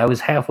be it. I was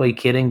halfway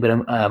kidding, but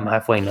I'm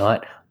halfway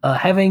not.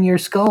 Having your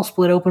skull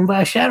split open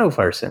by a shadow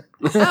person.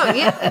 Oh,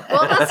 yeah.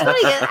 Well, that's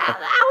funny.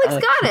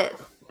 Alex got it.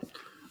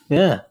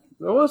 Yeah.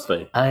 That was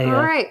me. All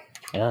right.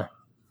 Yeah.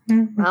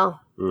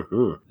 Well.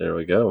 There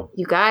we go.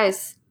 You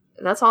guys,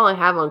 that's all I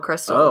have on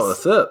crystals. Oh,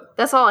 that's it.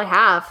 That's all I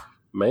have.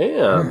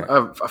 Man,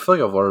 I feel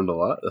like I've learned a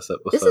lot this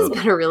episode. This has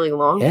been a really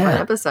long fun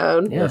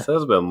episode. Yes, it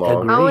has been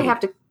long. I only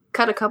have to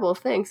cut a couple of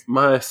things.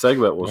 My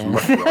segment was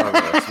much longer.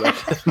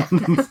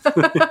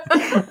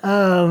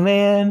 Oh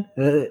man,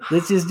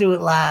 let's just do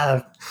it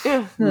live.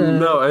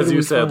 No, as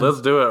you said,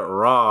 let's do it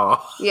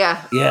raw.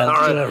 Yeah,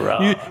 let's do it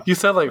raw. You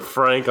sound like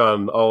Frank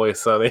on Always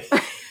Sunny.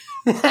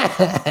 Do you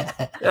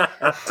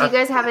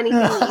guys have anything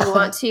that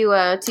you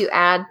want to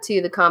add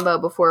to the combo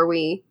before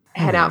we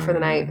head out for the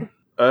night?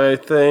 I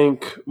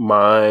think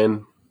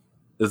mine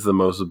is the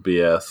most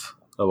BS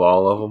of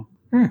all of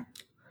them.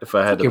 If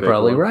I had to, you're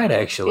probably right.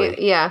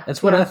 Actually, yeah,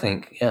 that's what I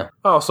think. Yeah,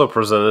 I also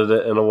presented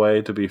it in a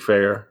way, to be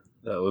fair,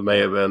 that may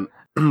have been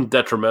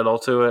detrimental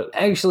to it.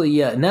 Actually,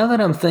 yeah. Now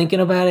that I'm thinking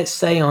about it,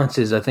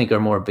 seances I think are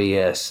more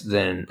BS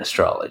than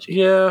astrology.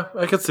 Yeah,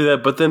 I could see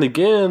that. But then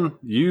again,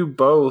 you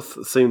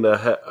both seem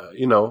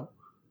to,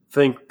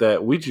 think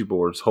that Ouija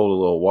boards hold a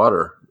little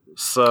water.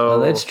 So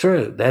that's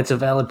true. That's a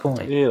valid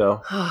point.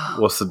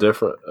 What's the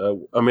difference?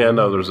 I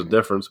know there's a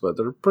difference, but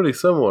they're pretty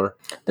similar.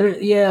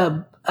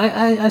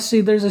 I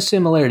see. There's a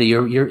similarity.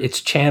 It's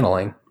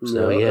channeling.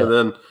 So yeah. And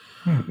then,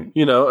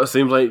 it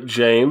seems like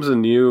James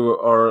and you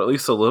are at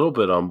least a little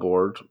bit on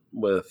board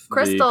with the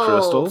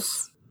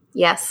crystals.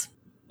 Yes.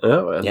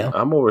 Yeah,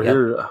 I'm over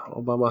here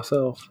all by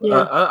myself.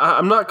 Yeah.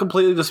 I'm not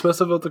completely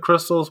dismissive of the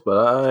crystals, but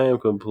I am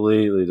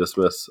completely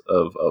dismissive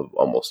of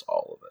almost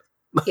all of it.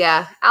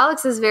 Yeah,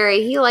 Alex is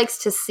he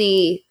likes to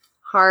see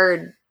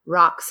hard,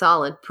 rock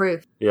solid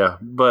proof. Yeah,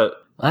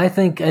 but I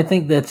think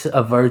that's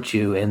a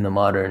virtue in the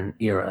modern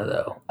era,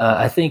 though.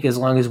 I think as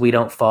long as we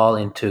don't fall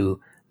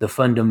into the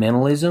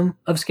fundamentalism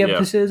of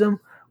skepticism,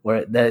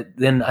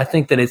 then I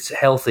think that it's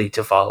healthy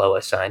to follow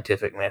a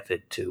scientific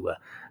method to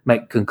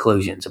make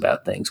conclusions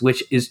about things,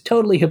 which is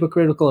totally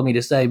hypocritical of me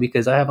to say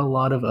because I have a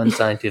lot of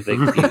unscientific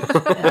views.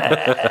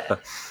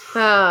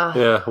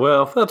 Yeah,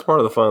 well, that's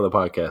part of the fun of the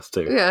podcast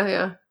too.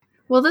 Yeah.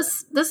 Well,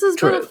 this has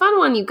been a fun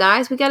one, you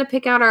guys. We got to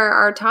pick out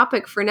our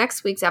topic for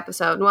next week's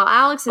episode. And while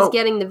Alex is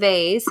getting the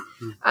vase,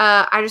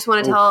 I just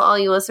want to tell all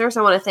you listeners,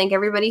 I want to thank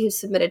everybody who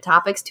submitted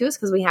topics to us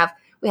because we have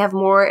We have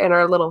more in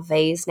our little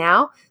vase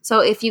now. So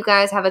if you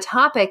guys have a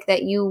topic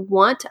that you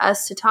want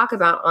us to talk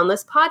about on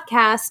this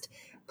podcast,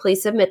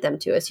 please submit them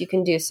to us. You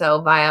can do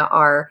so via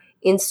our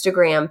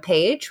Instagram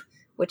page,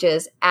 which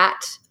is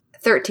at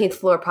 13th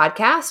Floor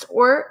Podcast,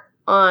 or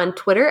on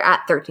Twitter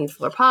at 13th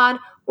Floor Pod,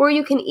 or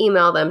you can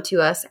email them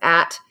to us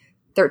at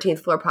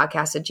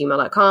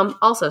 13thfloorpodcast@gmail.com.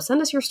 Also,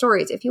 send us your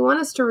stories. If you want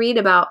us to read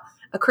about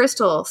a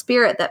crystal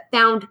spirit that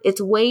found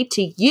its way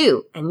to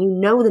you and you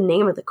know the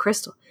name of the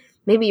crystal,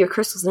 maybe your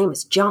crystal's name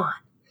is John.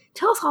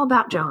 Tell us all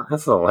about John.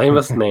 That's the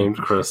lamest named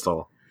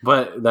crystal,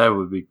 but that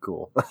would be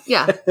cool.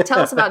 Yeah, tell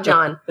us about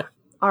John.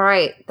 All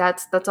right,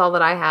 that's all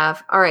that I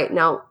have. All right,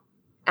 now,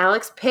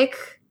 Alex,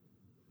 pick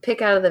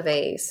out of the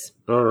vase.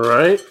 All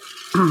right.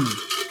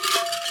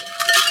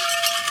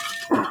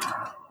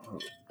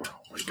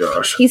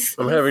 Gosh,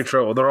 I'm having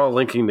trouble. They're all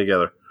linking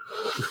together.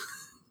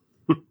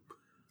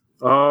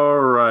 All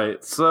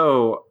right.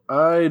 So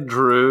I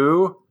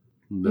drew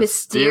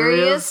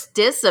Mysterious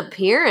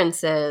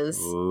Disappearances.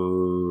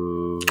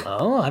 Ooh.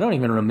 Oh, I don't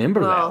even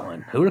remember that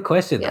one. Who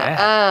requested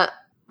that?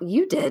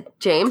 You did,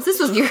 James. This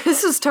was totally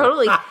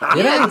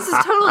this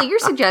is totally your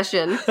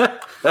suggestion.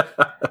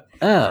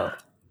 Oh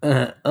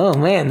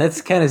man,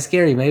 that's kind of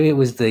scary. Maybe it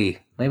was the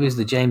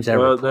James I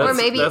replaced. Or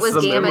maybe it was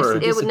Gamma.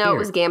 It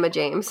was Gamma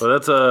James. Well,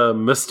 that's a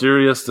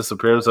mysterious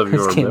disappearance of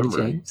your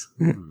memory.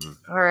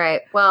 All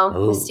right.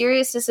 Well,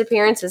 Mysterious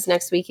Disappearances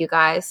next week, you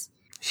guys.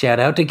 Shout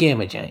out to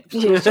Gamma James.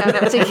 Shout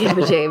out to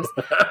Gamma James.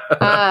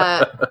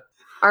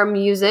 Our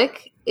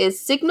music is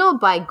Signal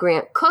by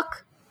Grant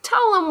Cook.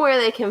 Tell them where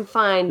they can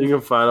find. You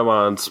can find them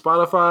on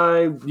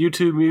Spotify,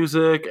 YouTube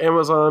Music,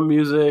 Amazon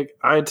Music,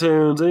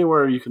 iTunes,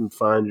 anywhere you can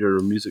find your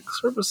music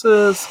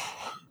services.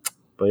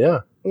 But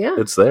yeah,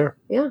 it's there.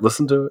 Yeah,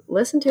 listen to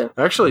it.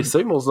 Actually,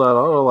 Signal's not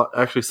on a lot.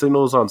 Actually,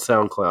 Signal's on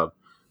SoundCloud.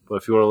 But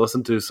if you want to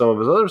listen to some of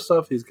his other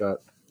stuff, he's got.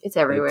 It's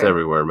everywhere. It's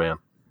everywhere, man.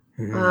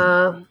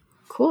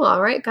 Cool.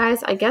 All right,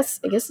 guys. I guess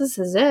this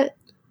is it.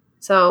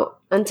 So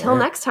until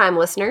next time,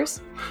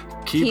 listeners,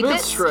 keep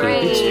it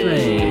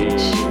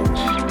strange.